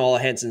me up on all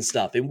of Henson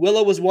stuff. And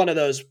Willow was one of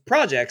those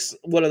projects,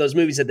 one of those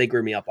movies that they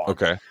grew me up on.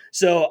 Okay.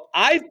 So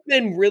I've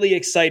been really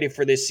excited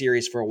for this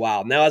series for a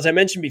while. Now, as I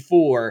mentioned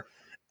before,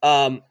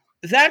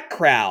 that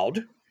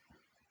crowd,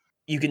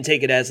 you can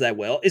take it as that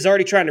will, is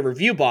already trying to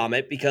review bomb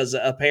it because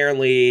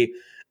apparently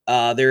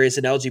there is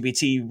an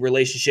LGBT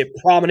relationship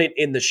prominent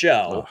in the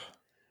show. Ugh.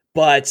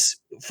 But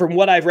from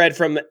what I've read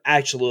from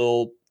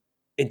actual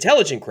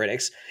intelligent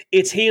critics,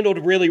 it's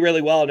handled really,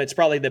 really well, and it's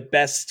probably the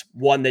best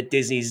one that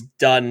Disney's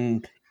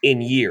done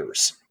in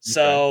years. Okay.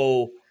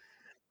 So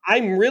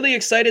I'm really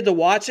excited to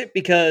watch it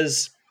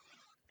because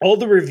all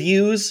the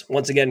reviews,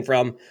 once again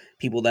from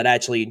people that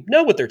actually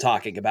know what they're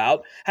talking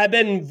about, have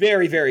been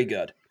very, very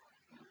good.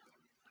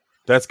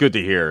 That's good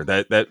to hear.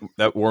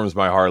 That warms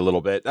my heart a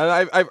little bit.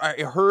 And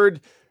I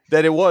heard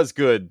that it was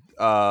good,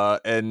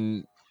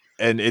 and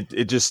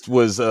it just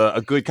was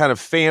a good kind of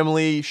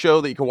family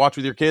show that you can watch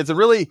with your kids. And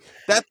really,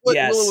 that's what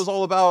Willow was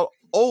all about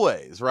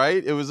always,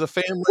 right? It was a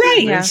family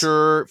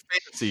adventure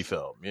fantasy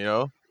film, you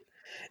know?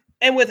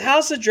 And with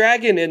House of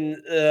Dragon and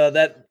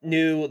that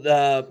new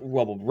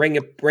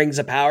Rings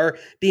of Power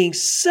being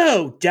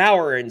so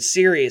dour and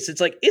serious,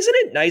 it's like, isn't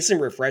it nice and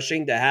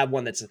refreshing to have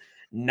one that's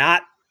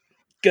not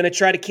going to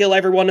try to kill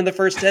everyone in the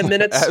first 10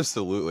 minutes?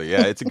 Absolutely.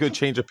 Yeah, it's a good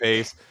change of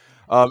pace.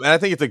 And I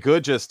think it's a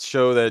good just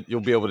show that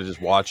you'll be able to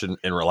just watch and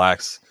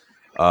relax,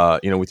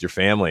 with your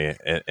family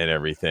and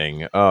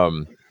everything.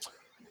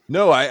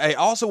 No, I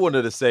also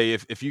wanted to say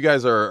if you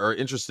guys are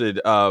interested,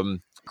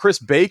 Chris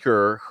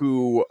Baker,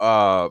 who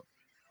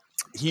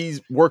he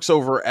works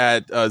over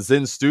at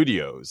Zen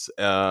Studios.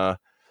 Him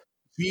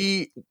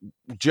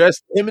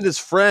and his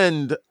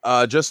friend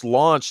just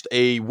launched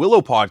a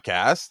Willow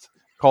podcast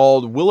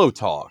called Willow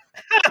Talk.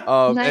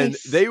 Nice. And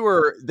they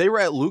were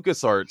at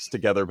LucasArts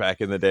together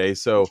back in the day.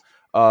 So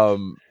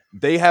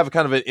they have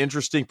kind of an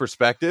interesting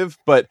perspective,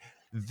 but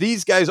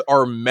these guys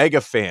are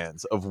mega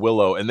fans of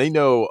Willow and they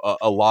know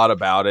a lot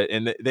about it.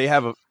 And they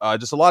have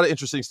just a lot of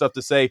interesting stuff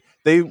to say.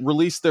 They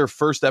released their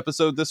first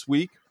episode this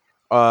week.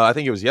 I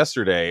think it was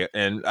yesterday,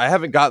 and I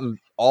haven't gotten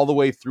all the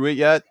way through it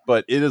yet,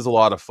 but it is a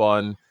lot of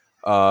fun.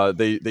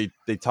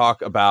 They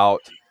talk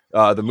about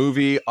The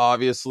movie,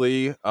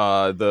 obviously,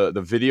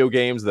 the video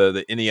games,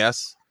 the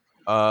NES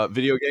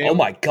video game. Oh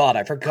my god,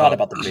 I forgot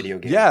about the video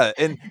game. Yeah,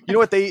 and you know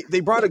what? They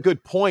brought a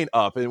good point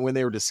up, and when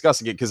they were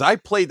discussing it, because I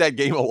played that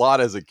game a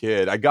lot as a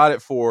kid. I got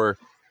it for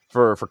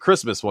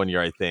Christmas one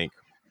year, I think.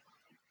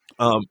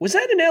 Was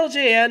that an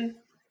LJN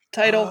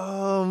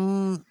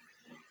title?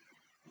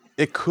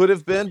 It could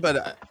have been,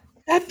 but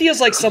that feels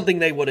like something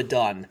they would have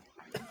done.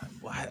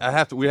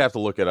 we'd have to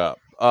look it up.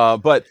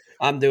 But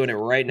I'm doing it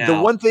right now.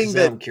 The one thing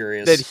that I'm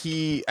curious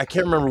that I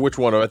can't remember which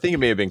one. I think it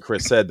may have been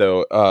Chris said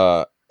though,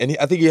 and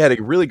I think he had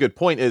a really good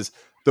point. Is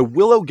the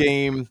Willow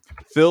game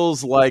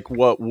feels like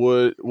what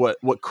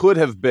could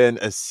have been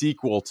a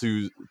sequel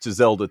to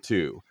Zelda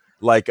 2,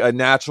 like a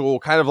natural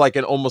kind of like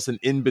almost an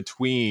in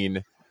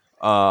between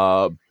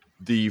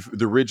the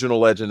original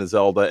Legend of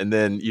Zelda and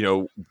then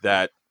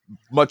that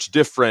much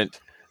different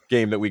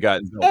game that we got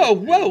in Zelda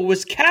 2. Whoa, it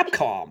was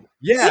Capcom.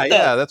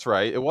 Yeah, that's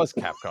right. It was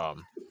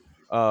Capcom.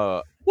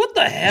 What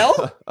the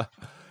hell?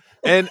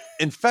 And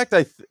in fact,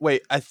 I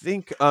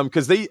think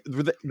because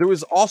there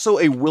was also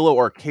a Willow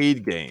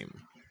arcade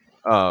game,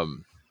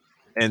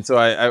 and so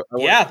I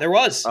there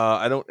was.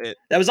 That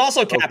was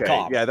also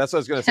Capcom. Okay. Yeah, that's what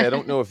I was gonna say. I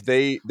don't know if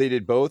they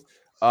did both.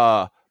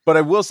 But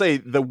I will say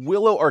the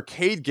Willow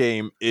arcade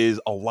game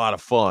is a lot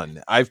of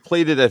fun. I've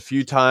played it a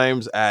few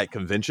times at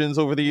conventions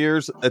over the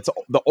years. It's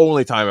the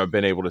only time I've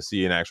been able to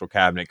see an actual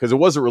cabinet because it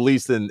wasn't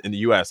released in the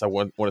US. I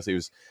want to say it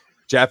was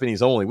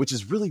Japanese only, which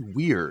is really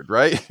weird,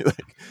 right?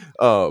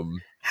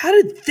 How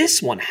did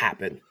this one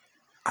happen?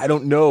 I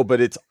don't know,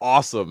 but it's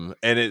awesome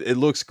and it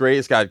looks great.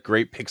 It's got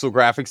great pixel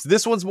graphics.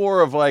 This one's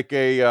more of like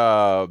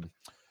a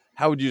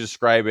how would you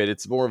describe it?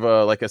 It's more of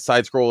a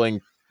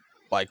side-scrolling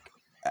like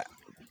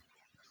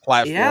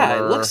platformer. Yeah,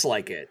 it looks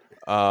like it.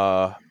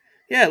 Yeah,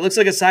 it looks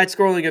like a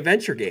side-scrolling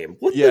adventure game.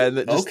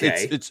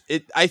 Okay.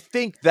 I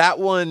think that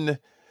one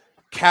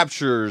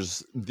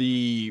captures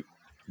the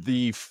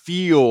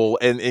feel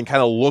and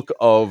kind of look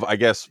of, I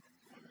guess,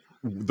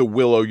 the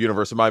Willow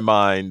universe in my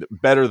mind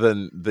better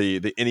than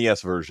the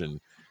NES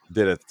version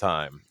did at the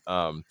time.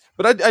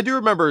 But I do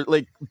remember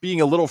like being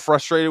a little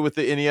frustrated with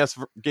the NES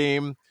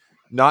game,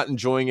 not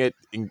enjoying it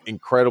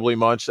incredibly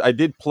much. I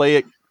did play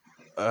it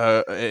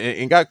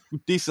and got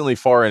decently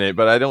far in it,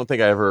 but I don't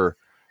think I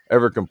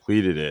ever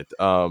completed it.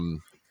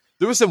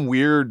 There was some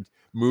weird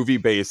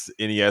movie-based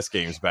NES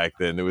games back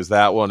then. There was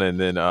that one, and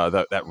then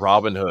that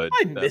Robin Hood.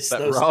 I miss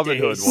those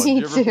Robin days. Hood one. Did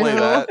you ever play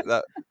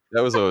that?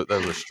 That was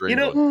a strange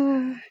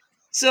one.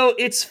 So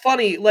it's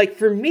funny, like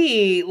for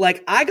me,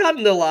 like I got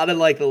into a lot of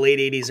like the late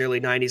 80s,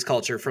 early 90s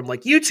culture from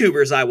like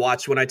YouTubers I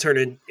watched when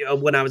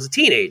I was a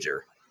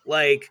teenager.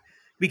 Like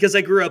because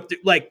I grew up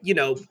like,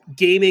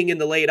 gaming in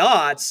the late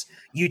aughts,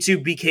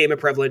 YouTube became a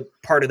prevalent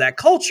part of that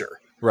culture.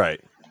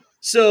 Right.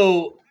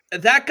 So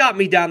that got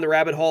me down the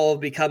rabbit hole of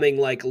becoming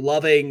like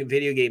loving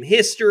video game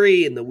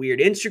history and the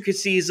weird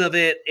intricacies of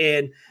it.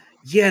 And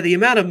yeah, the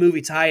amount of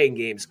movie tie-in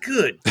games,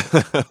 good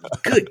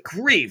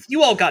grief.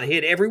 You all got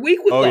hit every week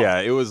with them.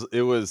 Yeah, it was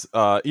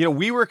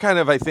we were kind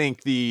of, I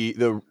think,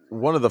 the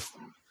one of the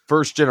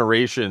first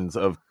generations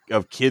of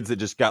kids that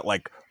just got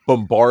like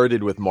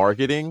bombarded with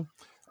marketing.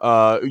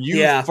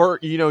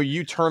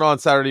 You turn on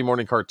Saturday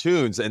morning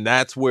cartoons and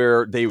that's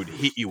where they would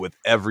hit you with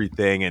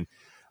everything. And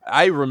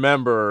I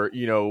remember,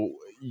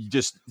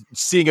 just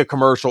seeing a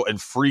commercial and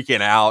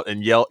freaking out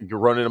and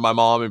running to my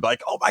mom and be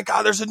like, "Oh my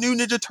God, there's a new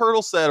Ninja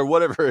Turtle set," or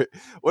whatever it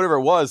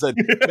was. And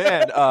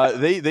man,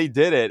 they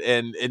did it.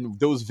 And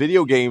those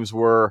video games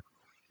were,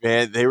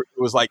 man, it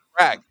was like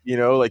crack,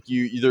 like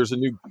there's a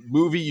new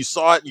movie, you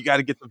saw it, you got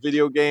to get the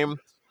video game.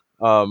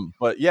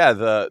 But yeah,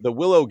 the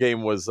Willow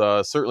game was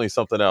certainly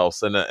something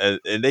else. And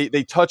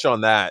they touch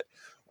on that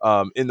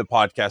in the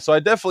podcast. So I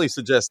definitely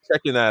suggest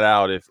checking that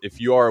out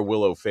if you are a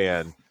Willow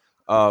fan.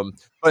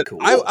 But cool.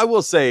 I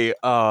will say,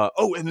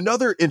 and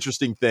another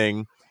interesting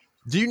thing,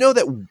 do you know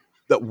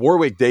that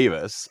Warwick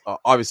Davis,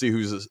 obviously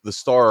who's the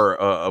star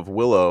of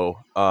Willow,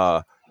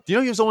 do you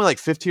know he was only like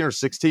 15 or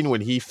 16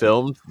 when he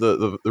filmed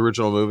the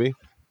original movie?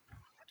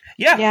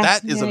 Yeah.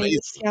 That is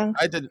amazing.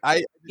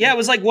 It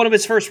was like one of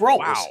his first roles.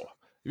 Wow.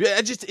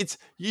 Yeah,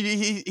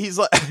 he's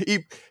like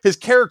his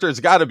character's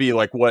got to be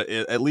like what,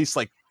 at least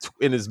like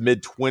in his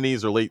mid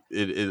 20s or late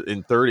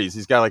in 30s.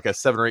 He's got like a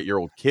 7 or 8 year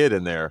old kid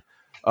in there.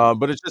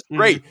 But it's just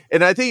great.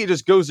 And I think it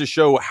just goes to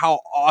show how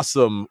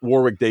awesome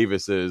Warwick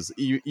Davis is,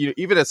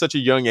 even at such a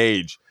young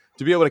age,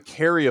 to be able to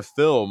carry a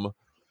film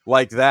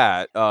like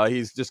that.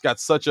 He's just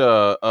got such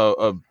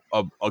a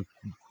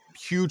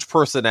huge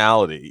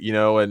personality,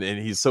 and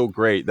he's so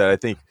great that I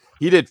think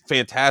he did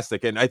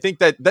fantastic. And I think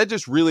that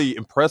just really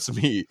impressed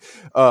me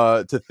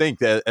to think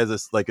that as a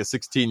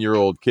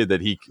 16-year-old kid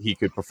that he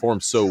could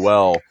perform so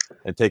well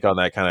and take on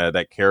that kind of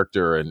that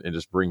character and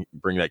just bring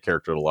that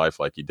character to life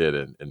like he did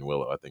in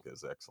Willow. I think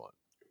is excellent.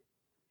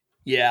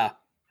 Yeah.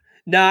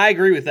 No, I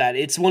agree with that.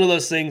 It's one of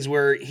those things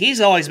where he's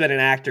always been an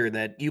actor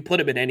that you put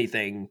him in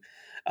anything,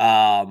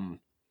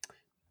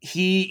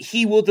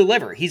 he will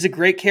deliver. He's a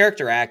great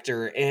character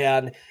actor,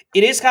 and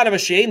it is kind of a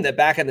shame that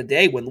back in the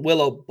day when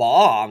Willow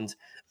bombed,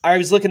 I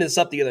was looking this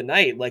up the other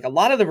night. Like a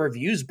lot of the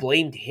reviews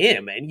blamed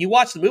him, and you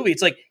watch the movie,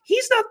 it's like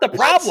he's not the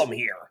problem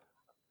here.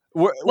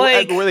 Were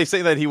they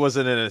saying that he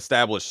wasn't an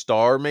established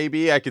star?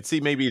 Maybe I could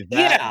see maybe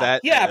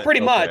that.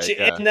 Pretty much,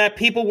 yeah. and that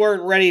people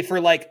weren't ready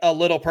for like a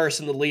little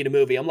person to lead a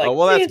movie. I'm like, oh,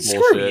 well, that's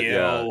screw bullshit. you.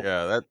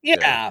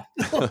 Yeah.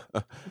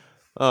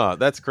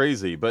 That's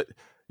crazy. But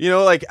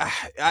like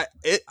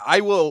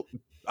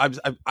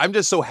I'm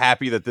just so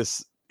happy that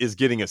this is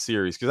getting a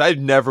series, because I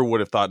never would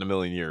have thought in a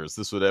million years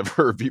this would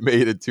ever be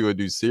made into a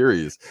new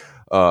series.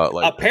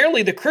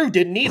 Apparently, the crew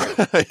didn't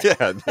either.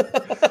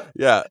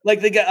 yeah.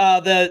 Like the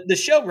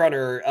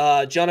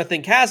showrunner,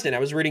 Jonathan Kasdan. I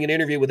was reading an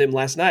interview with him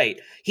last night.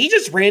 He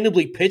just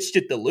randomly pitched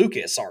it to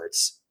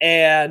LucasArts,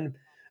 and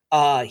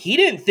he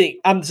didn't think.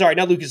 I'm sorry,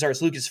 not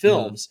LucasArts,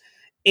 Lucasfilms.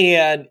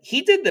 And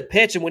he did the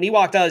pitch, and when he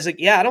walked out, he's like,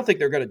 "Yeah, I don't think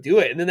they're going to do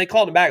it." And then they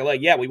called him back,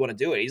 like, "Yeah, we want to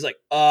do it." He's like,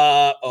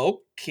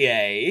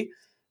 "Okay."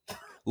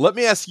 Let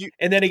me ask you.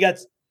 And then he got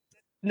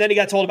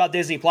told about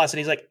Disney Plus, and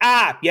he's like,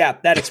 yeah,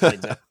 that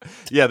explains it.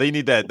 Yeah, they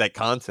need that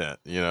content,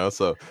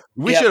 So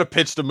we should have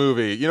pitched a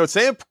movie.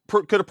 Sam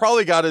could have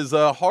probably got his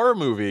horror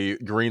movie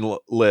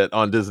greenlit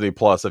on Disney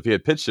Plus if he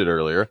had pitched it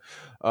earlier.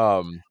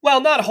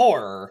 Well, not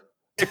horror.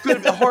 It could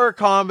have been horror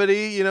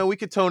comedy. We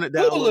could tone it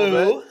down a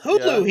little bit.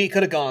 Hulu, he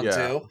could have gone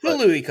to.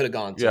 Hulu, he could have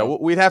gone to. Yeah,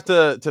 we'd have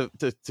to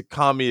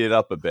comedy it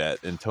up a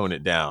bit and tone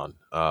it down.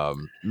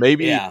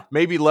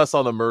 Maybe less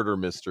on the murder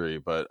mystery,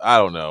 but I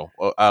don't know.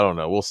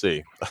 We'll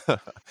see.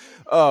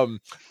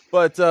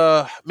 But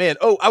man,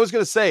 I was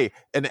gonna say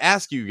and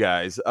ask you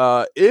guys,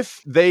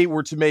 if they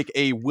were to make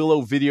a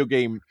Willow video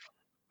game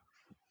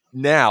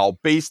now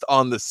based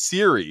on the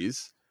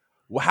series,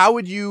 how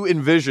would you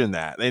envision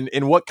that,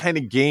 and what kind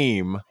of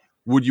game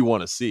would you want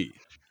to see?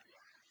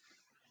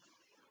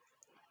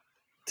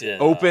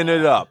 Open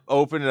it up.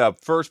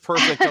 First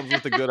person comes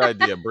with a good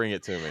idea, bring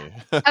it to me.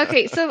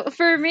 Okay, so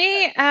for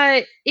me,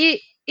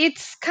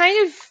 it's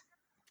kind of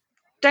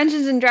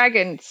Dungeons and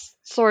Dragons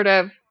sort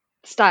of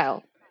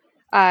style.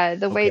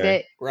 The way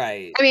that,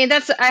 right. I mean,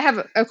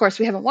 of course,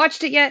 we haven't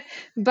watched it yet,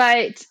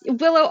 but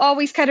Willow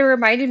always kind of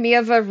reminded me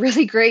of a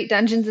really great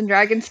Dungeons and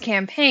Dragons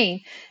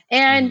campaign.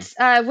 And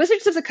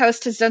Wizards of the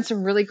Coast has done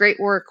some really great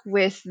work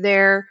with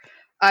their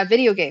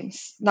video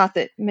games. Not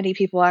that many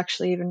people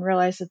actually even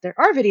realize that there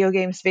are video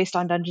games based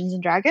on Dungeons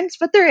and Dragons,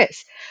 but there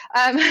is.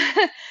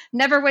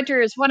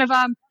 Neverwinter is one of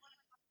them.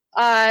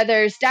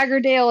 There's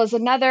Daggerdale is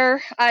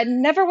another.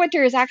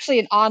 Neverwinter is actually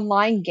an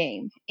online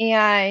game,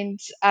 and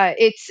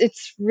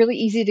it's really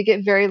easy to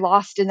get very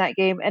lost in that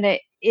game, and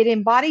it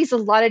embodies a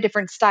lot of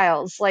different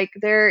styles. Like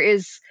there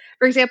is,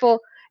 for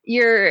example,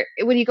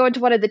 when you go into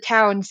one of the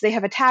towns, they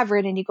have a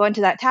tavern, and you go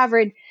into that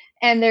tavern,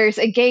 and there's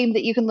a game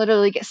that you can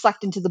literally get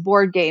sucked into the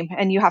board game,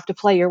 and you have to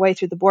play your way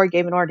through the board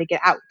game in order to get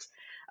out.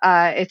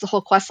 It's a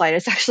whole quest line.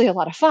 It's actually a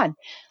lot of fun.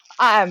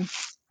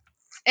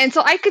 And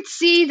so I could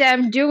see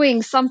them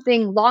doing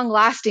something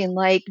long-lasting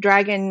like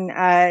Dragon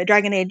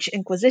Age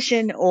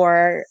Inquisition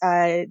or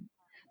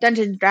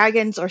Dungeons and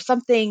Dragons or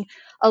something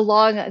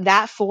along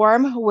that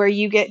form where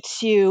you get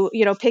to,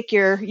 pick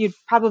you'd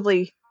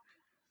probably,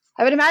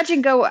 I would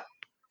imagine, go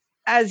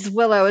as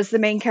Willow as the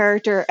main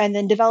character and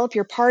then develop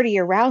your party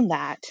around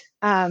that.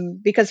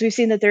 Because we've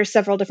seen that there's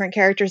several different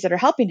characters that are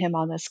helping him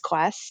on this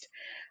quest.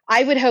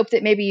 I would hope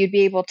that maybe you'd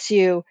be able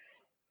to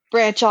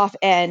branch off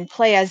and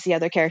play as the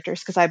other characters,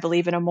 because I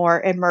believe in a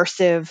more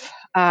immersive,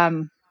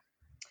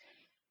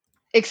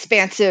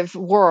 expansive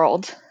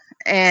world.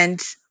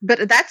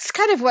 But that's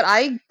kind of what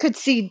I could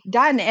see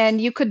done, and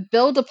you could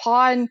build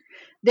upon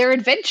their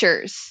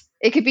adventures.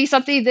 It could be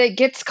something that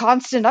gets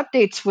constant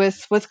updates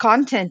with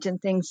content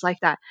and things like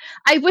that.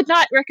 I would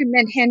not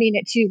recommend handing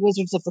it to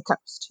Wizards of the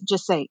Coast,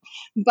 just saying.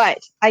 But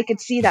I could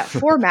see that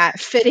format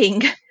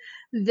fitting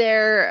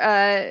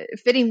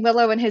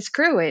Willow and his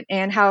crew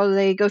and how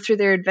they go through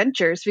their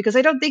adventures, because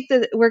I don't think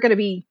that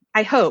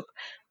I hope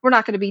we're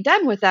not going to be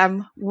done with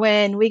them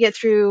when we get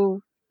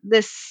through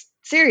this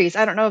series.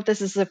 I don't know if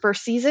this is the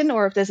first season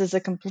or if this is a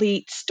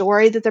complete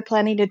story that they're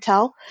planning to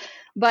tell,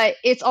 but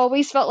it's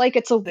always felt like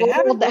it's a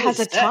world that has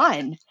a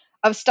ton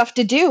of stuff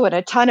to do and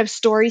a ton of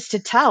stories to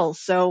tell.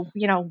 So,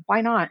 why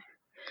not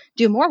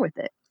do more with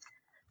it?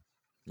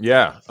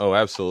 Yeah. Oh,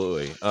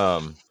 absolutely.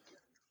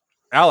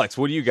 Alex,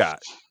 what do you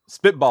got?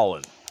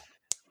 Spitballing.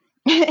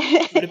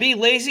 Would it be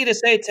lazy to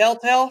say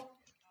Telltale?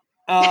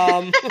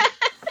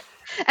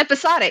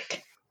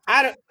 Episodic.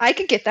 I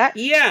could get that.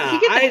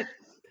 Yeah,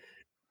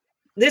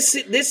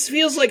 This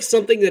feels like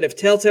something that if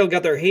Telltale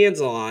got their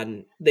hands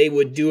on, they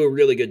would do a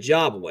really good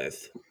job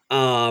with.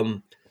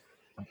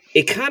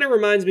 It kind of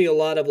reminds me a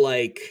lot of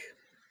I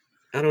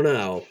don't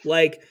know,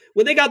 like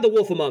when they got The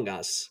Wolf Among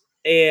Us,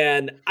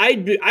 and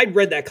I'd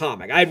read that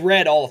comic. I'd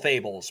read all the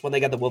Fables when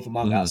they got The Wolf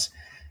Among Us.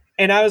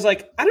 And I was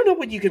like, I don't know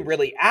what you can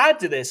really add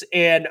to this.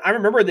 And I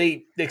remember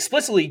they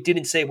explicitly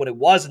didn't say what it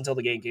was until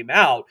the game came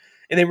out.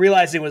 And they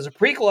realized it was a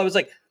prequel. I was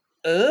like,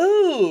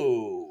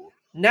 oh,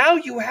 now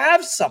you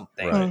have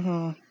something. Right.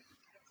 Mm-hmm.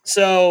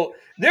 So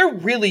they're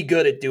really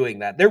good at doing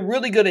that. They're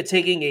really good at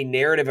taking a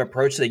narrative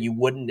approach that you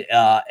wouldn't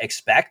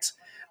expect.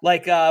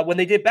 Like when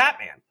they did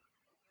Batman.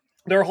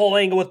 their whole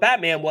angle with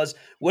Batman was,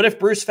 what if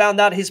Bruce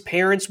found out his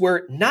parents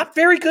were not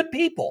very good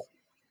people?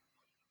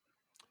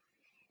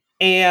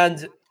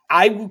 And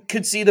I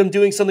could see them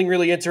doing something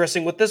really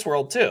interesting with this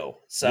world too.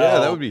 So yeah,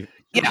 that would be.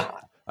 Yeah.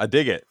 I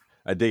dig it.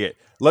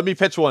 Let me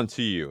pitch one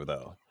to you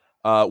though.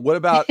 What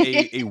about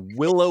a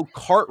Willow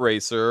kart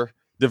racer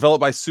developed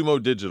by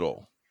Sumo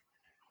Digital?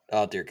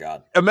 Oh dear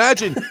God!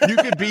 Imagine Willow.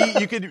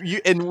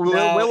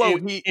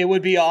 It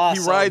would be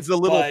awesome. He rides the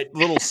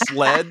little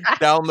sled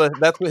down the.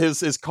 That's what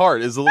his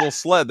cart is. A little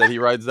sled that he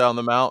rides down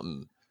the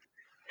mountain.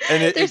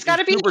 And there's got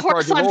to be a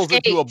horse he rolls on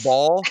skates. into a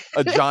ball,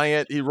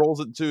 he rolls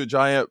it into a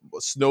giant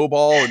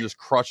snowball and just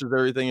crushes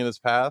everything in his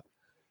path.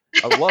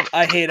 I love it.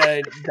 I hate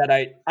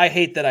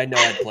that I know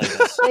I'd play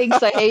this.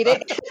 Thanks, I hate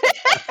it.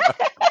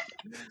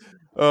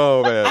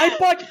 Oh man! I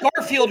bought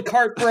Garfield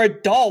Kart for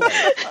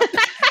 $1.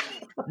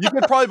 You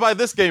could probably buy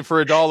this game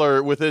for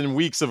 $1 within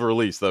weeks of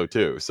release, though,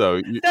 too.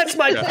 So that's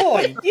my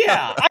point.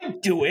 Yeah,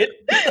 I'd do it.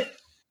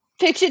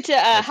 Pitch it to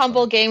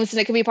Humble Games,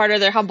 and it can be part of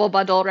their Humble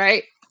bundle,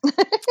 right?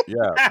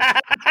 Yeah.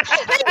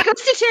 It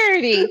goes to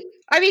charity.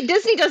 I mean,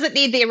 Disney doesn't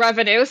need the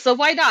revenue, so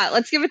why not?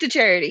 Let's give it to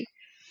charity.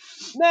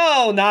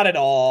 No, not at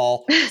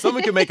all.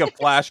 Someone could make a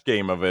flash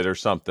game of it or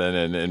something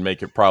and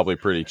make it probably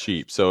pretty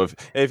cheap. So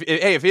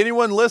if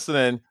anyone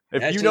listening,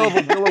 if you know of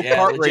a Willow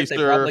kart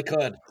racer,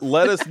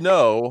 let us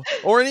know,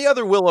 or any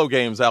other Willow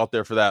games out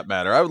there for that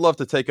matter. I would love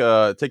to take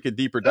a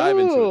deeper dive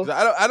into it.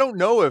 I don't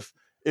know if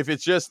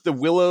it's just the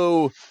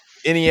Willow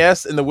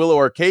NES and the Willow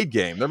arcade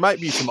game. There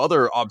might be some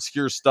other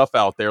obscure stuff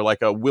out there,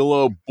 like a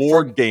Willow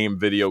board game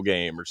video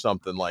game or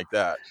something like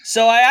that.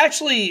 So I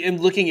actually am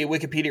looking at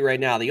Wikipedia right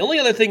now. The only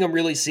other thing I'm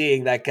really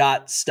seeing that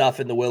got stuff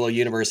in the Willow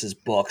universe is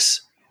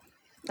books.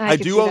 I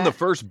do own the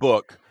first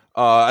book.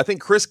 I think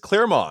Chris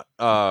Claremont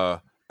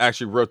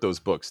actually wrote those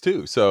books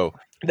too. So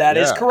that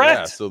is correct.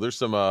 Yeah. So there's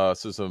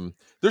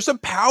some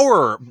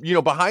power,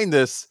 behind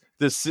this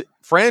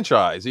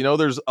franchise.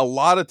 There's a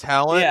lot of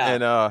talent,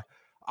 and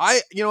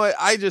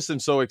I just am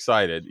so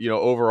excited,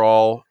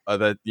 overall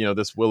that,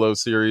 this Willow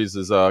series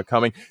is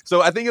coming.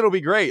 So I think it'll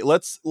be great.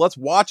 Let's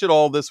watch it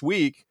all this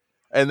week.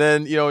 And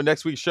then,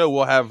 next week's show,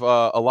 we'll have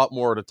a lot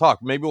more to talk.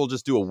 Maybe we'll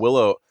just do a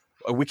Willow.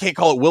 We can't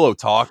call it Willow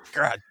Talk.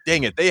 God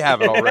dang it. They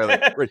have it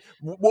already.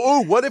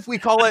 Whoa, what if we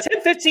call it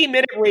 10-15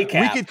 minute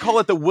recap? We could call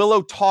it the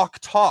Willow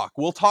Talk.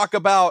 We'll talk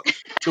about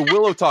the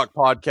Willow Talk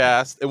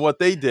podcast and what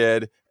they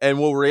did, and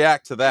we'll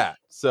react to that.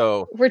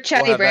 So we're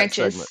chatty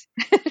branches.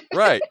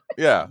 Right.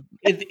 Yeah.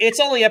 It's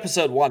only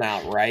episode 1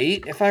 out,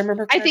 right? If I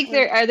remember correctly. I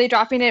think are they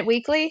dropping it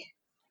weekly?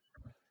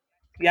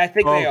 Yeah, I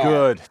think they are. Oh,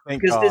 good.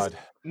 Thank God.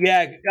 I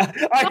know.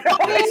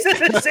 I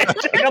said the same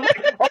thing. I'm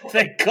like, oh,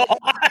 thank God.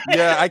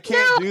 Yeah, I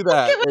can't do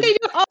that. I can't do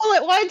it all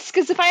at once,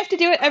 because if I have to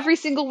do it every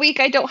single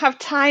week, I don't have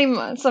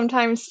time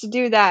sometimes to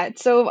do that.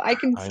 So I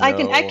can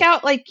eck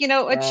out a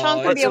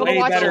chunk and be able to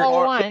watch it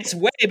all at once. It's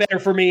way better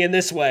for me in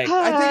this way.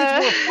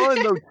 I think it's more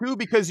fun though too,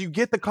 because you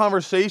get the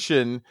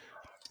conversation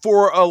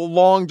for a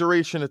long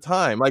duration of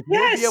time. Like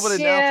we'll be able to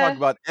now talk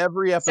about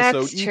every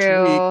episode each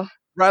week,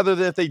 rather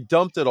than if they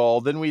dumped it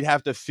all, then we'd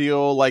have to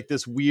feel like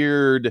this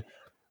weird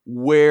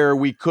where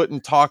we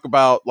couldn't talk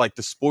about like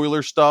the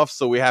spoiler stuff,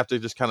 so we have to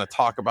just kind of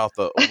talk about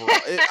the overall.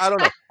 I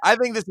don't know. I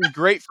think this is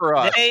great for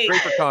us.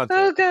 Great for content.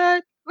 Oh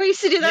God, we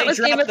used to do that with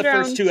Game of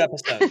Thrones. First 2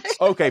 episodes.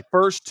 Okay,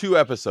 first 2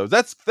 episodes.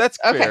 That's fair.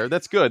 Okay.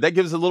 That's good. That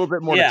gives a little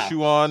bit more to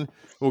chew on.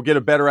 We'll get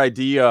a better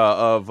idea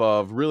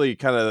of really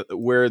kind of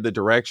where the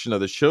direction of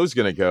the show's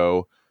going to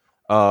go.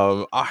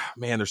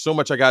 Man, there's so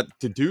much I got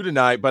to do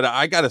tonight, but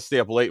I got to stay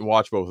up late and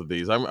watch both of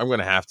these. I'm going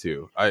to have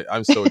to.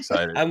 I'm so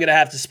excited. I'm going to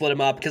have to split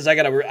them up because I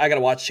got to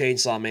watch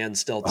Chainsaw Man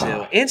still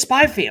too, and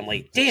Spy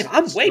Family. Damn,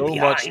 I'm way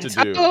behind. Much to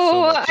do.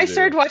 I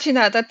started watching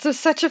that. That's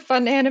such a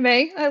fun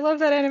anime. I love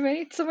that anime.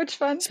 It's so much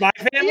fun. Spy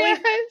Family.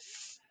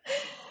 Yes.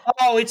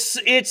 Oh, it's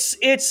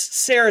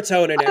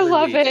serotonin. I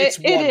love it. It's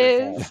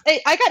wonderful. It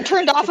is. I got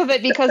turned off of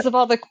it because of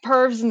all the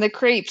pervs and the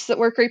creeps that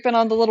were creeping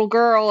on the little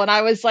girl, and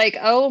I was like,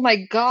 "Oh my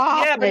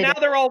God!" Yeah, but now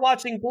they're all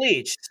watching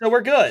Bleach, so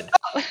we're good.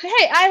 Oh,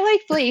 hey, I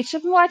like Bleach.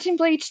 I've been watching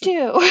Bleach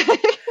too.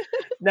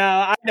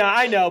 No,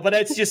 I know, but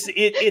it's just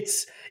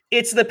it's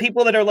the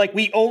people that are like,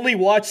 we only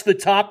watch the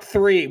top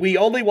 3, we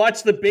only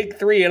watch the big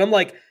 3, and I'm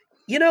like,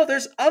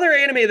 there's other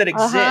anime that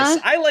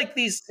exists. I like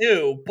these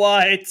too,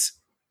 but.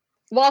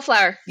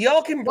 Wallflower.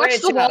 Y'all can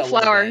watch the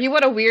Wallflower. You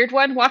want a weird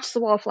one? Watch the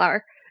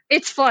Wallflower.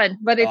 It's fun,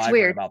 but it's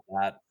weird. About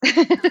that.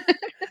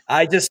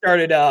 I just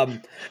started.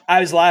 I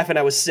was laughing.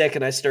 I was sick,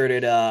 and I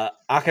started.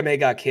 Akame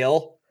ga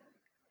Kill,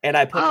 and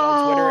I put it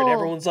on Twitter, and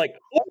everyone's like,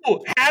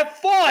 "Oh, have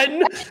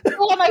fun!"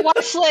 On my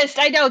watch list.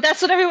 I know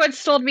that's what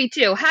everyone's told me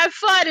too. Have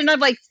fun, and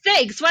I'm like,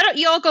 thanks. Why don't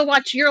you all go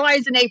watch Your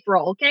Lies in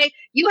April? Okay,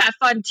 you have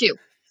fun too.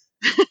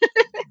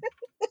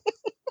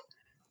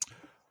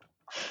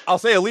 I'll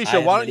say,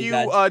 Alicia, why don't you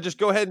just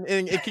go ahead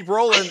and keep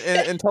rolling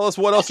and tell us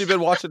what else you've been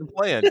watching and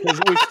playing? Because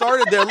we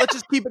started there. Let's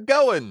just keep it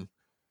going.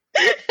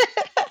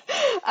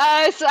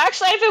 So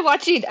actually,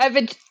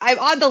 I'm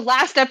on the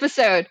last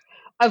episode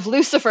of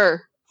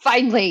Lucifer.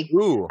 Finally,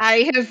 Ooh.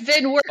 I have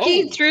been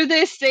working through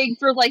this thing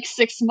for like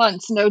 6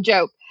 months. No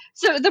joke.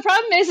 So the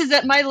problem is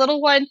that my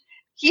little one,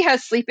 he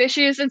has sleep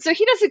issues, and so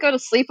he doesn't go to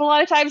sleep a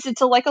lot of times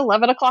until like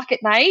 11 o'clock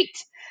at night.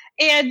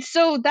 And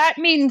so that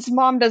means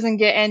mom doesn't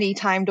get any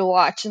time to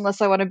watch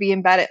unless I want to be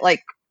in bed at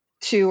like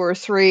 2 or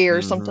 3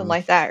 or something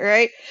like that,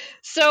 right?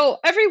 So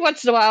every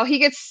once in a while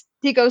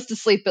he goes to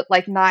sleep at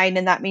like 9,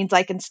 and that means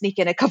I can sneak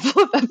in a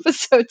couple of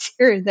episodes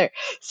here and there.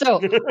 So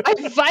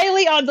I'm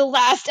finally on the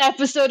last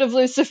episode of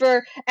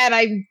Lucifer, and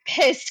I'm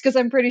pissed because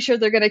I'm pretty sure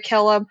they're going to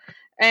kill him.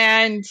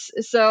 And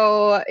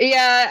so,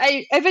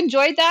 yeah, I've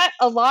enjoyed that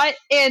a lot.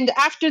 And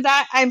after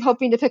that, I'm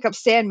hoping to pick up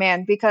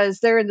Sandman because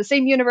they're in the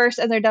same universe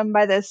and they're done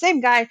by the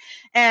same guy.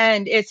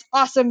 And it's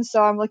awesome.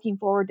 So I'm looking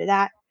forward to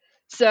that.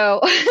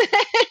 So,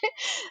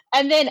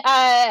 and then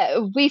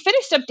we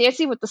finished up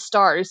Dancing with the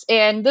Stars.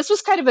 And this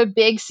was kind of a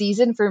big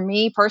season for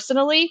me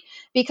personally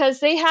because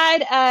they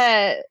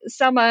had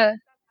Selma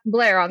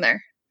Blair on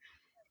there.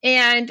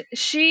 And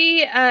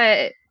she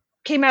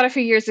came out a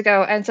few years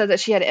ago and said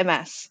that she had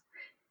MS.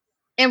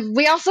 And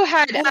we also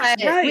had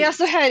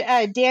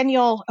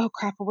Daniel. Oh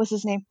crap! What was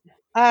his name?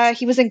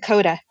 He was in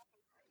Coda.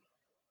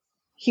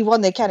 He won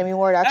the Academy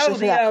Award actually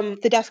for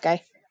that. The deaf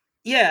guy.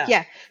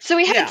 Yeah. So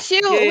we had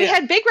we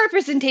had big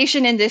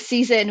representation in this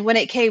season when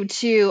it came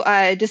to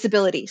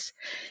disabilities,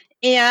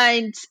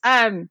 and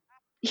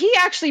he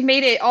actually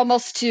made it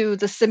almost to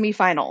the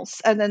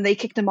semifinals, and then they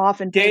kicked him off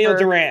in Daniel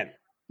favor. Duran.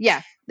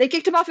 Yeah, they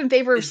kicked him off in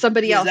favor of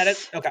somebody else. Is that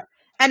it? Okay.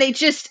 And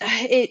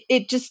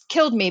it just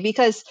killed me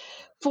because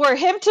for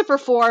him to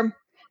perform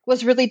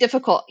was really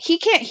difficult. He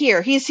can't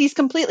hear. He's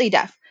completely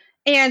deaf.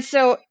 And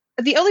so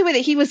the only way that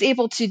he was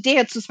able to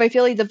dance was by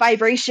feeling the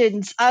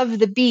vibrations of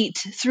the beat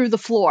through the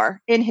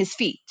floor in his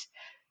feet.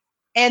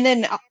 And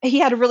then he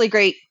had a really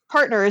great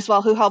partner as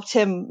well who helped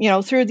him,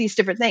 through these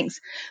different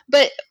things.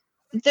 But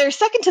their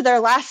second to their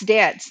last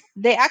dance,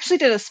 they actually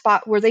did a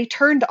spot where they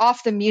turned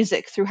off the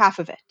music through half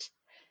of it.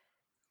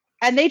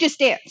 And they just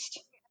danced.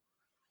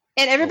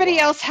 And everybody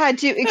else had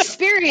to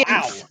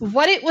experience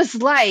what it was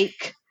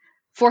like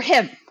for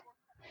him.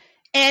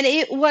 And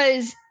it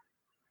was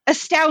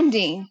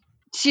astounding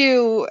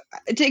to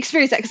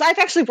experience that. Because I've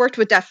actually worked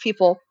with deaf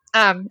people.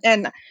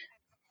 And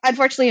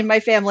unfortunately, in my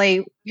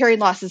family, hearing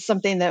loss is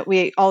something that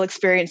we all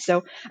experience.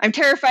 So I'm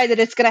terrified that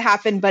it's going to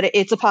happen, but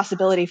it's a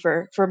possibility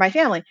for my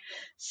family.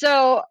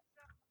 So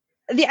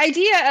the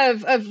idea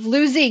of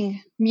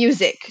losing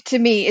music to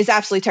me is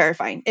absolutely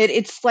terrifying.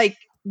 It's like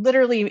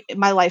literally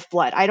my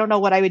lifeblood. I don't know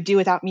what I would do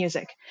without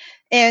music.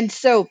 And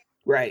so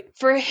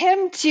for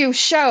him to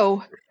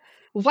show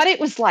what it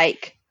was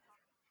like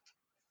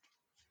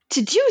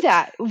to do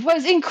that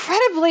was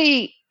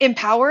incredibly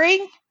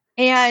empowering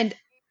and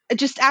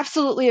just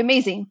absolutely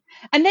amazing.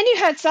 And then you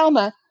had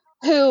Selma,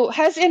 who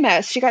has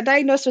MS. She got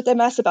diagnosed with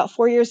MS about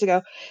 4 years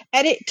ago,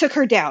 and it took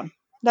her down.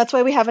 That's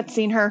why we haven't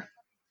seen her.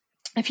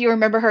 If you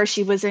remember her,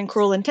 she was in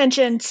Cruel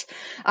Intentions.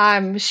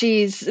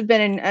 She's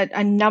been in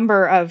a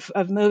number of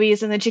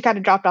movies, and then she kind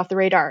of dropped off the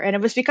radar. And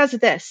it was because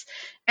of this.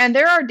 And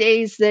there are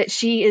days that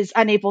she is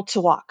unable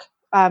to walk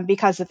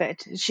because of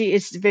it.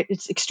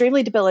 It's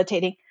extremely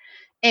debilitating.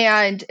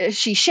 And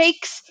she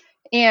shakes,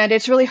 and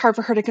it's really hard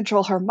for her to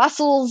control her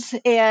muscles.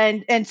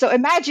 And so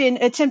imagine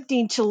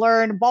attempting to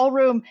learn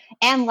ballroom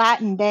and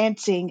Latin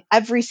dancing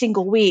every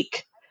single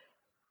week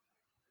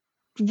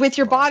with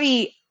your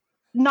body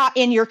not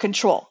in your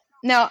control.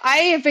 Now, I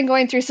have been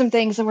going through some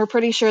things, and we're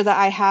pretty sure that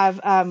I have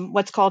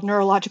what's called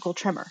neurological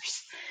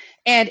tremors.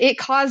 And it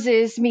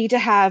causes me to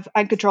have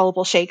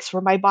uncontrollable shakes where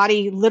my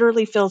body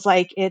literally feels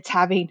like it's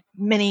having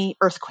mini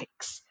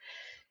earthquakes.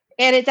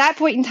 And at that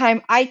point in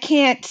time, I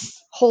can't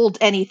hold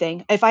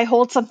anything. If I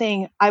hold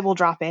something, I will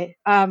drop it.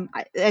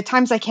 At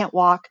times I can't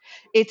walk.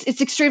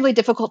 It's extremely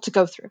difficult to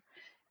go through.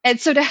 And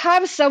so to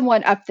have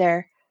someone up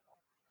there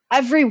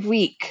every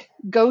week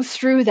go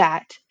through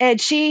that,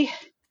 and she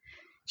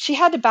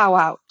had to bow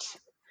out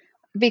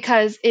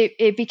because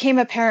it became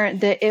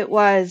apparent that it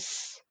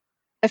was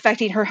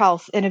affecting her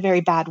health in a very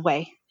bad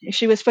way.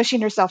 She was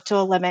pushing herself to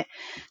a limit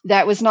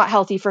that was not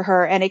healthy for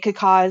her, and it could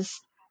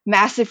cause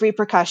massive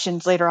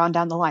repercussions later on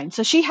down the line.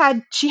 So she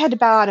had to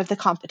bow out of the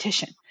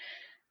competition.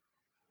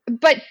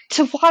 But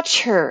to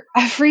watch her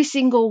every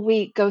single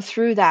week go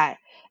through that,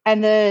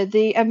 and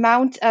the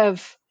amount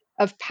of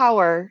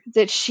power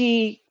that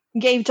she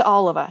gave to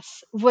all of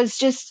us was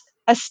just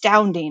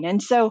astounding.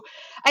 And so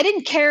I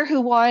didn't care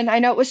who won. I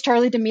know it was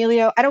Charli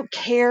D'Amelio. I don't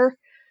care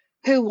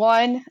who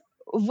won.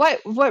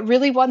 What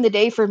really won the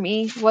day for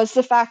me was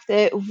the fact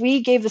that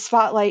we gave the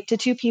spotlight to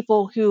two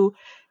people who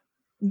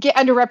get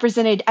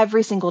underrepresented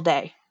every single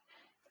day.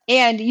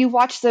 And you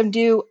watch them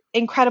do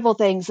incredible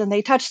things, and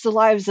they touch the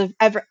lives of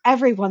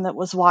everyone that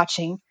was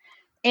watching.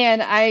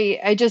 And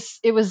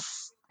it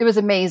was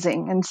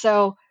amazing. And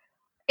so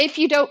if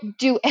you don't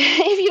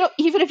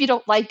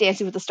like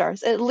Dancing with the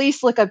Stars, at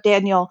least look up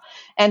Daniel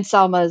and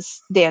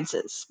Selma's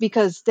dances,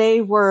 because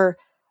they were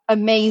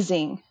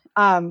amazing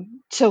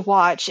to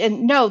watch.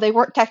 And no, they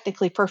weren't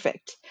technically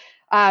perfect,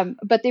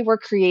 but they were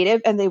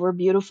creative and they were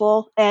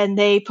beautiful, and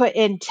they put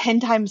in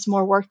 10 times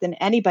more work than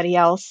anybody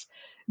else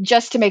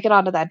just to make it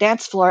onto that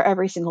dance floor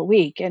every single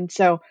week. And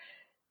so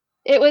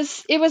it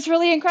was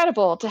really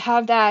incredible to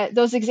have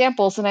those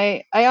examples, and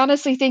I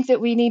honestly think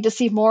that we need to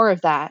see more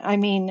of that. I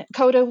mean,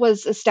 Coda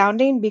was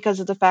astounding because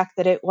of the fact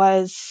that it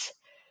was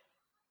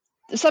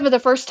some of the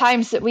first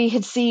times that we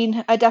had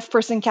seen a deaf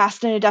person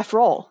cast in a deaf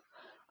role.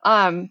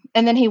 And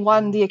then he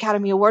won the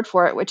Academy Award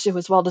for it, which it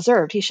was well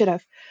deserved. He should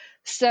have.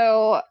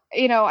 So,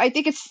 I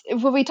think it's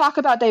when we talk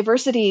about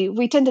diversity,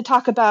 we tend to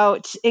talk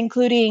about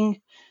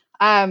including,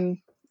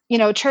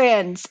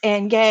 trans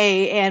and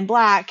gay and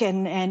black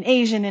and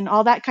Asian and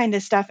all that kind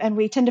of stuff. And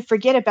we tend to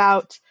forget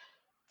about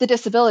the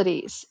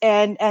disabilities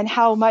and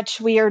how much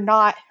we are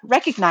not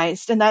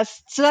recognized. And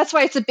that's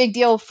why it's a big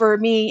deal for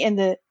me in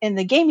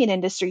the gaming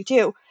industry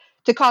too,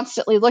 to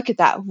constantly look at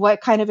that.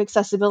 What kind of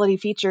accessibility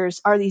features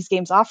are these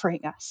games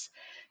offering us?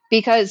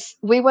 Because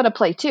we want to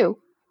play too.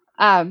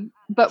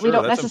 But we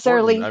don't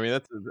necessarily. Important. I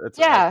mean, that's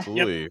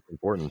absolutely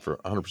important for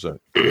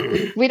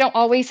 100%. We don't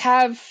always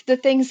have the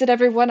things that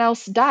everyone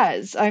else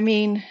does. I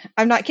mean,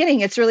 I'm not kidding.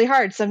 It's really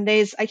hard. Some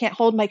days I can't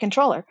hold my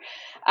controller.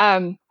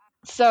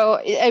 So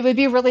it would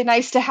be really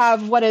nice to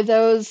have one of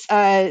those.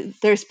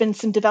 There's been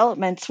some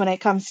developments when it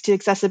comes to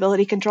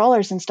accessibility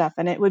controllers and stuff,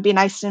 and it would be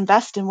nice to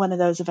invest in one of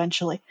those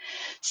eventually.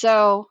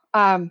 So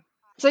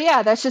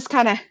yeah, that's just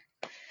kind of,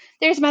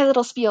 there's my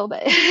little spiel,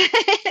 but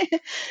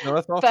no,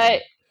 that's awesome.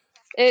 But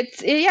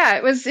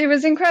it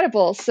was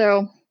incredible.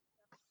 So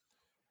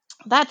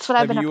that's what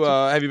I've been up to.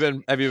 Have you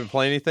been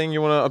playing anything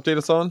you want to update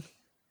us on?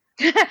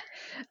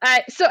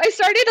 So I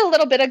started a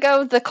little bit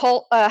ago the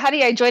cult.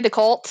 Honey, I joined a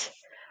cult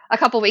a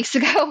couple weeks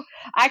ago.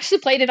 I actually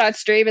played it on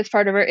stream as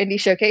part of our indie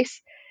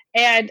showcase,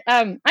 and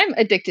I'm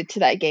addicted to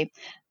that game.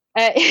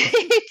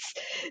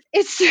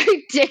 It's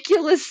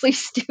ridiculously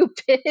stupid,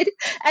 and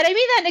I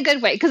mean that in a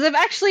good way, because I've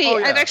actually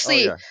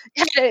had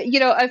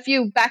a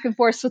few back and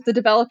forths with the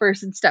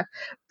developers and stuff.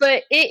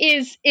 But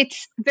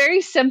it's very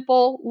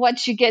simple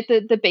once you get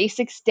the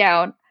basics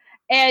down,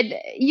 and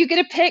you get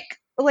to pick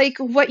like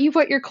what you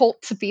want your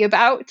cult to be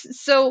about.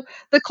 So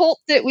the cult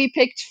that we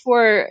picked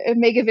for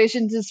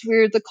Megavisions is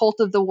we're the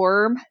cult of the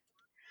worm.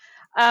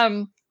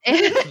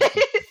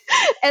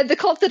 And the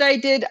cult that I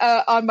did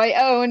on my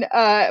own,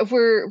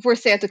 we're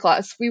Santa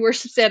Claus. We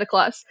worship Santa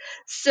Claus.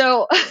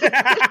 So, so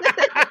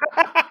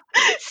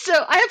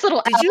I have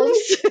little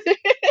elves.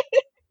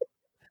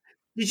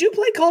 Did you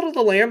play Cult of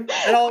the Lamb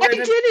at all? I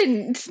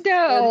didn't.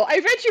 No, I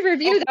read your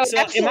review though. So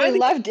absolutely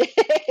loved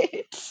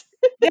it.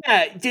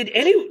 Yeah. Did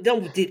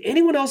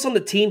anyone else on the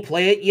team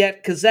play it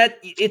yet? Because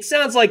it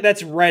sounds like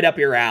that's right up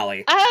your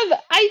alley.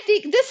 I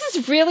think this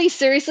is really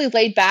seriously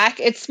laid back.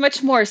 It's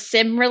much more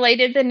sim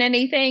related than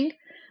anything.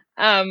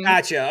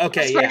 Gotcha.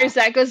 Okay. As far as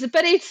that goes,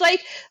 but it's like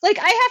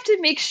I have to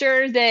make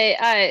sure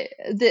that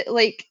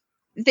like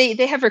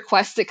they have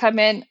requests that come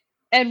in,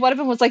 and one of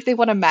them was like they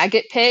want a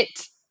maggot pit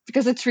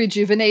because it's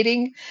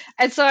rejuvenating,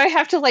 and so I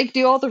have to like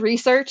do all the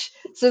research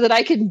so that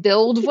I can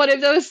build one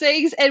of those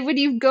things. And when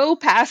you go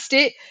past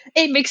it,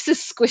 it makes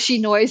this squishy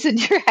noise in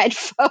your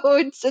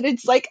headphones, and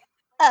it's like,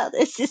 oh,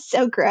 this is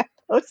so gross.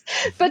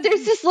 But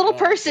there's this little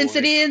person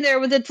sitting in there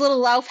with its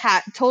little elf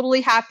hat,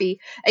 totally happy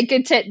and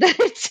content that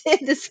it's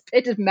in this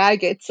pit of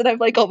maggots. And I'm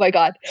like, oh my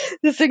God,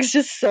 this thing's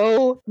just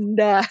so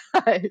nuts.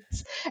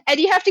 And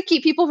you have to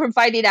keep people from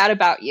finding out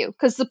about you,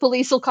 because the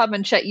police will come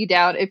and shut you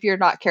down if you're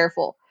not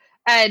careful.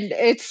 And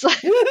it's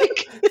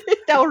like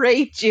they'll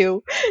rate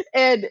you,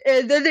 and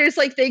then there's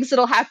like things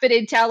that'll happen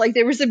in town. Like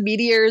there was a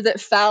meteor that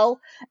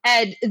fell,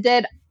 and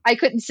then I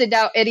couldn't send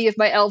out any of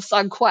my elves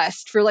on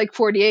quest for like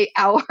 48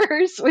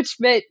 hours, which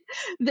meant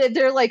that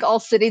they're like all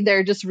sitting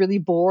there just really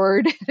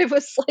bored. It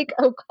was like,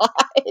 oh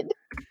God.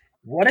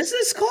 What is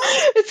this called?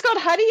 It's called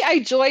Honey, I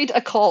Joined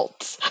a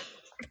Cult.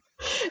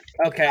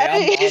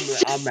 Okay,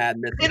 I'm mad.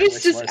 It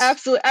is just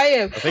absolutely. I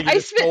am.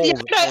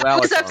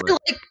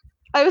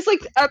 I was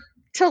like up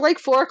till like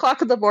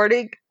 4:00 in the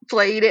morning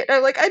playing it.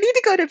 I'm like, I need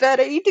to go to bed.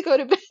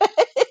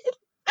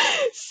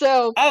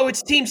 So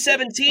it's Team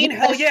 17. Yes,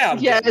 Hell yeah!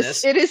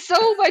 Yes, it is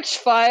so much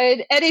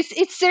fun, and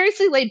it's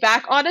seriously laid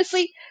back.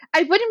 Honestly,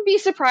 I wouldn't be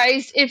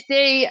surprised if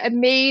they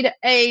made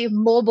a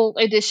mobile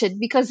edition,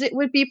 because it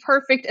would be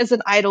perfect as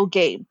an idle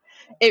game.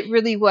 It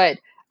really would.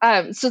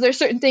 So there's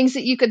certain things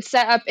that you could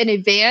set up in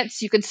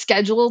advance. You could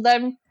schedule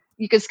them.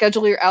 You could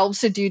schedule your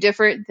elves to do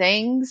different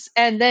things,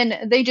 and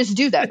then they just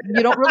do them.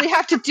 You don't really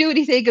have to do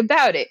anything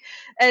about it.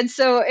 And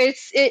so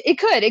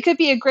it could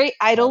be a great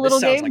idle little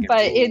game, like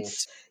but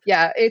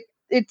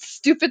it's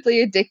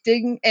stupidly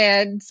addicting.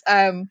 And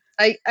I'm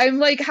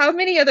like, how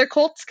many other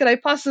cults could I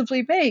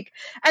possibly make?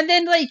 And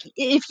then like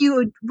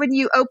when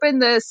you open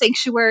the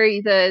sanctuary,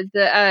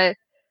 the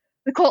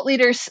cult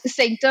leader's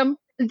sanctum,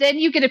 then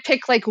you get to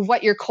pick like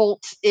what your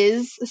cult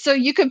is. So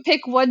you can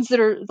pick ones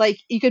that are like,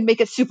 you can make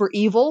it super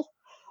evil,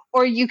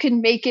 or you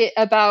can make it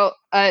about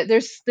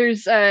there's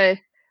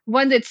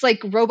one that's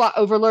like robot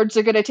overlords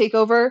are going to take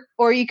over,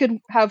 or you could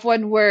have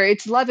one where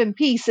it's love and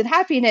peace and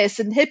happiness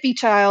and hippie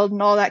child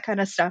and all that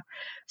kind of stuff.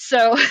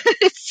 So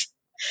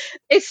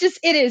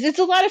it's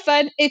a lot of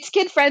fun. It's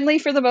kid friendly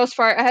for the most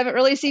part. I haven't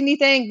really seen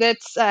anything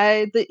that's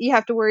that you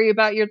have to worry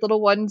about your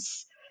little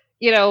ones,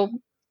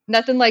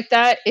 nothing like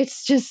that.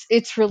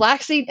 It's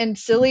relaxing and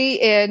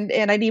silly,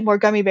 and I need more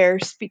gummy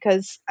bears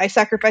because I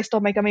sacrificed all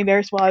my gummy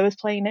bears while I was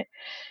playing it.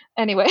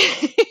 Anyway.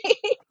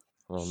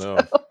 Oh no.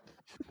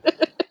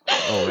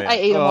 Oh man. I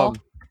ate them all.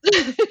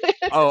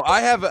 Oh,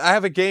 I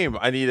have a game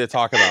I need to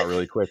talk about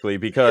really quickly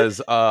because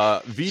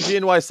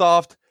VGNY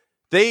Soft,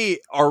 they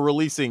are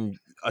releasing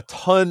a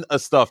ton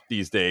of stuff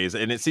these days,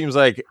 and it seems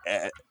like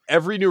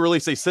every new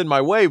release they send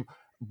my way,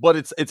 but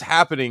it's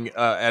happening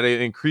at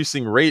an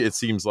increasing rate, it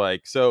seems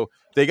like. So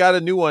they got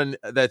a new one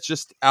that's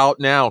just out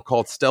now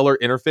called Stellar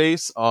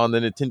Interface on the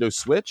Nintendo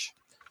Switch,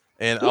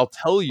 and I'll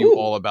tell you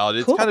all about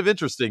it. Cool. It's kind of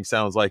interesting,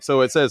 sounds like.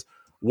 So it says,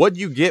 what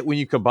you get when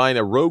you combine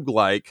a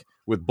roguelike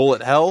with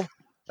bullet hell,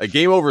 a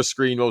game over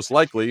screen most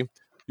likely.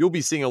 You'll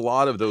be seeing a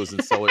lot of those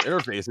in Stellar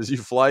Interface as you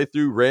fly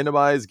through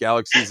randomized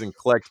galaxies and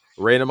collect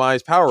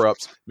randomized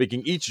power-ups,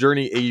 making each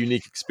journey a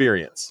unique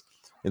experience.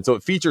 And so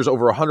it features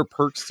over 100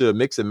 perks to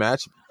mix and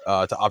match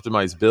to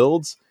optimize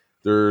builds.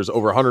 There's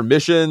over 100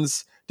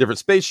 missions, different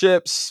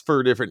spaceships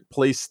for different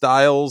play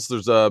styles.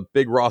 There's a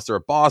big roster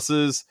of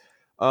bosses.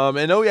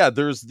 And oh yeah,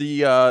 there's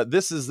the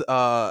this is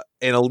an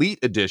Elite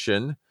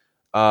Edition,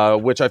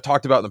 which I've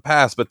talked about in the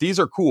past, but these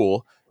are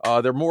cool.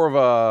 They're more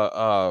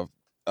of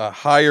a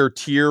higher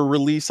tier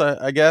release,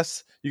 I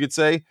guess you could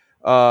say.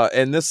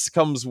 And this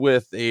comes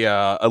with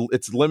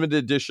it's limited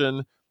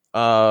edition.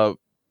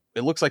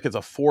 It looks like it's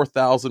a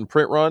 4,000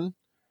 print run.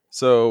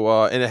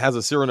 So, and it has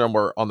a serial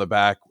number on the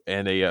back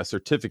and a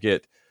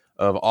certificate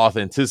of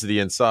authenticity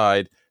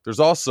inside. There's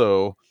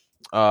also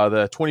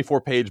the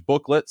 24-page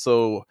booklet.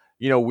 So,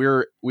 you know,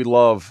 we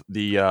love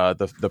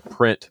the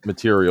print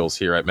materials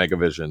here at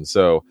Megavision.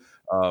 So,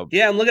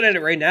 yeah, I'm looking at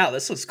it right now.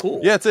 This looks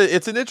cool. Yeah,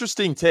 it's an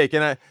interesting take,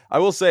 and I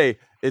will say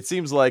it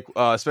seems like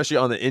especially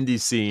on the indie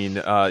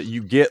scene,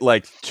 you get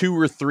like 2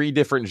 or 3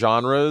 different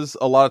genres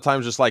a lot of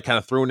times, just like kind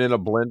of thrown in a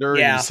blender,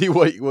 and you see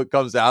what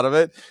comes out of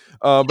it.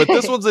 But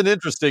this one's an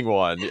interesting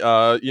one,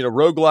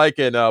 roguelike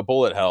and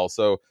bullet hell.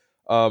 So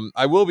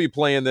I will be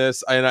playing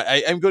this, and I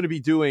am going to be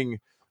doing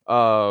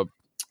some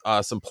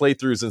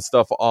playthroughs and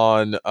stuff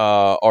on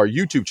our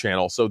YouTube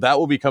channel. So that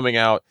will be coming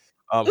out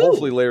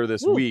hopefully later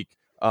this week.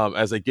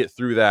 As I get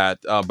through that.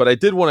 But I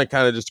did want to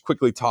kind of just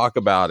quickly talk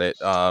about it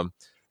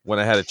when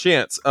I had a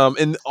chance.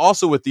 And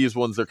also with these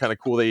ones, they're kind of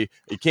cool. You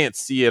can't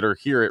see it or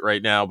hear it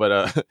right now,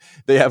 but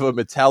they have a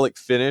metallic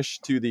finish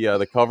to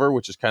the cover,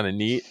 which is kind of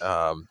neat.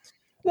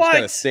 What?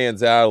 Kind of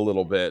stands out a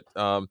little bit.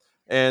 So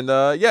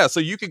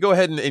you can go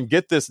ahead and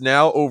get this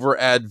now over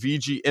at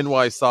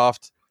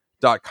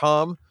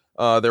VGNYsoft.com,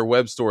 their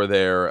web store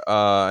there.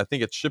 I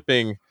think it's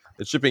shipping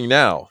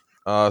now.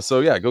 Go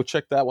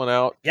check that one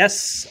out.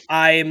 Yes,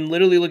 I'm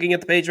literally looking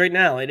at the page right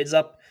now. It is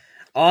up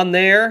on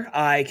there.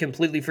 I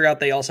completely forgot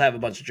they also have a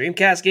bunch of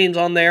Dreamcast games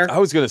on there. I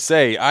was going to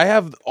say, I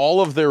have all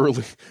of their I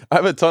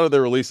have a ton of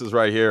their releases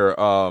right here.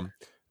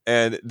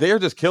 And they're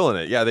just killing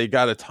it. Yeah, they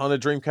got a ton of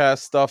Dreamcast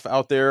stuff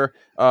out there.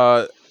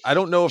 I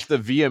don't know if the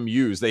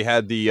VMUs, they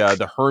had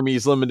the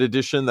Hermes limited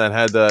edition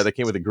that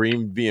came with a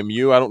green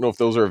VMU. I don't know if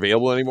those are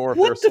available anymore, if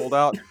they're sold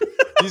out.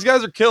 These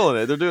guys are killing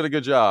it. They're doing a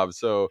good job.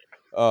 So,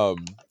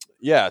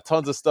 yeah,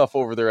 tons of stuff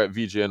over there at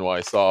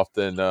VGNY Soft.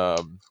 And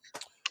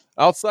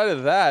outside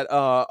of that,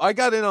 I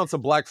got in on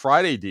some Black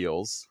Friday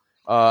deals.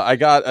 I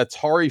got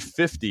Atari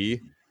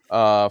 50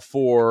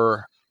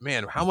 for,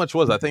 man, how much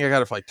was it? I think I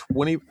got it for like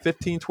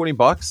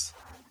 $20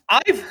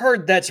 I've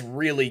heard that's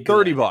really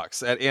good.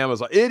 $30 at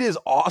Amazon. It is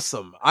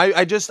awesome.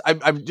 I'm just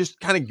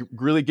kind of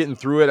really getting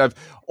through it. I've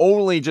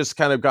only just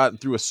kind of gotten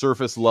through a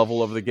surface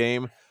level of the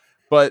game.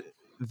 But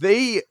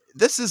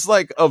this is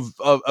like of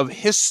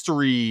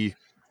history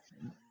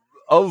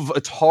of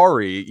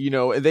Atari. You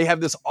know, they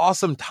have this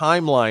awesome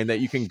timeline that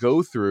you can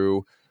go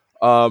through,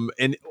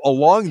 and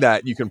along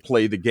that you can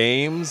play the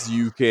games,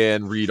 you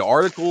can read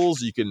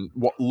articles, you can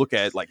look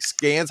at like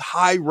scans,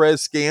 high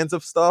res scans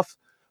of stuff,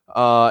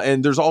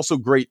 and there's also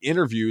great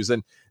interviews,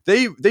 and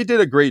they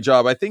did a great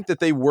job. I think that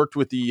they worked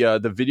with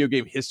the Video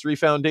Game History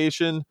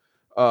Foundation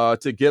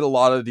to get a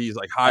lot of these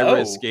like high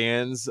res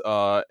scans,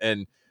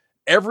 and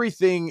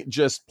everything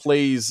just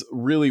plays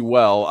really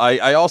well.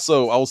 I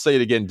will say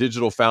it again,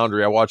 Digital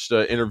Foundry. I watched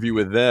an interview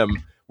with them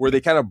where they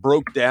kind of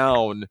broke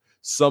down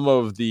some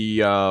of the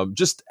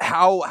just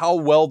how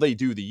well they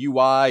do the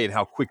UI and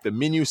how quick the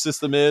menu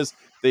system is.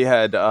 They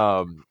had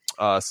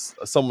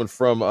someone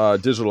from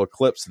Digital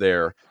Eclipse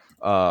there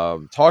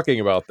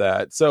talking about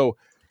that. So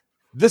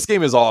this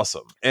game is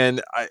awesome,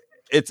 and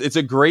it's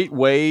a great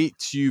way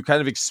to kind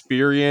of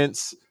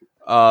experience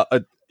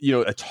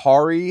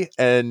Atari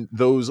and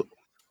those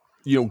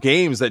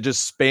games that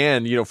just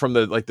span, from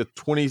the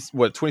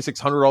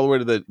 2600 all the way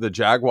to the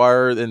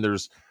Jaguar. And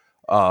there's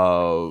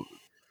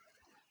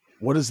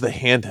what is the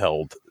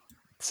handheld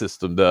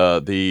system?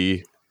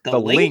 The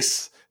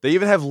Lynx. They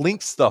even have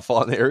Lynx stuff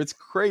on there. It's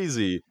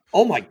crazy.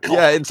 Oh my god.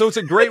 Yeah, and so it's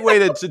a great way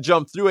to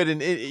jump through it.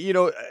 And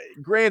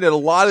granted, a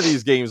lot of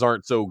these games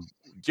don't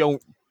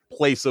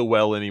play so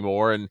well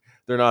anymore, and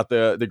they're not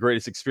the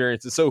greatest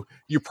experiences. So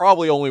you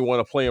probably only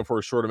want to play them for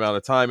a short amount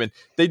of time, and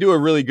they do a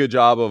really good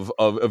job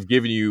of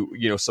giving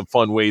you, some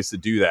fun ways to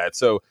do that.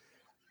 So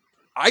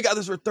I got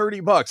this for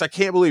 $30. I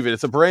can't believe it.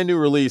 It's a brand new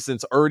release and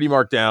it's already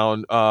marked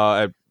down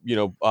at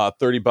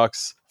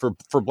 $30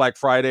 for Black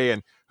Friday,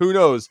 and who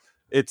knows?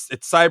 It's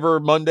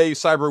Cyber Monday,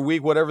 Cyber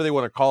Week, whatever they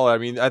want to call it. I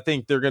mean, I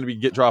think they're going to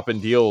be dropping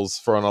deals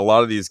on a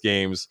lot of these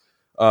games.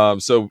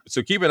 So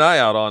keep an eye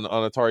out on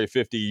Atari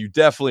 50. You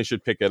definitely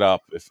should pick it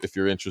up if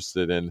you're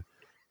interested in.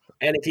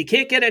 And if you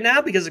can't get it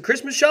now because of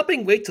Christmas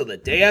shopping, wait till the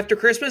day after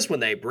Christmas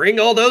when they bring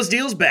all those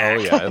deals back.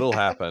 Oh yeah, it'll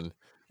happen.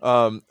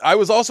 I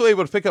was also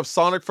able to pick up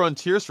Sonic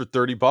Frontiers for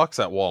 $30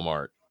 at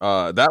Walmart.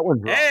 That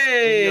one,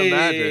 hey, can you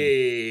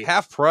imagine,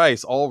 half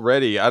price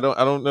already. I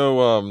don't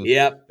know.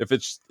 Yep.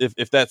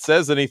 If that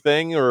says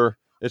anything, or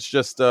it's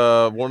just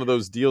one of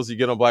those deals you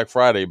get on Black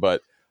Friday.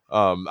 But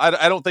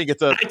I don't think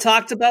it's a. I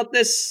talked about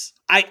this.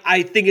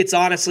 I think it's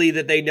honestly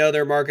that they know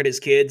their market is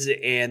kids,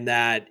 and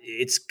that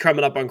it's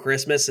coming up on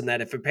Christmas, and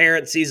that if a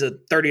parent sees a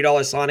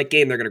 $30 Sonic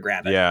game, they're going to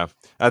grab it. Yeah,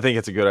 I think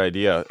it's a good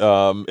idea.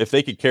 If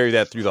they could carry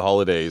that through the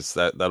holidays,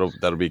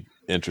 that'll be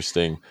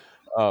interesting.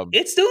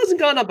 It still hasn't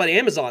gone up on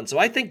Amazon, so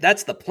I think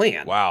that's the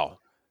plan. Wow,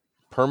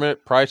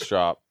 permanent price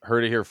drop.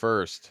 Heard it here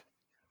first.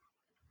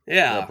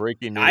 Yeah,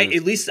 breaking news.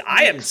 At least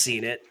I haven't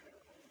seen it.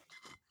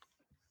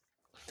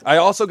 I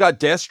also got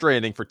Death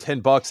Stranding for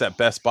 $10 at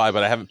Best Buy,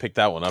 but I haven't picked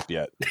that one up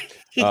yet.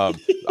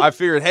 I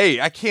figured, hey,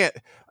 I can't.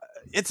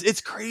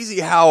 It's crazy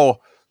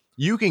how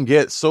you can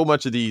get so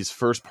much of these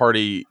first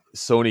party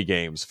Sony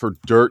games for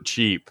dirt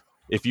cheap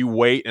if you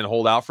wait and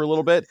hold out for a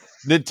little bit.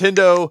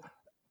 Nintendo,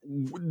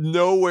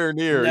 nowhere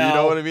near. No. You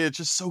know what I mean? It's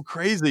just so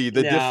crazy. If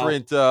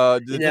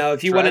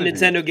you want a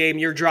Nintendo game,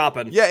 you're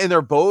dropping. Yeah, and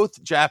they're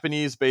both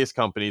Japanese-based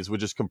companies with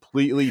just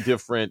completely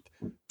different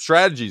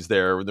strategies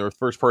there with their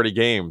first-party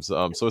games.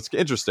 So it's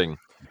interesting.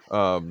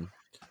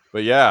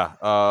 But yeah,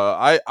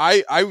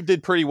 I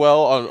did pretty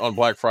well on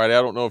Black Friday.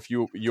 I don't know if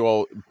you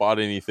all bought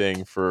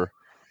anything for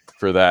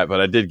that, but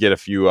I did get a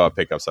few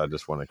pickups I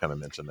just want to kind of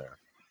mention there.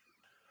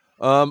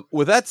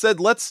 With that said,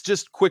 let's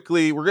just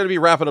quickly, we're going to be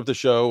wrapping up the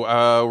show.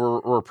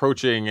 We're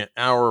approaching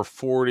hour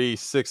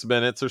 46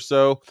 minutes or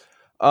so.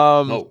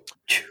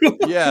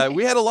 Yeah,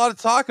 we had a lot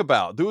to talk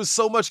about. There was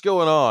so much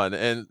going on,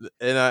 and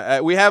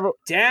we have.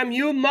 Damn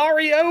you,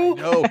 Mario!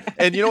 No,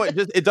 and you know what?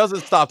 It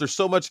doesn't stop. There's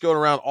so much going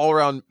around all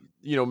around.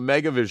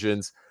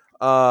 Megavisions.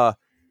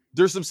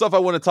 There's some stuff I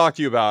want to talk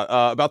to you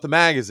about the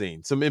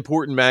magazine, some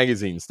important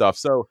magazine stuff.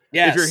 So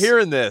if you're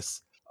hearing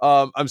this,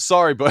 I'm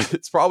sorry, but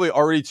it's probably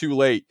already too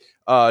late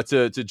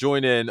to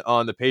join in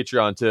on the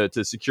Patreon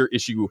to secure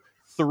issue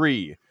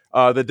 3.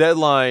 The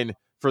deadline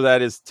for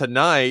that is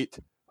tonight.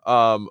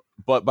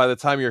 But by the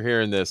time you're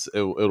hearing this,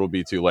 it'll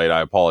be too late.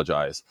 I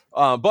apologize.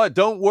 But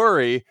don't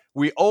worry.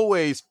 We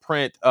always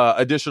print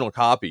additional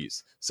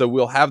copies. So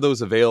we'll have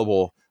those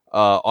available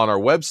on our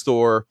web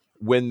store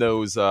when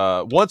those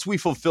once we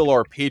fulfill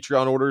our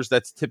Patreon orders.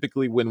 That's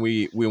typically when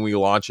we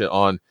launch it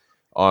on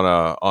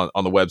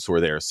the web store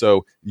there.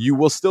 So you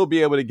will still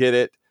be able to get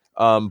it.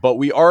 But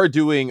we are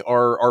doing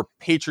our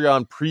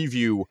Patreon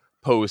preview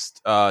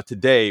post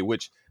today,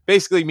 which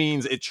basically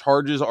means it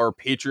charges our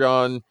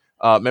Patreon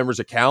members'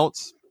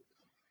 accounts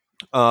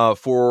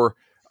for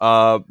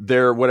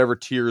their whatever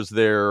tiers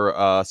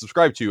they're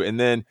subscribed to, and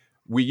then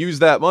we use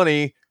that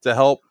money to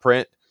help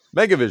print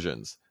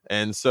Megavisions.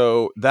 And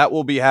so that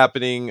will be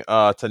happening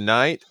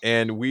tonight,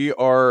 and we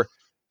are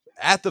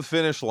at the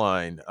finish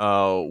line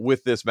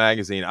with this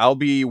magazine. I'll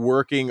be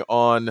working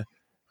on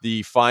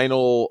the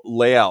final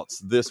layouts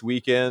this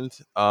weekend.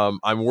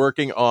 I'm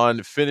working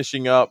on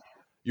finishing up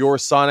your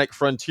Sonic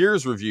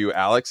Frontiers review,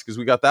 Alex, because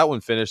we got that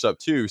one finished up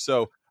too.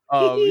 So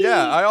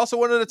yeah, I also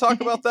wanted to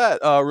talk about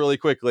that really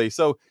quickly.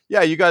 So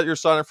yeah, you got your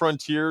Sonic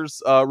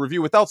Frontiers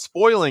review. Without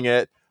spoiling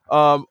it,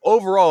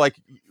 overall,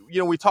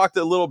 we talked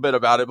a little bit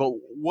about it, but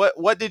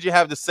what did you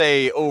have to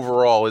say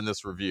overall in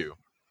this review?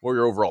 What were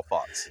your overall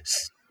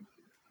thoughts?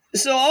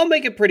 So I'll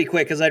make it pretty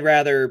quick because I'd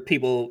rather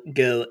people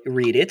go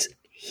read it.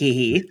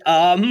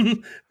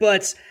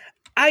 But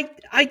I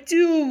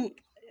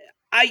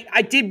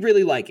did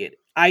really like it.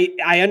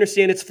 I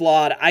understand it's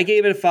flawed. I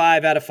gave it a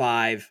 5 out of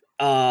 5.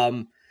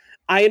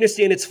 I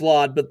understand it's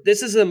flawed, but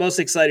this is the most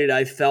excited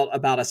I've felt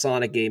about a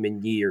Sonic game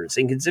in years.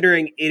 And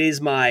considering it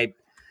is my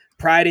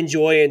pride and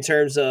joy in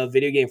terms of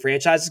video game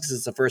franchises, because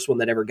it's the first one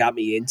that ever got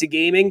me into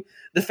gaming,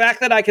 the fact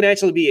that I can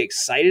actually be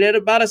excited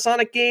about a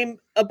Sonic game,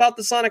 about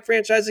the Sonic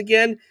franchise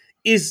again,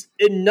 is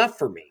enough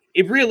for me.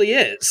 It really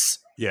is.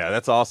 Yeah,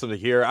 that's awesome to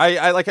hear.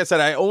 I like I said,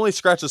 I only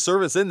scratched the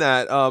surface in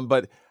that,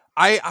 but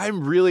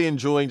I'm really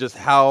enjoying just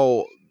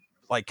how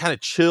kind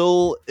of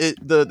chill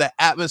the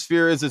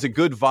atmosphere is. There's a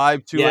good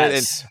vibe to it,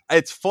 and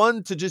it's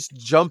fun to just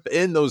jump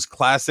in those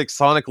classic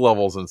Sonic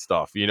levels and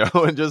stuff,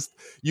 and just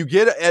you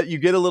get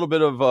a little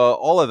bit of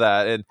all of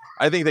that, and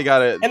I think they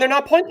got it, and they're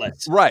not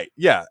pointless, right?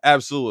 Yeah,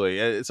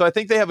 absolutely. So I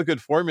think they have a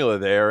good formula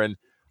there, and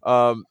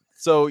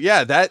so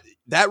yeah,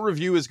 that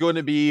review is going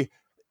to be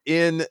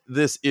in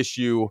this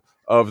issue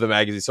of the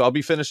magazine. So I'll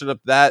be finishing up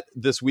that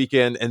this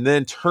weekend and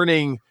then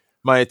turning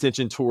my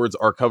attention towards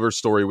our cover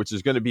story, which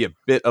is going to be a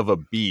bit of a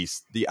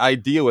beast. The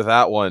idea with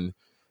that one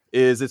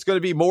is it's going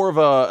to be more of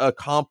a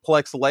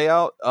complex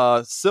layout,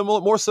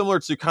 more similar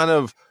to kind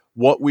of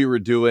what we were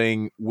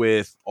doing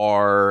with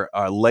our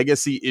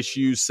legacy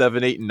issues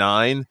 7, 8, and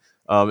 9.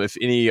 If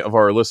any of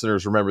our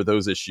listeners remember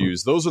those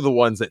issues, those are the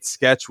ones that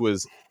Sketch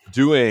was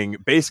doing,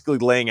 basically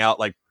laying out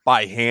like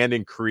by hand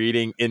and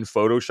creating in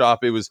Photoshop.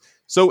 It was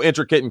so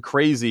intricate and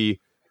crazy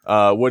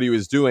what he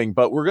was doing,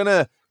 but we're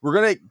gonna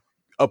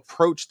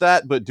approach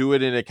that, but do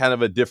it in a kind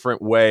of a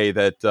different way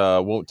that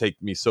won't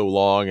take me so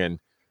long and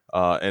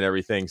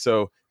everything.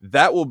 So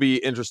that will be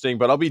interesting,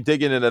 but I'll be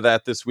digging into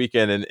that this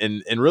weekend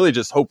and really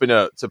just hoping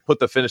to put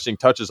the finishing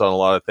touches on a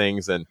lot of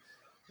things and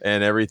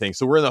everything.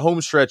 So we're in the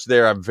home stretch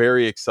there. I'm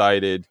very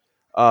excited.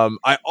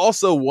 I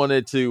also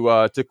wanted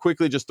to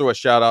quickly just throw a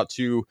shout out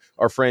to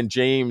our friend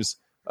James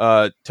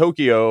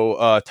Tokyo.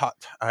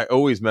 I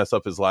always mess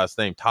up his last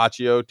name,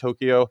 Tachio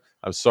Tokyo.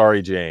 I'm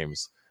sorry,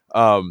 James.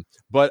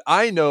 But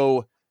I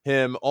know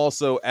him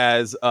also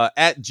as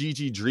at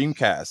GG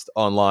Dreamcast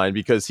online,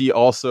 because he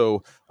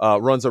also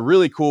runs a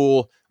really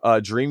cool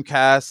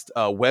Dreamcast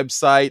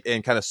website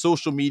and kind of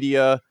social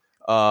media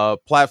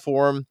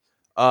platform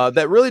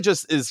that really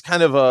just is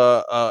kind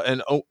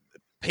of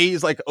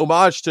pays like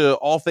homage to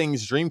all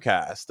things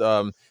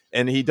Dreamcast.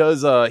 And he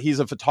does he's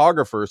a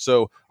photographer,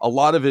 so a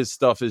lot of his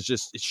stuff is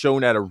just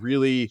shown at a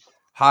really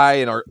high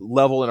and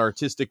level and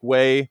artistic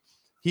way.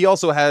 He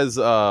also has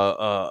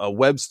a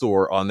web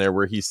store on there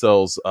where he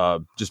sells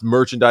just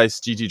merchandise,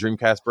 GG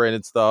Dreamcast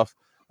branded stuff.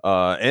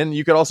 And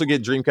you can also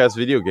get Dreamcast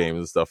video games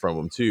and stuff from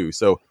him too.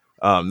 So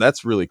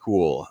that's really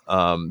cool.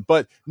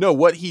 But no,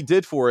 what he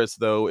did for us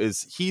though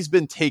is he's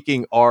been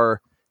taking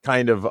our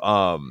kind of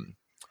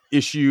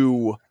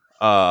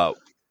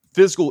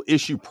physical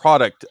issue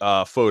product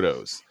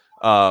photos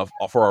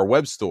for our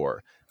web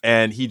store.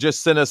 And he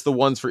just sent us the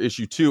ones for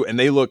issue 2, and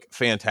they look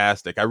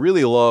fantastic. I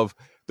really love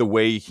the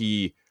way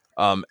he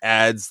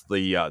adds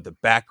the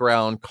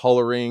background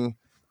coloring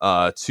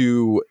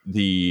to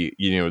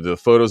the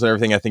photos and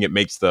everything. I think it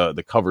makes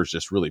the covers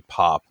just really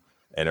pop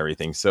and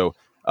everything. So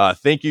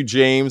thank you,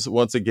 James,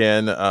 once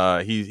again.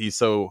 He's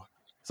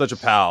such a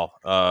pal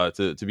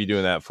to be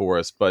doing that for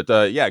us. But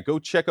yeah, go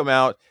check him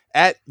out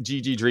at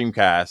GG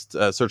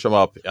Dreamcast. Search him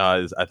up.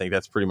 I think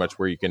that's pretty much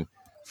where you can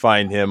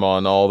find him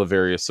on all the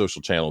various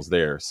social channels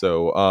there.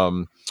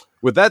 So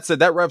with that said,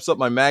 that wraps up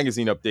my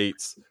magazine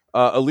updates.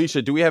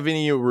 Alicia, do we have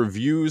any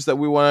reviews that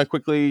we want to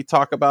quickly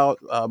talk about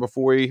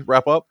before we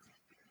wrap up?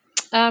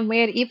 We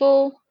had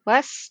Evil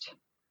West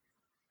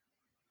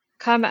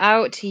come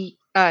out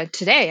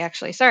today,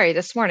 actually. Sorry,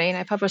 this morning.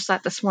 I published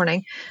that this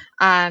morning.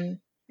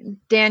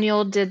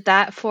 Daniel did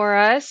that for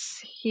us.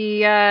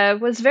 He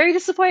was very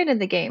disappointed in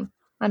the game,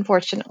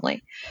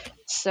 unfortunately.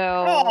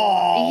 So,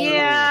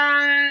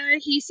 yeah,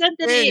 he said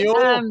that he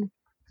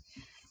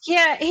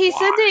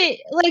said that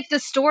like the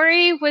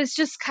story was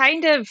just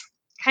kind of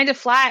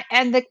flat,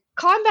 and the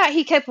combat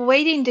he kept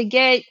waiting to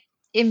get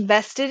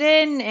invested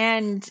in,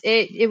 and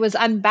it was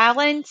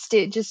unbalanced.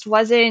 It just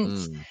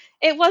wasn't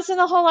it wasn't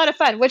a whole lot of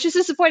fun, which is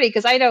disappointing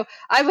because I know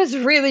I was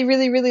really,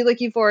 really, really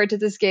looking forward to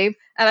this game,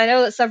 and I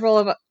know that several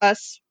of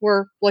us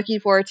were looking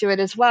forward to it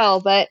as well.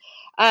 But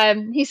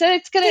he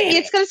said it's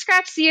gonna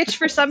scratch the itch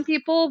for some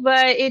people,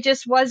 but it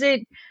just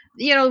wasn't.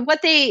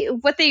 What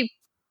they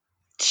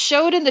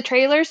showed in the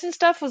trailers and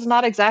stuff was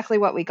not exactly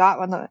what we got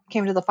when it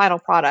came to the final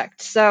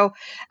product. So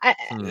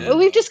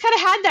we've just kind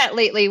of had that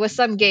lately with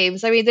some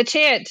games. I mean, the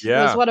Chant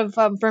was one of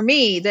them for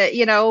me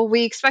that,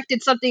 we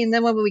expected something, and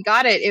then when we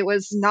got it, it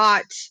was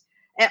not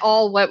at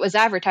all what was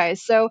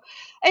advertised. So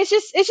it's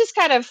just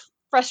kind of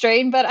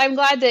frustrating, but I'm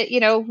glad that,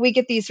 we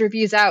get these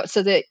reviews out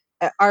so that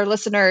our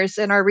listeners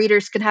and our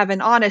readers can have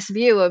an honest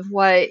view of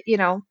what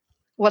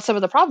some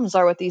of the problems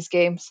are with these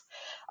games.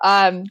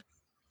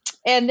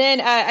 And then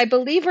I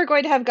believe we're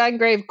going to have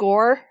Gungrave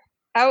Gore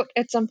out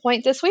at some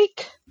point this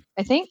week,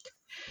 I think.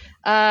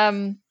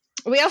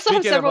 We also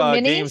have several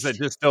minis. Games that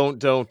just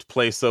don't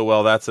play so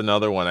well. That's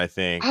another one, I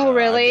think. Oh,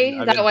 really?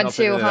 I've that been one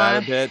too,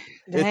 huh?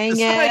 Dang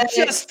it. I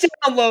just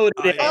downloaded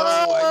it.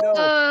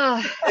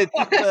 I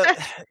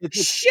know.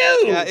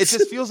 Shoot! Yeah, it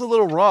just feels a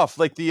little rough.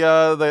 Like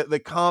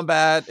the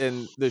combat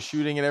and the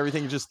shooting and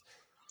everything just...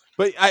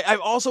 But I've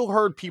also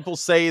heard people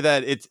say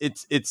that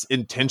it's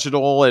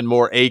intentional and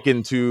more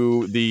akin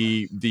to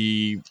the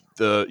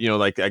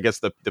like I guess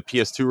the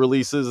PS2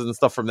 releases and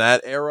stuff from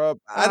that era.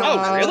 I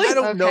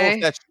don't know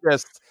if that's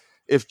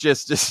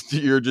just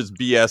you're just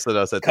BSing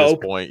us at this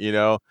point. I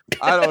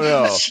don't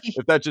know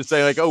if that's just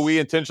saying like, oh, we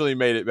intentionally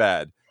made it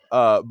bad.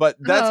 But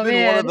that's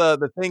been one of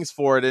the things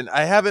for it, and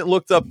I haven't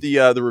looked up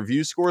the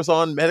review scores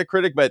on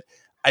Metacritic, but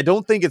I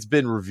don't think it's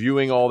been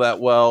reviewing all that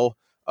well.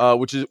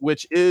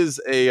 Which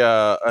is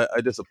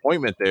a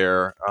disappointment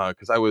there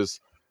because I was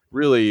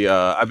really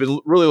I've been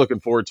really looking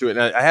forward to it,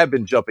 and I have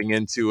been jumping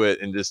into it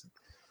and just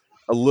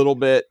a little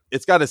bit.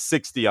 It's got a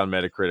 60 on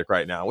Metacritic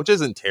right now, which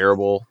isn't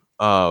terrible.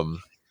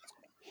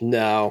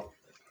 No,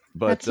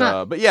 but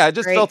yeah, I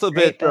just felt a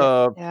bit.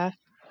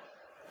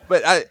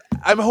 but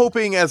I'm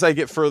hoping as I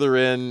get further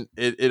in,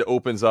 it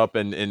opens up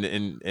and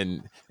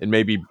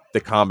maybe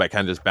the combat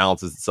kind of just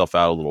balances itself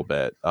out a little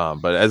bit.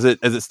 But as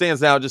it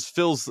stands now, it just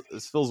feels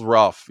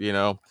rough,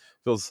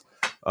 feels,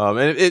 and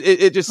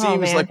it just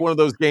seems like one of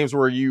those games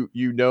where you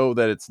know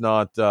that it's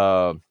not,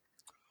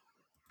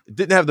 it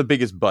didn't have the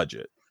biggest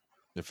budget.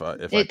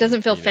 It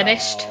doesn't feel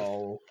finished,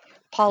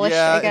 polished.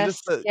 Yeah, I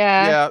guess.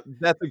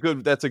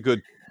 That's a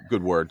good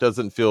word.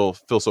 Doesn't feel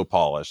so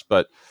polished,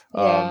 but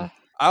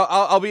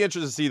I'll be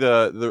interested to see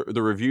the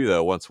review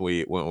though once we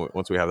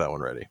have that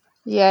one ready.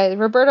 Yeah,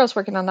 Roberto's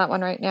working on that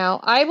one right now.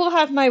 I will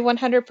have my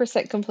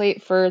 100%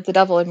 complete for The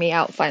Devil in Me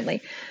out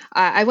finally.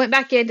 I went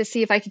back in to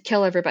see if I could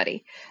kill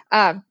everybody.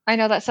 I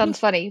know that sounds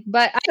funny,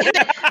 but I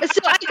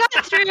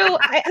got through.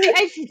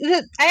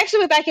 I actually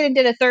went back in and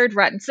did a third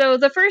run. So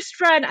the first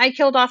run I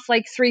killed off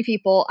like 3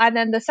 people, and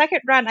then the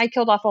second run I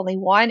killed off only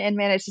 1 and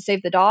managed to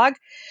save the dog.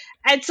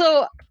 And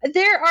so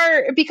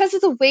because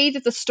of the way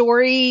that the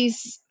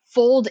stories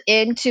fold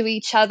into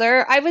each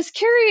other, I was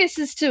curious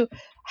as to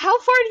how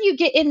far do you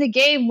get in the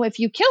game if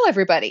you kill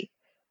everybody?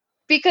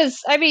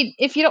 Because, I mean,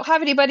 if you don't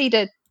have anybody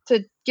to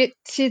get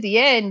to the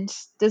end,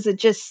 does it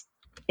just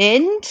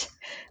end?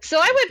 So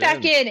I went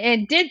back in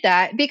and did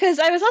that because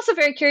I was also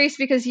very curious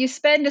because you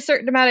spend a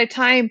certain amount of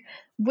time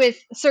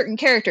with certain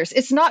characters.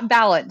 It's not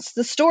balanced.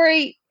 The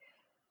story,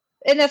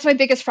 and that's my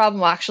biggest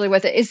problem actually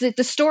with it, is that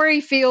the story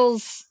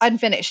feels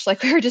unfinished.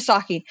 Like we were just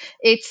talking.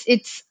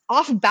 It's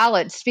off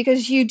balance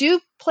because you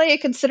do play a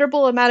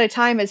considerable amount of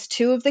time as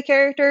 2 of the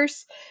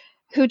characters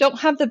who don't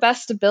have the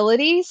best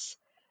abilities,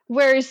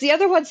 whereas the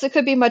other ones that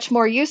could be much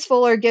more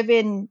useful are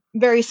given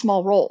very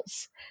small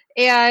roles.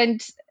 And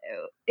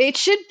it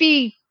should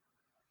be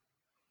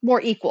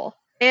more equal.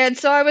 And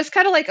so I was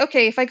kind of like,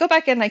 okay, if I go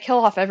back in and I kill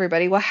off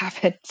everybody, what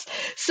happens?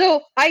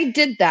 So I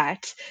did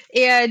that,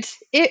 and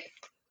it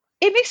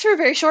makes for a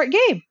very short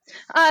game.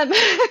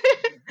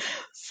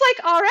 It's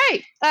like, all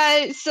right.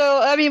 So,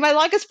 I mean, my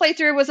longest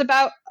playthrough was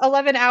about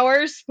 11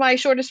 hours. My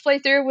shortest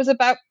playthrough was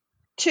about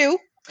 2.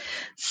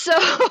 So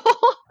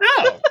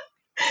it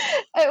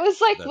was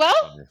like, that's well,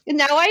 funny.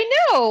 Now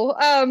I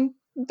know.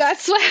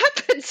 That's what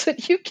happens when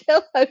you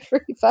kill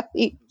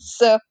everybody.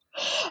 So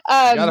you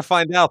gotta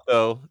find out,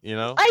 though.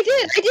 I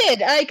did.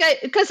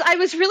 Because I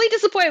was really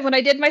disappointed when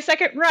I did my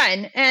second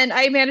run and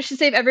I managed to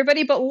save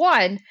everybody but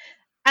 1,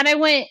 and I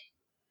went,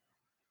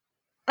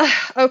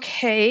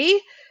 okay,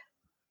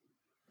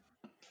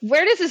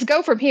 where does this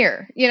go from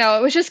here?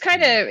 It was just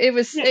kind of,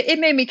 it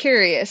made me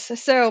curious.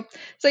 So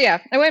yeah,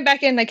 I went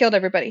back in and I killed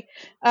everybody.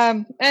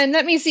 And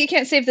that means that you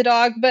can't save the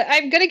dog, but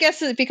I'm going to guess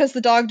that because the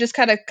dog just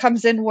kind of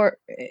comes in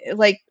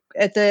like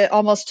at the,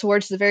 almost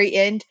towards the very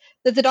end,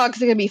 that the dog's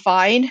going to be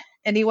fine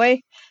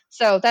anyway.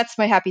 So that's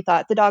my happy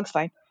thought. The dog's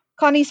fine.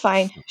 Connie's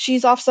fine.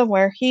 She's off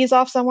somewhere. He's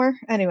off somewhere.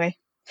 Anyway.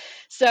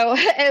 So,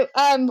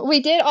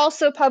 we did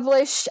also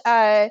publish,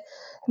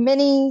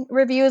 mini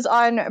reviews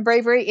on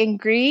Bravery and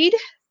Greed,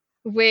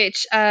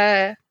 which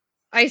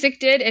Isaac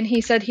did, and he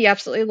said he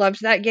absolutely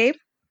loved that game.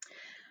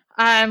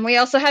 We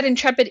also had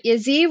Intrepid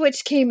Izzy,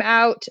 which came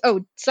out.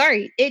 Oh,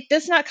 sorry, it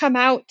does not come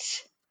out.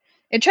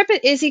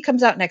 Intrepid Izzy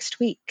comes out next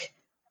week.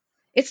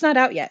 It's not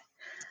out yet.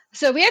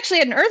 So we actually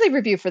had an early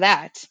review for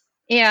that,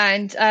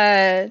 and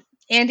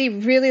Andy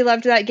really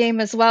loved that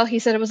game as well. He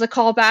said it was a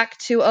callback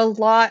to a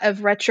lot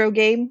of retro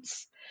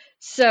games,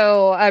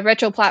 so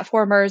retro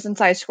platformers and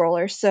side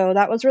scrollers. So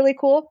that was really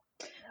cool.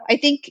 I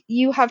think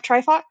you have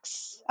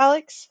Trifox,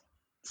 Alex,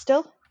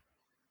 still?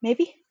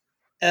 Maybe?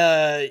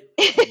 Putting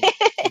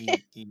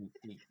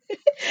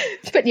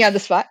you on the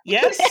spot.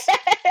 Yes.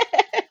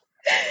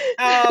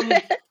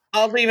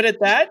 I'll leave it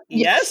at that.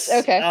 Yes.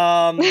 Okay.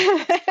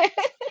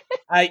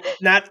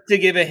 Not to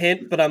give a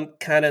hint, but I'm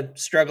kind of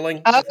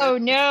struggling. Oh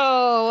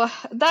no.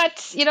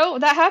 That's,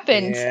 that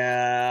happens.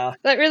 Yeah.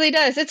 That really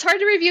does. It's hard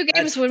to review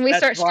games when we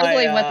start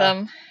struggling with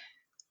them.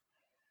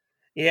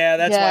 Yeah,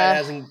 that's why it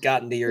hasn't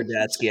gotten to your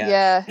desk yet.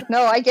 Yeah,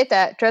 no, I get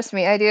that. Trust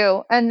me, I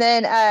do. And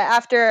then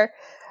after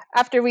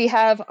we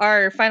have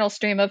our final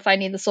stream of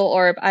Finding the Soul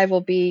Orb, I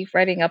will be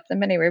writing up the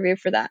mini review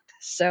for that.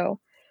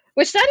 So,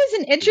 which that is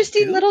an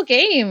interesting little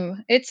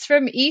game. It's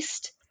from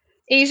East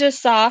Asia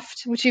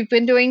Soft, which we've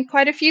been doing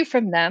quite a few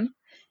from them,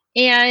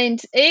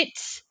 and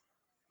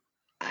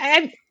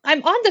I'm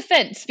on the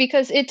fence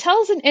because it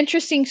tells an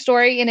interesting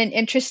story in an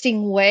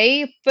interesting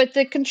way, but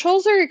the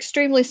controls are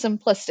extremely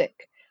simplistic.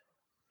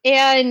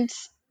 And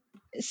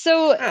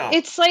so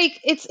it's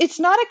like it's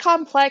not a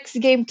complex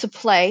game to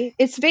play.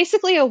 It's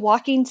basically a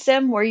walking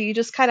sim where you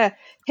just kind of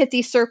hit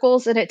these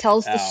circles and it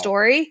tells the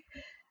story.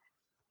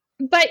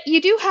 But you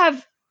do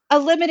have a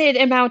limited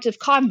amount of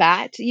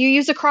combat. You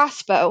use a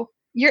crossbow.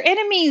 Your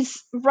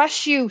enemies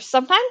rush you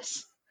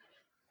sometimes,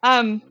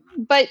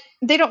 but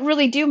they don't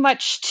really do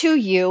much to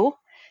you.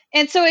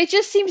 And so it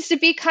just seems to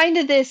be kind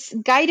of this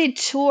guided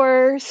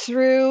tour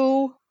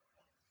through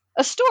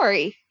a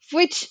story,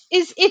 which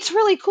it's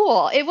really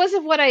cool. It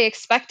wasn't what I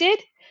expected.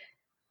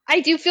 I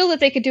do feel that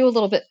they could do a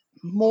little bit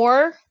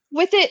more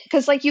with it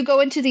because, like, you go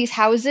into these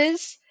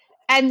houses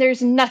and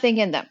there's nothing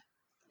in them.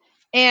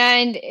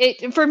 And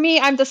for me,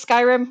 I'm the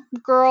Skyrim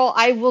girl.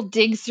 I will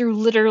dig through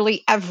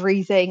literally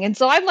everything. And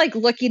so I'm like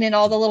looking in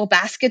all the little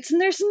baskets and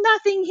there's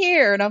nothing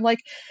here. And I'm like,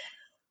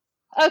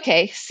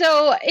 okay,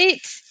 so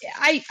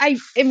I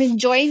am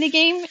enjoying the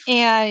game,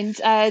 and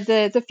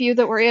the few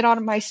that were in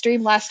on my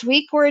stream last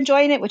week were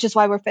enjoying it, which is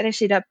why we're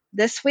finishing up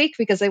this week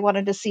because I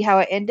wanted to see how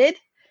it ended.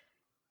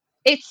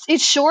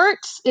 It's short.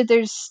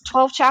 There's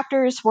 12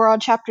 chapters. We're on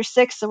chapter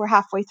 6, so we're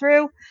halfway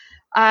through.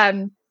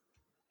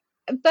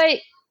 But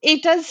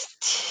it does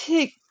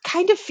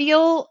kind of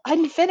feel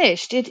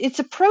unfinished. It's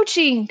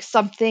approaching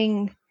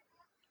something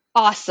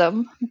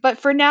awesome, but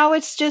for now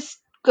it's just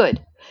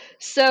good.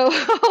 So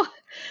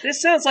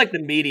This sounds like the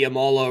medium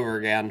all over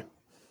again.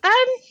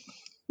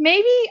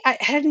 Maybe I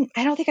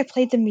don't think I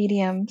played the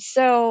medium.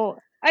 So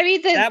I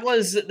mean that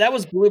was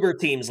Bloober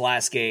Team's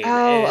last game.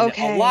 Oh, and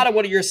okay. A lot of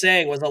what you're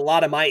saying was a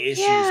lot of my issues.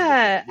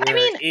 Yeah, with it,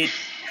 where it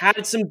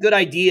had some good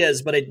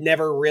ideas, but it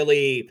never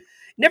really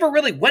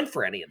went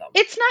for any of them.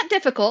 It's not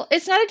difficult.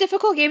 It's not a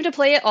difficult game to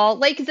play at all.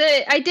 Like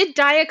I did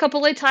die a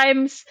couple of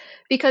times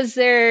because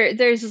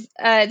there's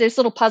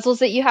little puzzles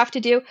that you have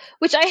to do,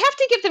 which I have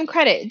to give them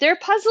credit. Their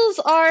puzzles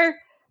are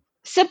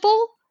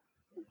simple,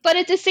 but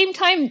at the same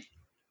time,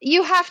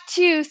 you have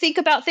to think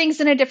about things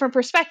in a different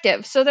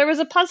perspective. So there was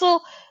a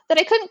puzzle that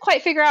I couldn't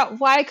quite figure out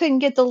why I couldn't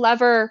get the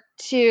lever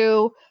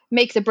to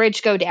make the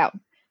bridge go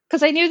down.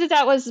 Because I knew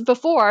that was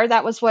before,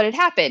 that was what had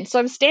happened. So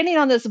I'm standing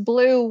on this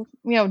blue,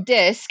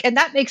 disc, and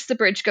that makes the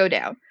bridge go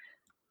down.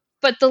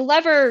 But the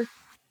lever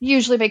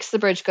usually makes the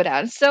bridge go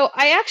down. So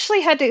I actually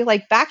had to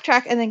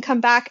backtrack and then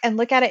come back and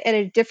look at it at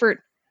a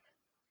different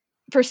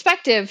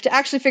perspective to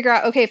actually figure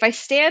out, okay, if I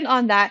stand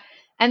on that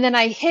and then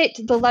I hit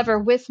the lever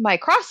with my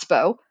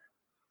crossbow,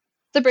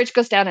 the bridge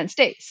goes down and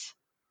stays.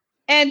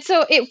 And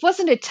so it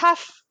wasn't a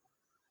tough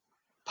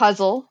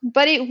puzzle,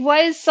 but it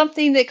was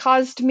something that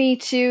caused me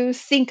to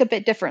think a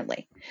bit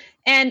differently.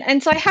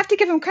 And so I have to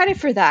give them credit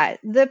for that.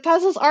 The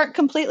puzzles aren't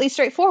completely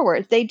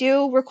straightforward. They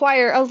do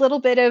require a little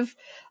bit of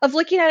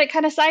looking at it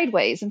kind of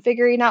sideways and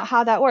figuring out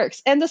how that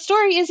works. And the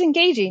story is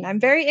engaging. I'm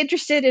very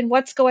interested in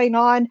what's going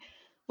on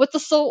with the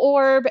soul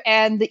orb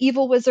and the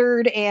evil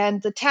wizard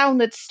and the town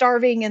that's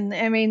starving. And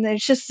I mean,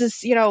 there's just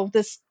this,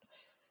 this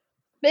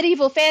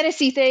medieval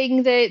fantasy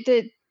thing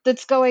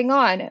that's going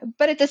on.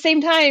 But at the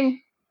same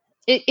time,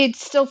 it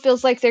still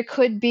feels like there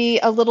could be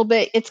a little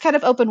bit, it's kind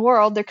of open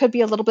world. There could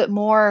be a little bit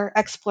more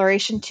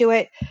exploration to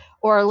it,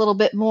 or a little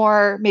bit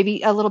more,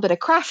 maybe a little bit of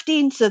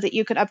crafting so that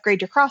you could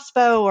upgrade your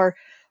crossbow or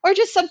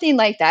just something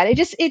like that.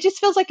 It just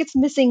feels like it's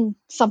missing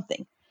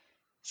something.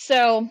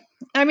 So,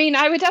 I mean,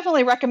 I would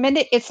definitely recommend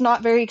it. It's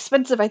not very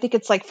expensive. I think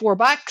it's like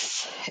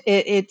 $4.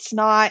 It's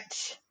not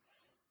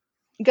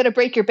going to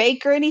break your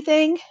bank or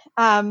anything.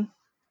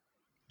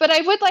 But I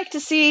would like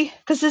to see,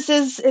 because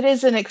it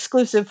is an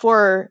exclusive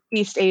for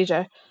East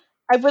Asia,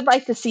 I would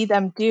like to see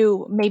them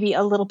do maybe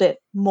a little bit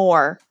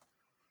more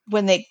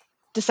when they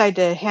decide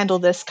to handle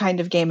this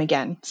kind of game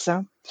again.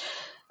 So,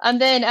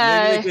 and then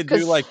maybe they could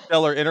do like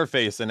Stellar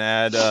Interface and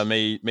add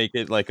make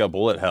it like a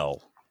bullet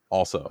hell.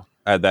 Also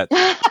add that,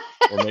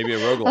 or maybe a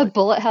roguelike. A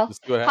bullet hell.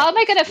 How am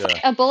I going to fight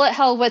a bullet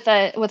hell with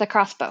a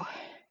crossbow?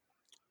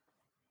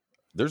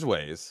 There's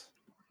ways.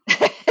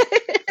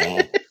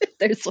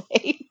 There's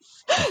ways.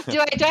 Do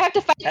I have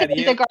to fight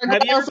the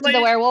gargoyles and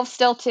the werewolves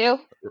still too?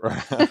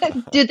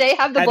 Do they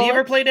have the? Have you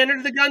ever played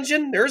Enter the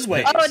Gungeon? There's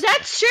ways. Oh,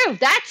 that's true.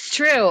 That's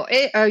true.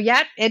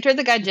 Yeah, Enter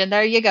the Gungeon.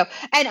 There you go.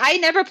 And I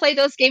never play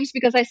those games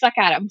because I suck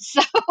at them.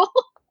 So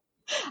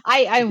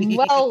I'm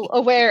well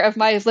aware of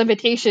my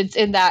limitations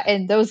in that,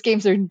 and those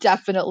games are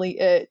definitely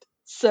it.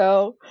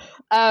 So,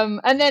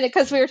 and then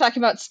because we were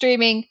talking about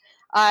streaming,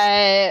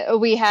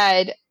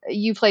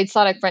 you played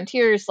Sonic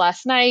Frontiers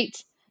last night.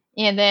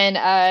 And then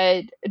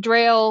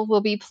Drail will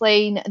be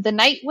playing The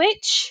Night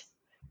Witch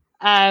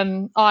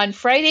on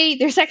Friday.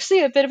 There's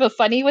actually a bit of a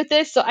funny with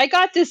this. So I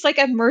got this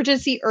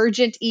emergency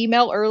urgent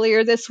email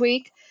earlier this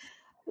week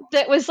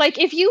that was like,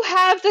 if you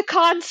have the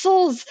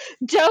consoles,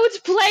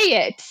 don't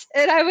play it.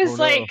 And I was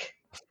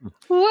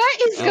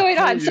what is going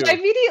on? So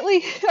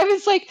immediately I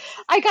was like,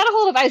 I got a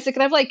hold of Isaac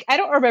and I'm like, I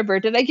don't remember.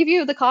 Did I give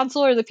you the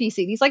console or the PC?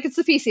 And he's like, it's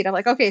the PC. And I'm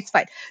like, okay, it's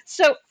fine.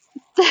 So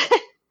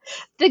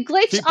the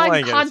glitch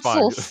on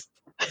consoles.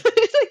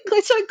 The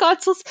glitch on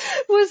consoles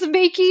was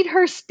making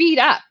her speed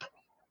up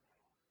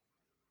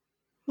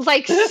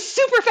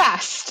super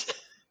fast.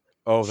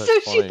 Oh, that's so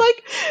funny. she'd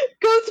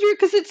go through,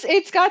 because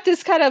it's got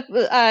this kind of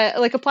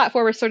like a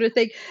platformer sort of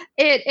thing,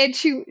 and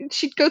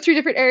she'd go through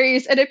different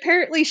areas, and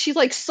apparently she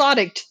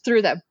Sonicked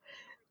through them,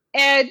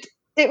 and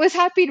it was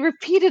happening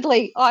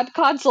repeatedly on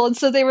console. And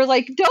so they were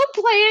like, don't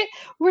play it,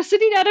 we're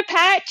sitting on a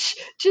patch,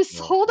 just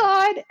hold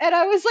on. And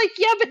I was like,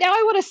 yeah, but now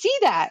I want to see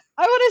that.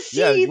 I want to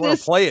see you this. Want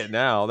to play it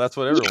now. That's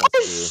what everyone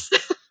wants to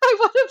do. I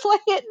want to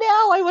play it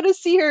now. I want to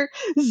see her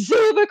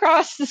zoom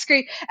across the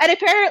screen. And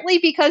apparently,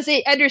 because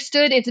it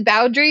understood its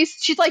boundaries,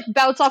 she'd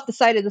bounce off the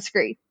side of the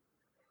screen.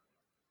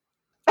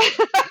 This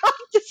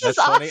That's is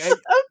funny. awesome.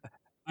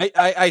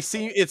 I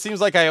see. It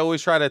seems like I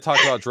always try to talk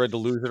about Dread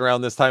Delusion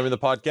around this time in the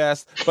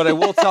podcast, but I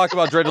will talk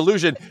about Dread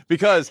Delusion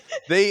because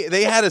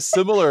they had a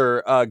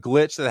similar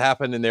glitch that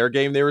happened in their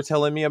game. They were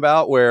telling me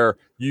about where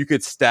you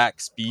could stack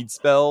speed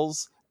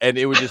spells, and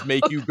it would just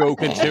make you go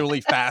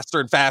continually faster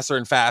and faster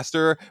and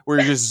faster, where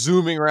you're just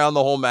zooming around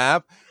the whole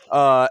map.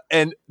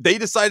 And they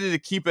decided to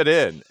keep it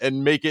in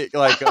and make it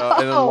like an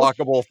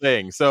unlockable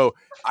thing. So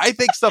I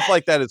think stuff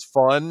like that is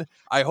fun.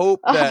 I hope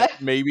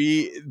that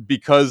maybe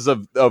because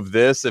of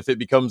this, if it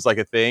becomes like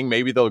a thing,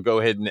 maybe they'll go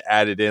ahead and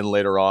add it in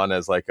later on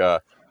as like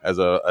a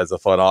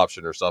fun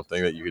option or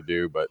something that you could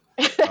do. But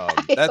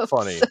that's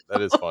funny. So.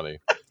 That is funny.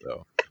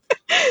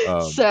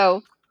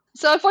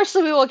 So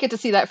unfortunately, we won't get to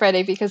see that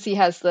Friday because he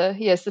has the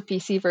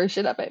PC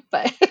version of it.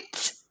 But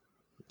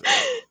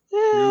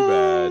too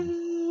bad.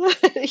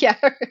 Yeah.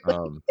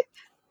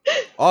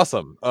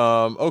 Awesome.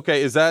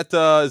 Okay, is that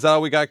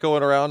all we got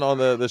going around on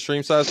the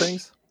stream side of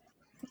things?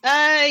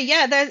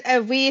 Yeah,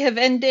 that we have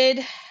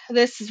ended.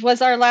 This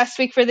was our last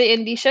week for the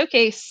Indie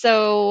Showcase,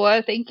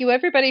 so thank you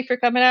everybody for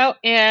coming out.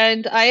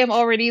 And I am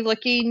already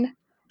looking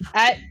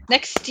at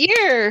next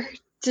year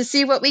to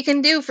see what we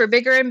can do for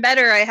bigger and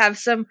better. I have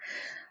some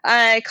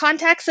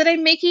contacts that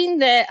I'm making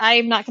that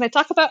I'm not going to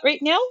talk about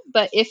right now,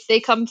 but if they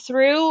come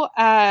through,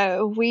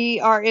 we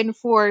are in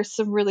for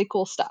some really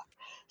cool stuff.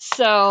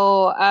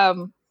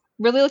 So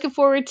really looking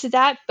forward to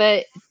that,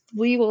 but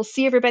we will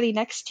see everybody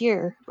next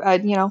year.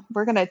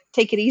 We're going to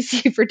take it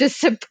easy for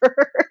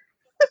December.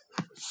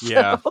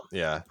 Yeah.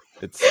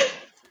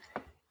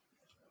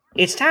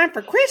 It's time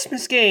for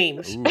Christmas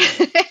games. Ooh,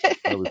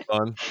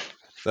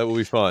 that will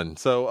be fun.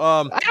 So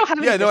I don't have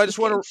any I just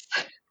want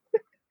to.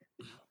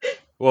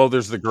 Well,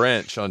 there's the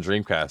Grinch on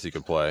Dreamcast you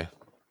can play.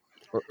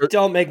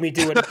 Don't make me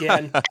do it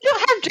again. I don't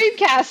have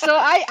Dreamcast, so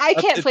I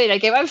can't play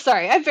that game. I'm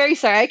sorry. I'm very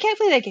sorry. I can't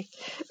play that game.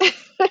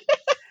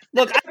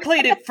 Look, I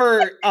played it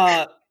for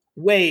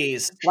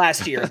Waze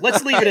last year.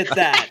 Let's leave it at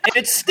that. And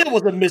it still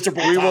was a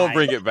miserable time. We won't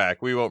bring it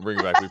back. We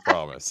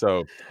promise.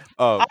 So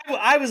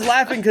I was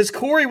laughing because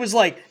Corey was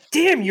like,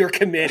 damn, you're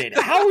committed.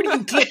 How do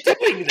you keep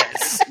doing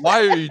this?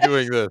 Why are you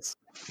doing this?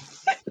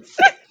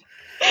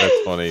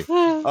 That's funny.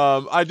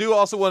 I do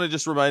also want to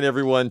just remind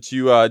everyone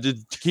to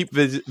keep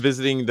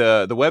visiting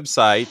the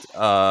website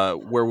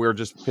where we're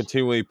just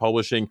continually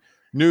publishing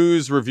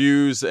news,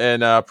 reviews,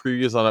 and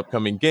previews on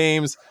upcoming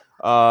games.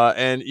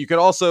 And you can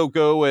also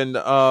go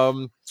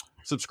and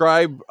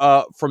subscribe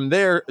from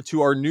there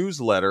to our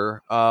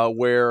newsletter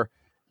where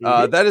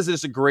that is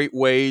just a great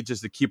way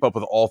just to keep up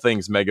with all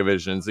things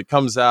Megavisions. It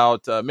comes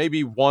out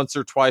maybe once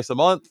or twice a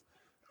month.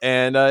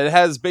 And it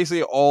has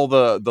basically all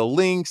the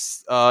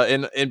links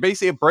and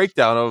basically a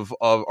breakdown of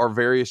our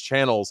various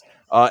channels.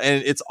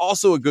 And it's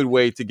also a good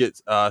way to get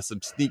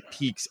some sneak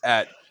peeks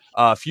at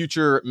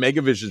future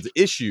Megavisions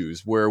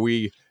issues where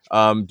we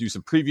do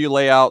some preview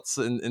layouts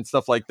and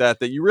stuff like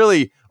that you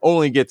really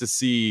only get to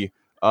see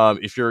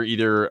if you're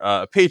either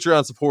a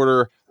Patreon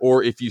supporter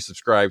or if you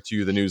subscribe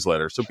to the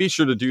newsletter. So be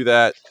sure to do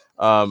that.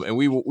 And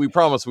we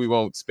promise we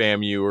won't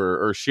spam you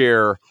or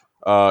share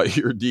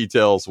your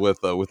details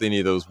with any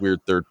of those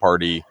weird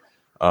third-party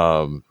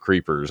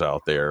creepers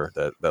out there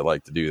that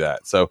like to do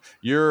that. So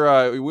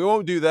we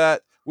won't do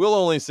that. We'll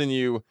only send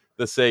you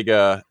the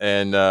Sega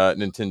and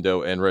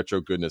Nintendo and retro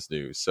goodness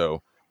news.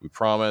 So we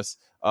promise.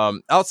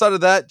 Outside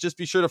of that, just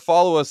be sure to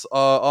follow us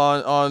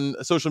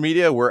on social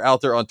media. We're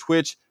out there on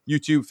Twitch,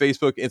 YouTube,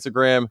 Facebook,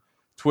 Instagram,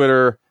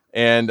 Twitter,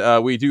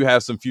 and we do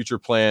have some future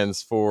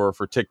plans for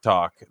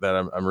TikTok that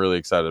I'm really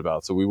excited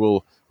about. So we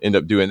will end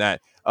up doing that.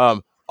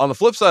 On the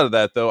flip side of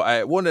that, though,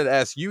 I wanted to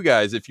ask you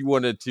guys if you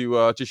wanted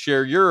to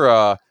share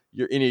your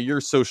any of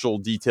your social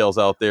details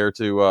out there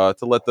to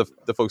let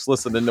the folks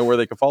listen and know where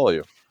they can follow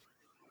you.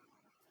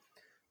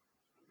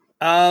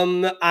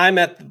 I'm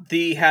at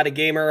the How to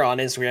Gamer on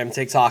Instagram,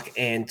 TikTok,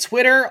 and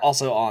Twitter.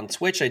 Also on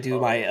Twitch, I do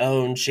my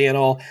own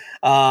channel.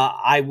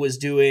 I was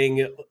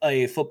doing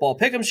a football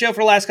pick'em show for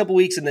the last couple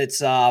weeks, and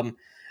it's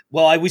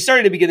we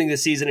started at the beginning of the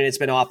season, and it's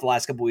been off the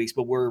last couple weeks,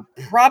 but we're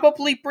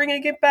probably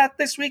bringing it back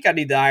this week. I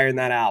need to iron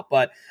that out.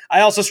 But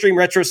I also stream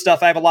retro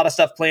stuff. I have a lot of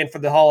stuff planned for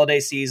the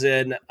holiday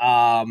season,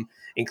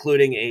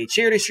 including a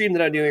charity stream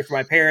that I'm doing for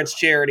my parents'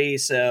 charity.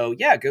 So,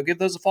 yeah, go give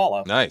those a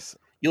follow. Nice.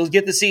 You'll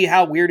get to see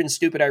how weird and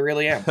stupid I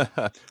really am.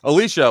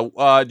 Alicia,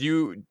 do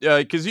you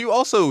because you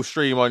also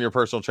stream on your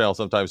personal channel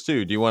sometimes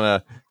too? Do you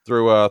want to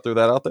throw that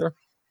out there?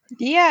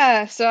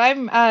 Yeah, so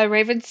I'm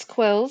Raven's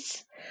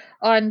Quills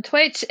on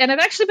Twitch, and I've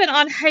actually been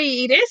on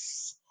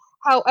hiatus.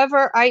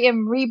 However, I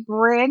am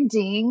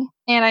rebranding,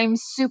 and I'm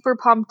super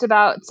pumped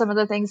about some of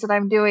the things that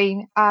I'm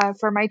doing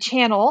for my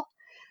channel,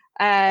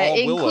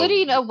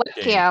 including a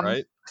webcam. Game,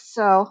 right?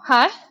 So,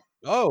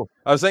 Oh,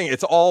 I was saying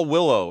it's all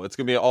Willow. It's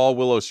gonna be an all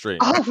Willow stream.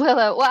 Oh,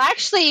 Willow. Well,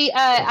 actually,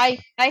 I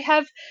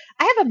have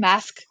a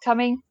mask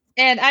coming,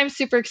 and I'm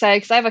super excited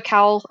because I have a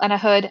cowl and a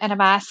hood and a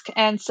mask,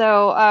 and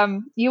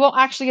so you won't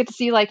actually get to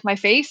see like my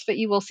face, but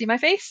you will see my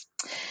face.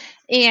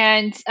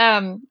 And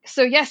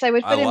so yes, I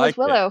would fit in with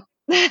Willow.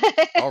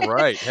 All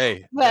right,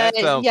 hey, that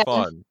sounds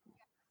fun.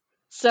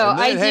 So And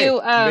then, I do.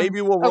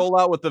 maybe we'll roll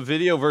out with the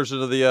video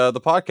version of the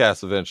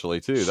podcast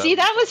eventually too. See,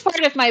 that was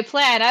part of my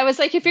plan. I was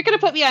like, if you're going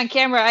to put me on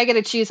camera, I got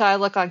to choose how I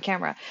look on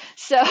camera.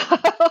 So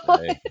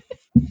Hey,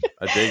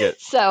 I dig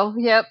it. So,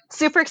 yep,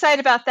 super excited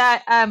about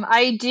that.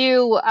 I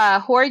do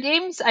horror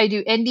games, I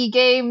do indie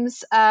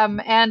games,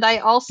 and I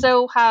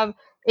also have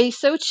a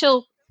So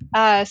Chill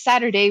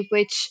Saturday,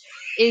 which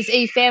is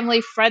a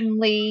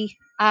family-friendly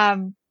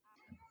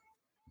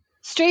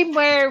stream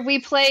where we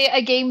play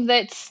a game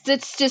that's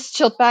just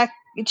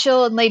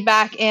chill and laid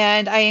back,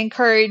 and I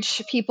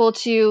encourage people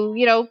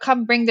to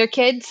come bring their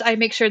kids. I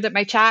make sure that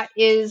my chat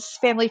is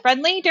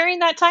family-friendly during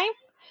that time,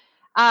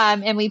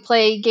 and we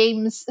play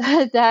games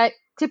that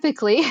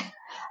typically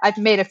I've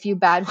made a few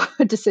bad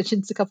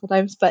decisions a couple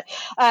times, but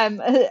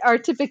are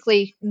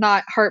typically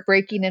not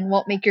heartbreaking and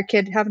won't make your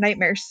kid have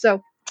nightmares.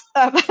 So,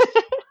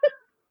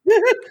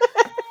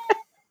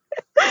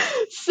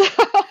 so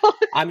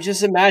I'm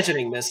just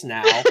imagining this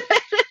now.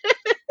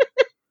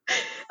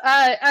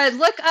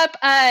 Look up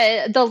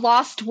The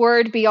Lost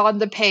Word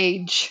Beyond the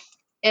Page,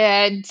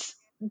 and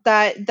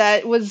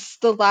that was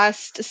the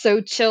last So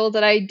Chill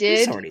that I did.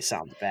 This already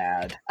sounds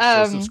bad.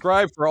 So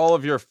subscribe for all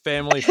of your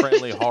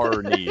family-friendly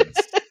horror needs.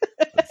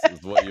 This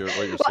is what you're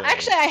saying. Well,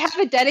 actually, I have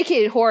a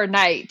dedicated horror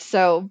night,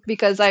 so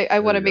because I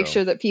want to make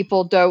sure that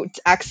people don't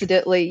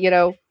accidentally,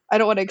 I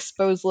don't want to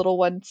expose little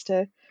ones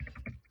to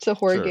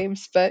horror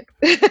games, but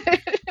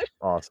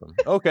awesome.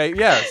 Okay,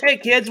 yes. Hey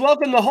kids,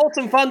 welcome to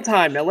Wholesome Fun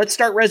Time. Now let's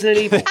start Resident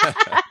Evil.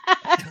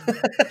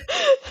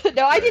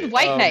 No, I did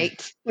White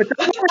Knight. With the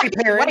parents, White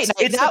Knight,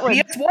 it's that the one.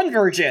 PS1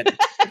 version.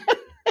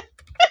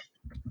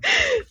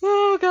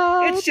 Oh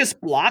god. It's just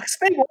blocks.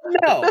 They won't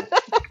know.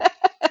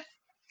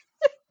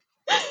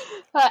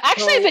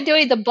 Actually, I've been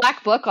doing the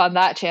Black Book on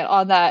that channel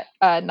on that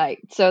night,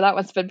 so that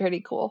one's been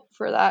pretty cool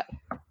for that.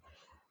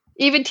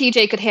 Even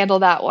TJ could handle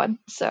that one.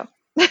 So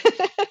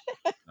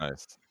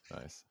Nice.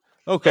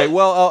 Okay,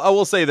 well, I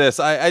will say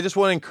this. I just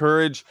want to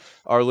encourage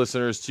our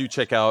listeners to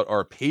check out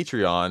our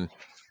Patreon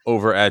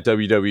over at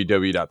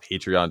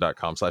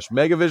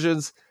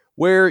www.patreon.com/Megavisions,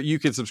 where you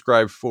can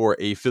subscribe for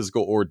a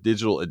physical or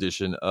digital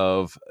edition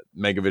of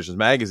Megavisions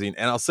magazine.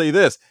 And I'll say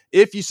this,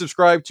 if you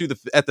subscribe to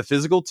at the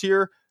physical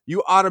tier,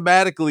 you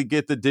automatically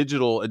get the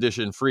digital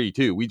edition free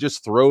too. We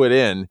just throw it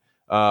in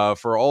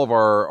for all of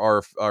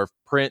our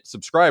print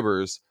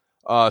subscribers.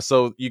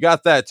 So you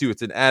got that too.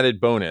 It's an added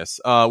bonus.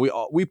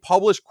 We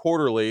publish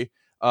quarterly.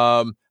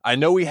 I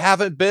know we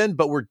haven't been,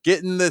 but we're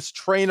getting this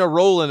train a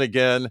rolling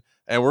again,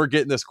 and we're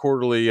getting this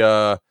quarterly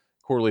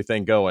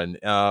thing going.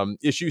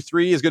 Issue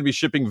 3 is going to be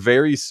shipping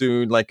very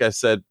soon. Like I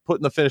said,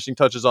 putting the finishing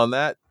touches on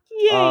that.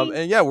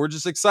 And yeah, we're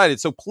just excited.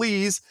 So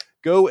please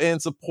go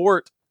and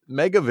support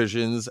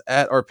Megavisions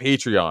at our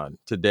Patreon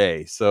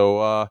today.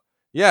 So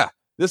yeah,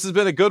 this has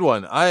been a good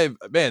one.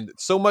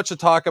 So much to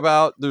talk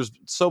about. There's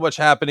so much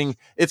happening.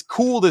 It's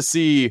cool to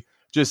see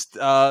just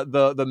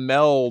the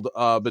meld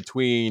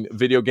between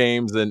video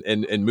games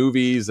and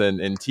movies and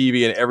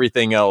TV and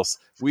everything else.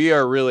 We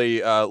are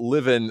really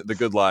living the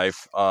good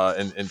life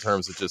in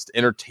terms of just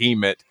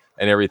entertainment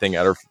and everything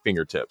at our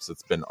fingertips.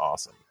 It's been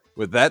awesome.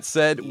 With that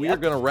said, we are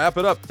going to wrap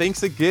it up.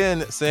 Thanks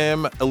again,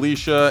 Sam,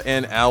 Alicia,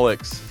 and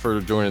Alex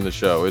for joining the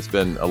show. It's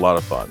been a lot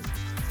of fun.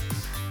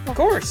 Of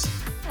course.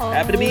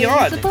 Happy to be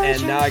on.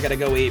 And now I got to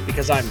go eat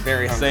because I'm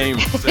very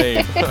hungry.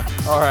 Same.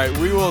 All right.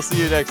 We will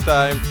see you next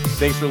time.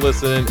 Thanks for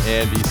listening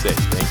and be safe.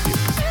 Thank you.